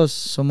como Dios,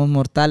 somos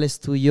mortales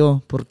tú y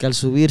yo, porque al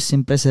subir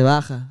siempre se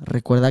baja.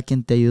 Recuerda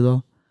quién te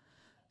ayudó.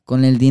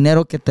 Con el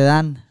dinero que te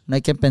dan, no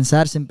hay que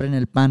pensar siempre en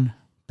el pan,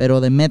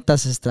 pero de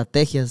metas,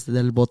 estrategias,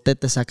 del bote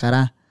te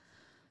sacará.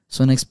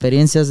 Son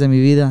experiencias de mi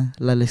vida,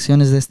 las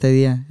lecciones de este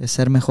día, es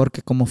ser mejor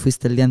que como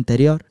fuiste el día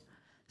anterior.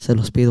 Se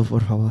los pido,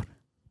 por favor.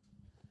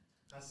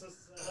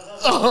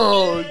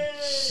 Oh,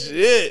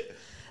 shit.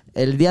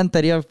 el día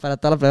anterior para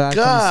toda la plebada.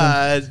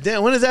 God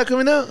damn, when is that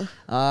coming out?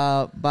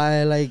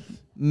 By like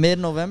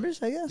mid-November,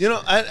 I guess. You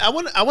know, I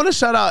want to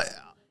shout out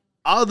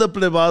all the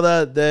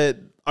plebada that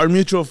are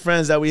mutual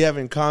friends that we have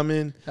in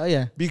common. Hell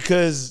yeah.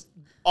 Because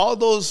all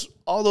those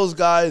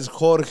guys,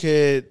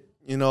 Jorge,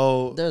 you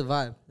know, They're a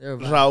vibe.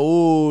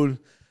 Raul,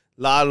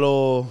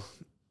 Lalo,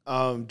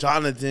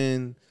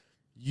 Jonathan,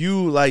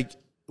 you, like,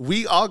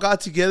 we all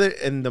got together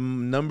and the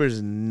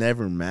numbers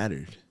never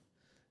mattered.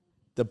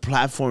 The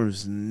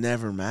platforms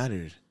never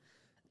mattered.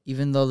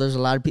 Even though there's a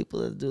lot of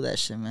people that do that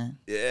shit, man.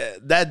 Yeah,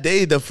 that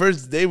day, the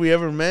first day we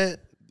ever met,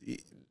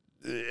 it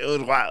was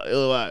wild. It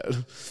was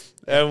wild.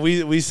 And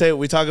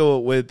we talk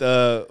about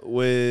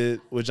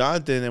with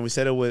Jonathan, and we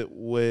said it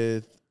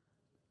with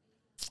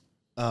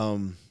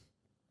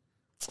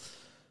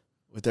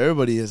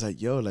everybody. Is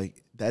like, yo,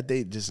 like that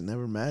day just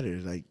never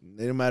mattered. Like, it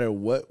didn't matter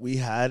what we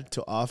had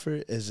to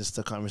offer. It's just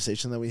the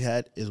conversation that we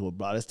had is what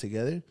brought us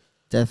together.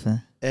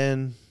 Definitely.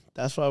 And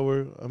that's why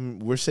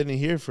we're sitting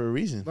here for a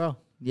reason, bro.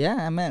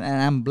 Yeah, man,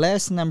 and I'm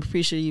blessed, and I'm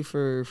appreciate you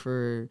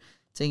for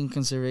taking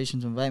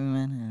consideration to invite me,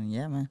 man. And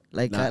yeah, man,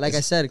 like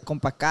I said,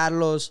 compa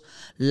Carlos,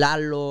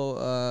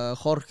 Lalo,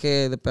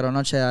 Jorge de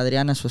Peronoche,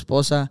 Adriana, su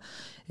esposa,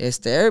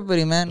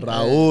 everybody, man.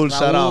 Raul,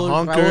 shout out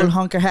Honker. Raul,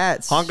 Honker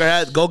Hats. Honker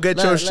Hats, go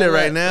get your shit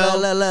right now.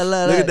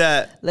 Look at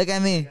that. Look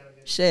at me.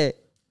 Shit.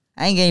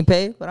 I ain't getting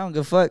paid, but I don't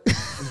give a fuck.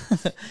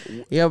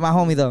 You're my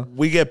homie, though.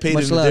 We get paid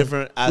Much in love. a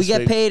different aspect. We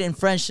get paid in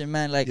friendship,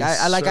 man. Like,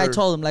 Yes, I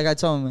told him,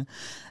 man.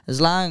 As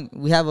long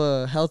we have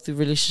a healthy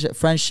relationship,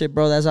 friendship,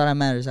 bro, that's all that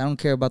matters. I don't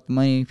care about the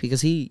money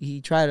because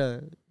he tried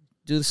to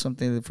do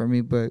something for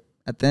me, but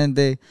at the end of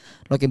the day,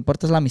 lo que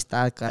importa es la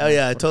amistad, cara. Oh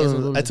yeah, I told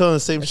him the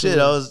same shit.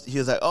 He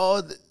was like,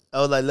 oh,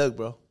 I was like, look,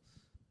 bro,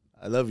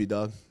 I love you,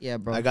 dog. Yeah,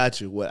 bro. I got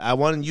you. I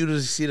want you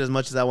to succeed as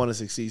much as I want to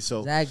succeed.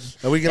 So exactly.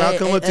 And we can all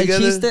come up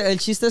together. El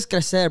chiste es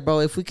crecer, bro.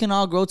 If we can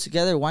all grow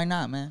together, why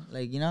not, man?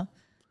 Like, you know.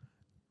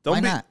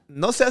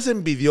 No seas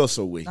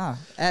envidioso, güey. No,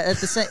 el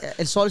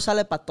sol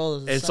sale para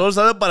todos. El sol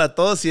sale para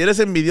todos. Si eres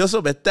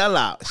envidioso, vete a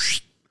la...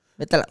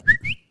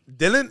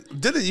 Dylan,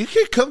 you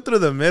can't come through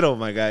the middle,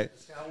 my guy.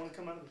 I want to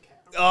come out of the cat.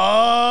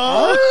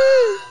 Oh!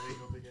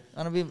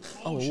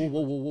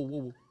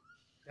 Whoa.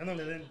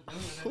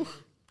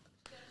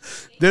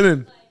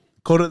 Dylan,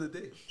 quote of the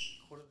day.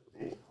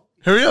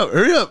 Hurry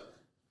up.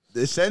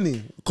 It's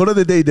sending. Quote of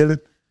the day, Dylan.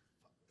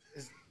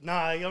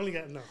 Nah, I only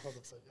got... No, hold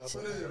on a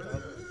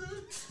second.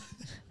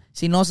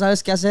 Si no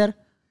sabes qué hacer,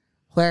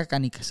 juega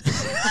canicas.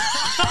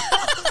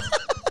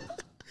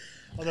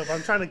 Hold up,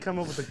 I'm trying to come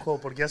up with a quote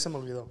porque ya se me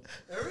olvidó.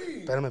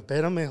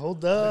 Espérame,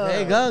 hold up.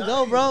 Hey,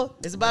 go, bro.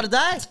 It's about to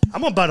die.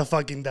 I'm about to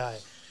fucking die.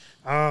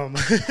 All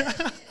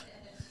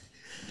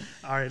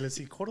right, let's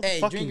see. Quote of the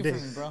fucking drink day. it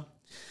for me, bro.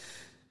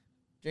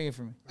 Drink it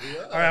for me.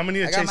 All right, I'm gonna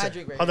need to got chase my it.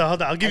 drink right Hold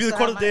on. I'll give you the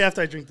quote of the day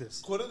after I drink this.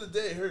 Quote of the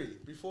day, hurry.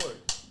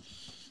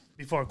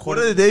 Before Quote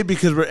of the day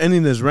because we're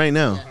ending this right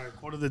now. All right,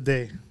 quote of the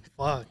day.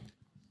 Fuck.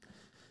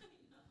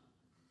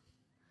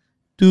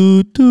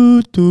 I'm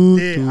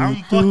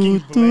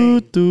fucking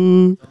blank.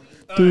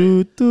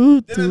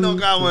 Dylan don't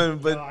got one,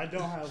 but No, I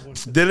don't have one.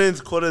 Dylan's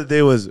quote of the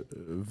day was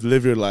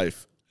live your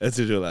life. That's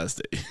your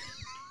last day.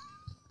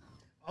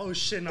 Oh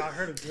shit, no, I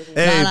heard a good one.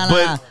 Hey,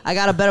 Nah. I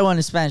got a better one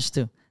in Spanish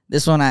too.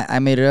 This one I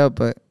made it up,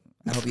 but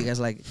I hope you guys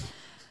like it.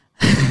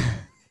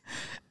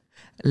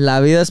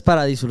 La vida es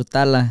para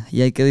disfrutarla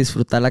y hay que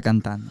disfrutarla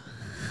cantando.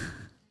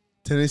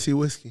 Tennessee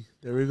whiskey.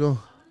 There we go.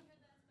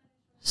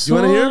 You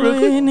want to hear it real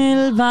quick? En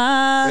el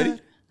bar Ready?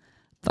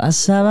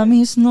 pasaba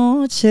mis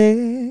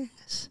noches,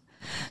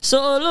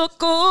 solo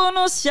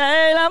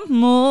conocía el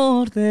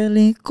amor del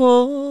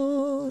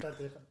licor.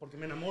 Espérate, porque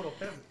me enamoro,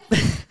 espérame.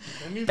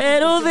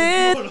 Pero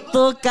de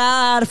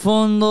tocar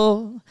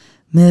fondo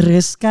me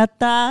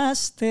rescataste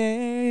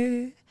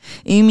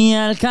y me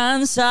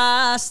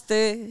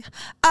alcanzaste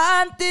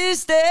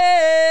antes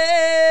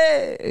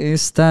de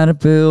estar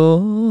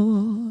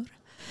peor.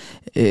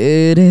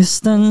 Eres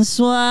tan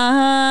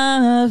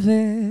suave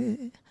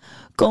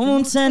como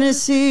un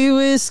Tennessee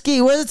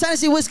whiskey. Where's the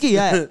Tennessee whiskey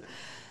at?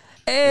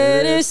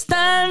 Eres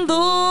tan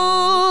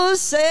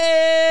dulce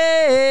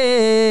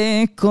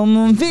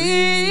como un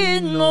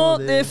vino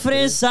de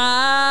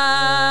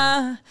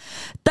fresa,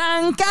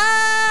 tan cálida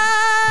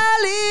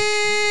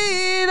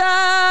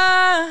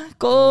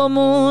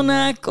como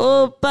una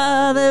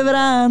copa de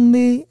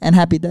brandy. And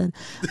happy dad.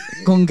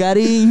 Con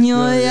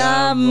cariño y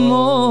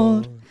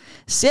amor,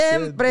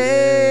 siempre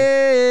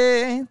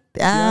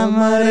te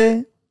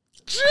amaré.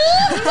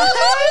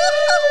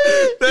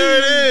 There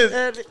it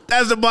is.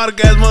 That's the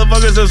podcast,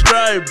 motherfucker.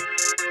 Subscribe.